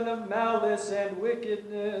leaven of malice and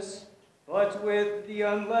wickedness, but with the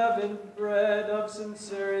unleavened bread of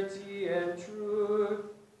sincerity and truth.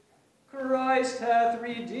 Christ hath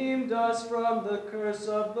redeemed us from the curse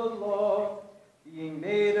of the law, being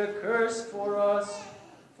made a curse for us.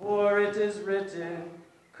 For it is written,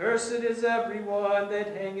 Cursed is everyone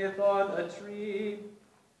that hangeth on a tree,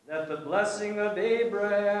 that the blessing of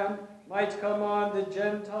Abraham might come on the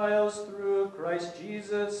Gentiles through Christ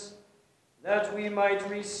Jesus, that we might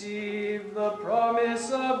receive the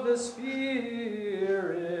promise of the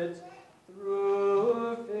Spirit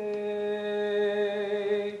through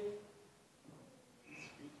faith.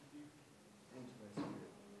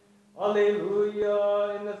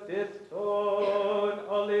 Alleluia in the fifth tone.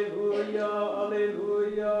 Alleluia,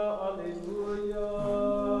 alleluia, alleluia.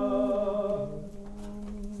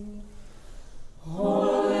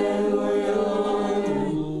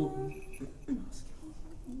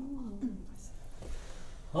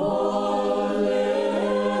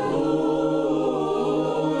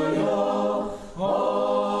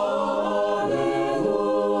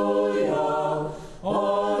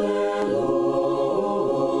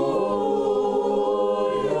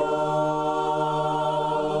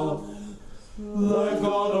 Let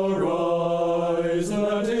God arise,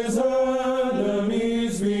 let his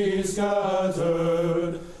enemies be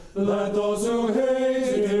scattered. Let those who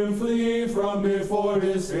hate him flee from before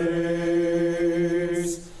his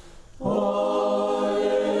face.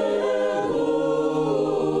 Alleluia,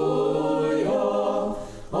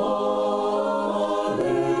 alleluia,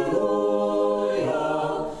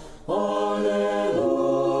 alleluia.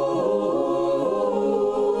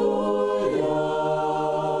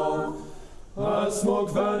 As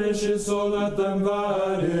smoke vanishes, so let them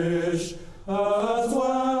vanish, as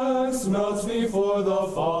wax melts before the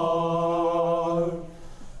fire.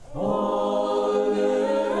 Alleluia,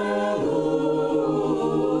 alleluia,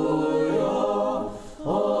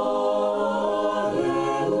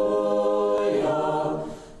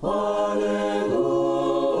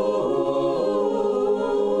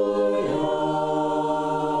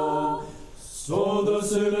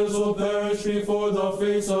 before the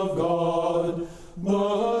face of God,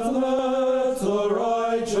 but let the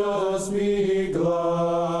righteous be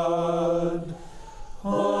glad.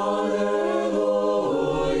 Alleluia,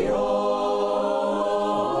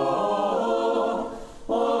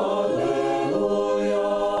 alleluia,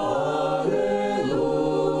 alleluia.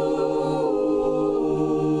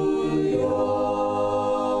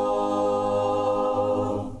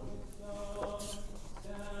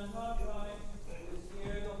 Stand upright, let us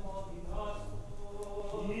hear the holy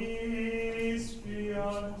gospel. Peace be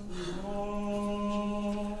unto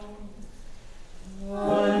all.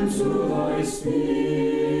 And to thy spirit.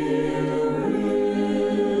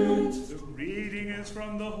 The reading is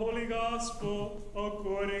from the Holy Gospel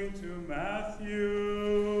according to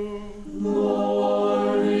Matthew.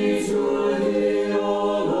 Glory to thee, O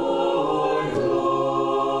Lord,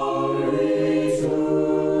 glory to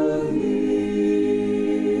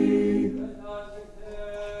thee. Let us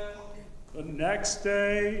declare. The next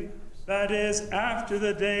day, that is, after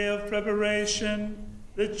the day of preparation,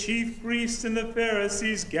 the chief priests and the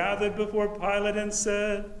Pharisees gathered before Pilate and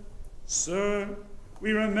said, "Sir,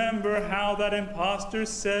 we remember how that impostor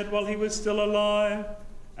said while he was still alive,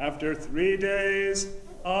 'After 3 days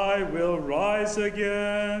I will rise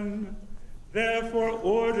again.' Therefore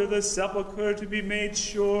order the sepulchre to be made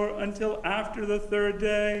sure until after the 3rd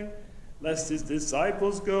day, lest his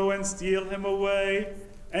disciples go and steal him away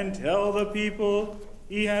and tell the people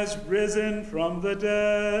he has risen from the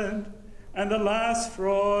dead. And the last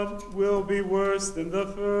fraud will be worse than the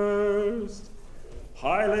first."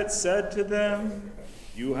 Pilate said to them,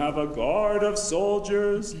 "You have a guard of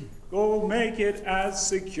soldiers. Go make it as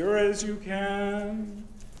secure as you can."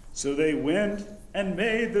 So they went and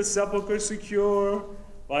made the sepulchre secure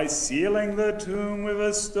by sealing the tomb with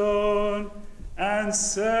a stone and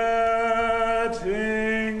setting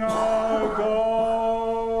a guard.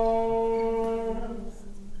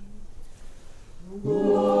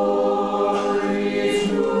 Glory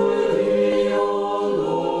to thee, O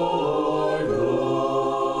Lord,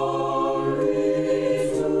 glory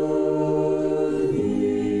to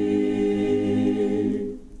thee.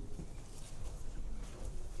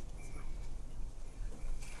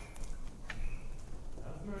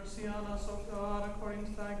 Have mercy on us, O God, according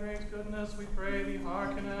to thy great goodness, we pray thee,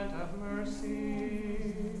 hearken and have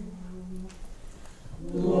mercy.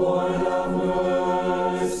 Lord, have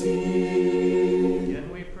mercy. Again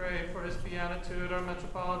we pray for his beatitude, our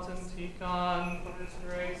Metropolitan Tikhon, for his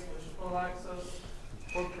grace, Bishop Alexis,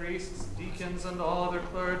 for priests, deacons, and all other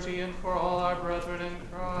clergy, and for all our brethren in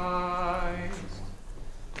Christ.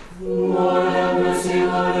 Lord, have mercy,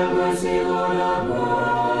 Lord, have mercy, Lord, have mercy.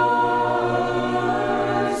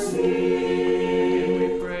 Again we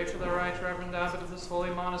pray for the Right Reverend Abbot of this holy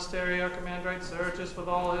monastery, our Commandrite Sergius, with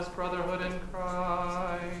all his brotherhood in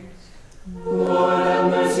Christ. Lord,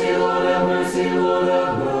 have mercy, Lord, have mercy, Lord,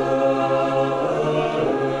 have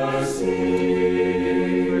mercy.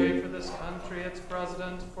 We pray for this country, its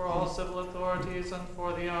president, for all civil authorities, and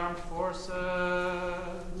for the armed forces.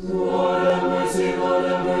 Lord, have mercy, Lord,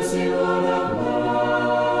 have mercy, Lord, have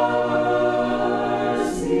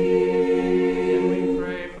mercy. And we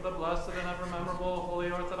pray for the blessed and ever memorable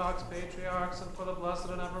Holy Orthodox Patriarchs, and for the blessed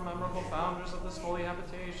and ever memorable founders of this holy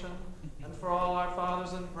habitation, and for all our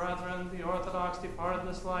fathers and brethren, the Orthodox departed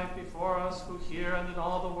this life before us, who here and in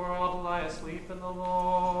all the world lie asleep in the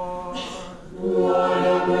Lord. Lord,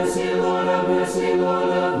 have mercy, Lord, have mercy, Lord,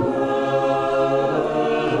 have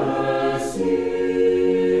mercy.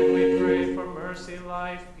 And we pray for mercy,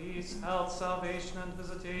 life, peace, health, salvation, and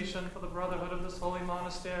visitation for the brotherhood of this holy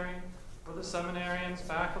monastery, for the seminarians,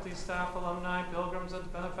 faculty, staff, alumni, pilgrims,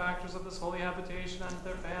 and benefactors of this holy habitation and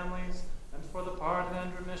their families, and for the pardon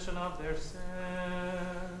and remission of their sins.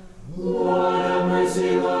 Lord, have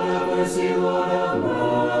mercy, Lord, have mercy, Lord, have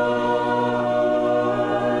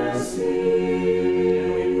mercy.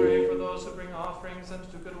 And we pray for those who bring offerings and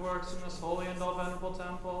do good works in this holy and all venerable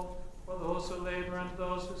temple, for those who labor and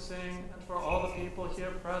those who sing, and for all the people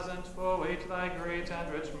here present who await thy great and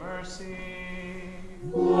rich mercy.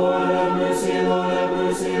 Lord, have mercy, Lord, have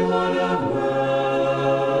mercy, Lord, have mercy.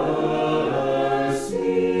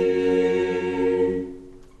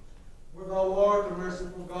 For thou art a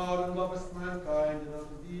merciful God and lovest mankind, and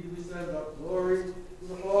unto thee do we send up glory, to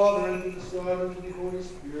the Father, and to the Son, and to the Holy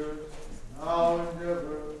Spirit, now and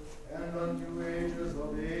ever, and unto ages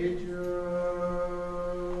of ages.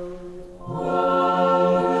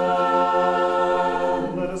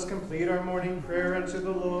 Amen. Let us complete our morning prayer unto the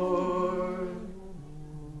Lord.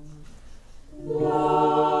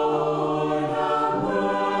 Lord, have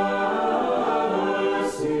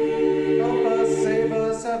mercy. Help us, save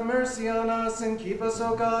us, have mercy on us, and keep us,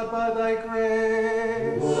 O God, by thy grace.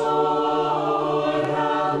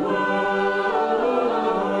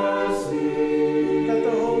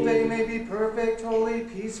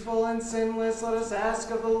 this, let us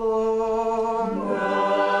ask of the Lord.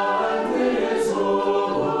 Grant this, O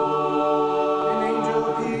Lord. An angel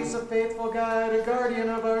of peace, a faithful guide, a guardian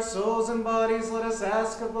of our souls and bodies, let us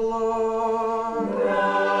ask of the Lord.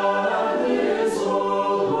 Grant this, O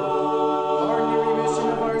Lord. Pardon and remission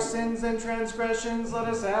of our sins and transgressions, let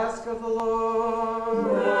us ask of the Lord.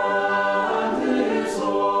 Grant this, O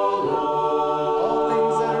Lord. All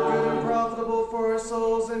things that are good and profitable for our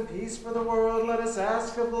souls and peace for the world, let us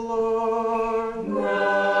ask of the Lord.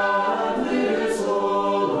 Grant this, O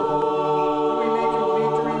Lord. That we may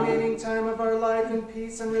complete the remaining time of our life in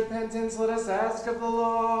peace and repentance, let us ask of the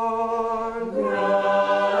Lord.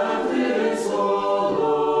 Grant this, O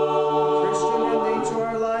Lord. Christian ending to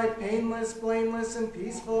our life, painless, blameless, and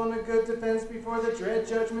peaceful, and a good defense before the dread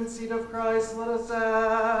judgment seat of Christ, let us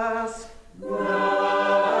ask.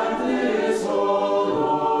 Grant this, O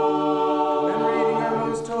Lord. Commemorating our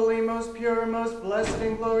most holy, most pure, most blessed,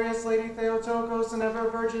 and glorious Lady Theotokos and ever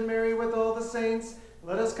Virgin Mary with all the saints,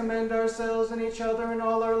 let us commend ourselves and each other and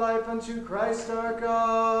all our life unto Christ our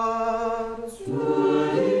God. To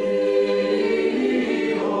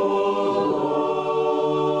thee, O Lord.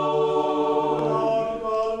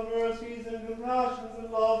 God of mercies and compassions and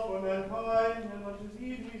love for mankind, and unto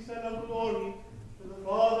thee we send up glory, to the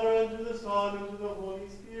Father, and to the Son, and to the Holy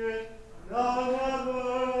Spirit, now and ever,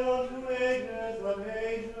 and unto ages of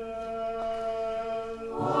ages.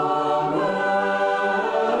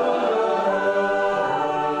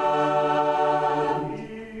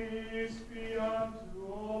 Peace be unto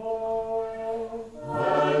all.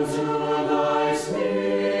 And to thy spirit.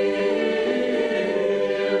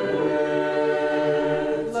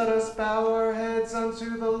 Let us bow our heads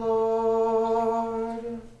unto the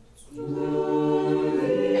Lord. To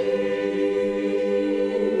thee,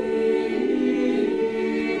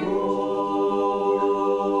 O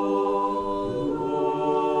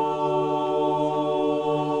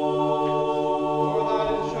Lord,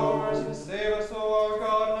 light and show mercy, save us, O our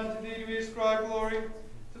God, and unto thee do we ascribe glory,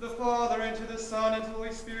 to the Father, and to the Son, and to the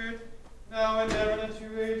Holy Spirit, now and ever, and unto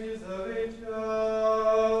ages of ages.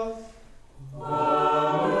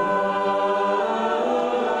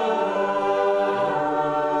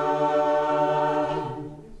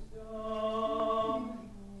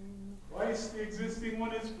 Christ, the existing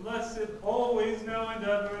one, is blessed, always, now and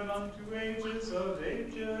ever, and unto ages of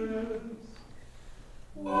ages. Amen.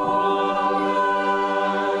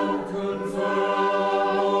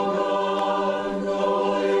 Confirm, O God, the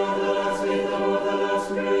Holy Orthodox faith of Orthodox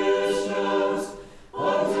Christians,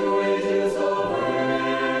 unto ages of ages.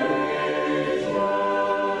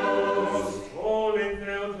 Holy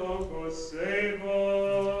Theotokos, save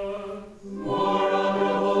us. More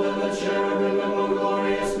honorable than the cherubim and more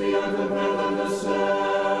glorious beyond compare than the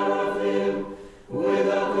seraphim,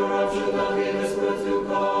 without corruption thou gavest birth to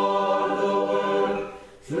God the Word.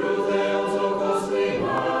 True Theotokos, we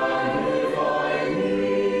magnify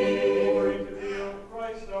thee. Glory to thee, O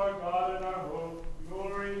Christ, our God and our hope.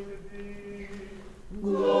 Glory to thee.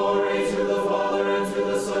 Glory to the Father, and to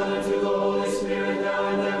the Son, and to the Holy Spirit, now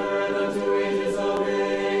and ever, and unto ages of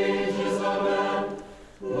ages. Amen.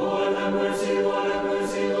 Lord have mercy, Lord have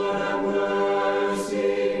mercy, Lord have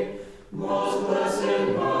mercy. Most blessed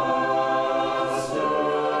Master,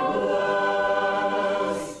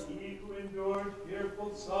 bless. He who endured fearful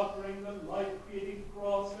suffering, the life-creating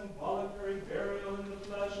cross, and voluntary burial in the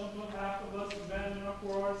flesh on behalf of us men and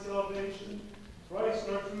for our salvation, Christ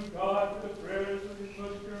our true God, for the prayers of his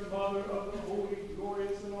most pure mother, of the holy,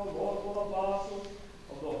 glorious, and lawful apostles,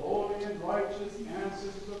 of the holy and righteous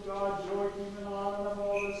ancestors of God, Joachim and Anna, and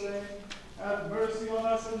all the saints, have mercy on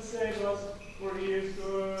us and save us, for he is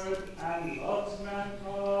good and loves man.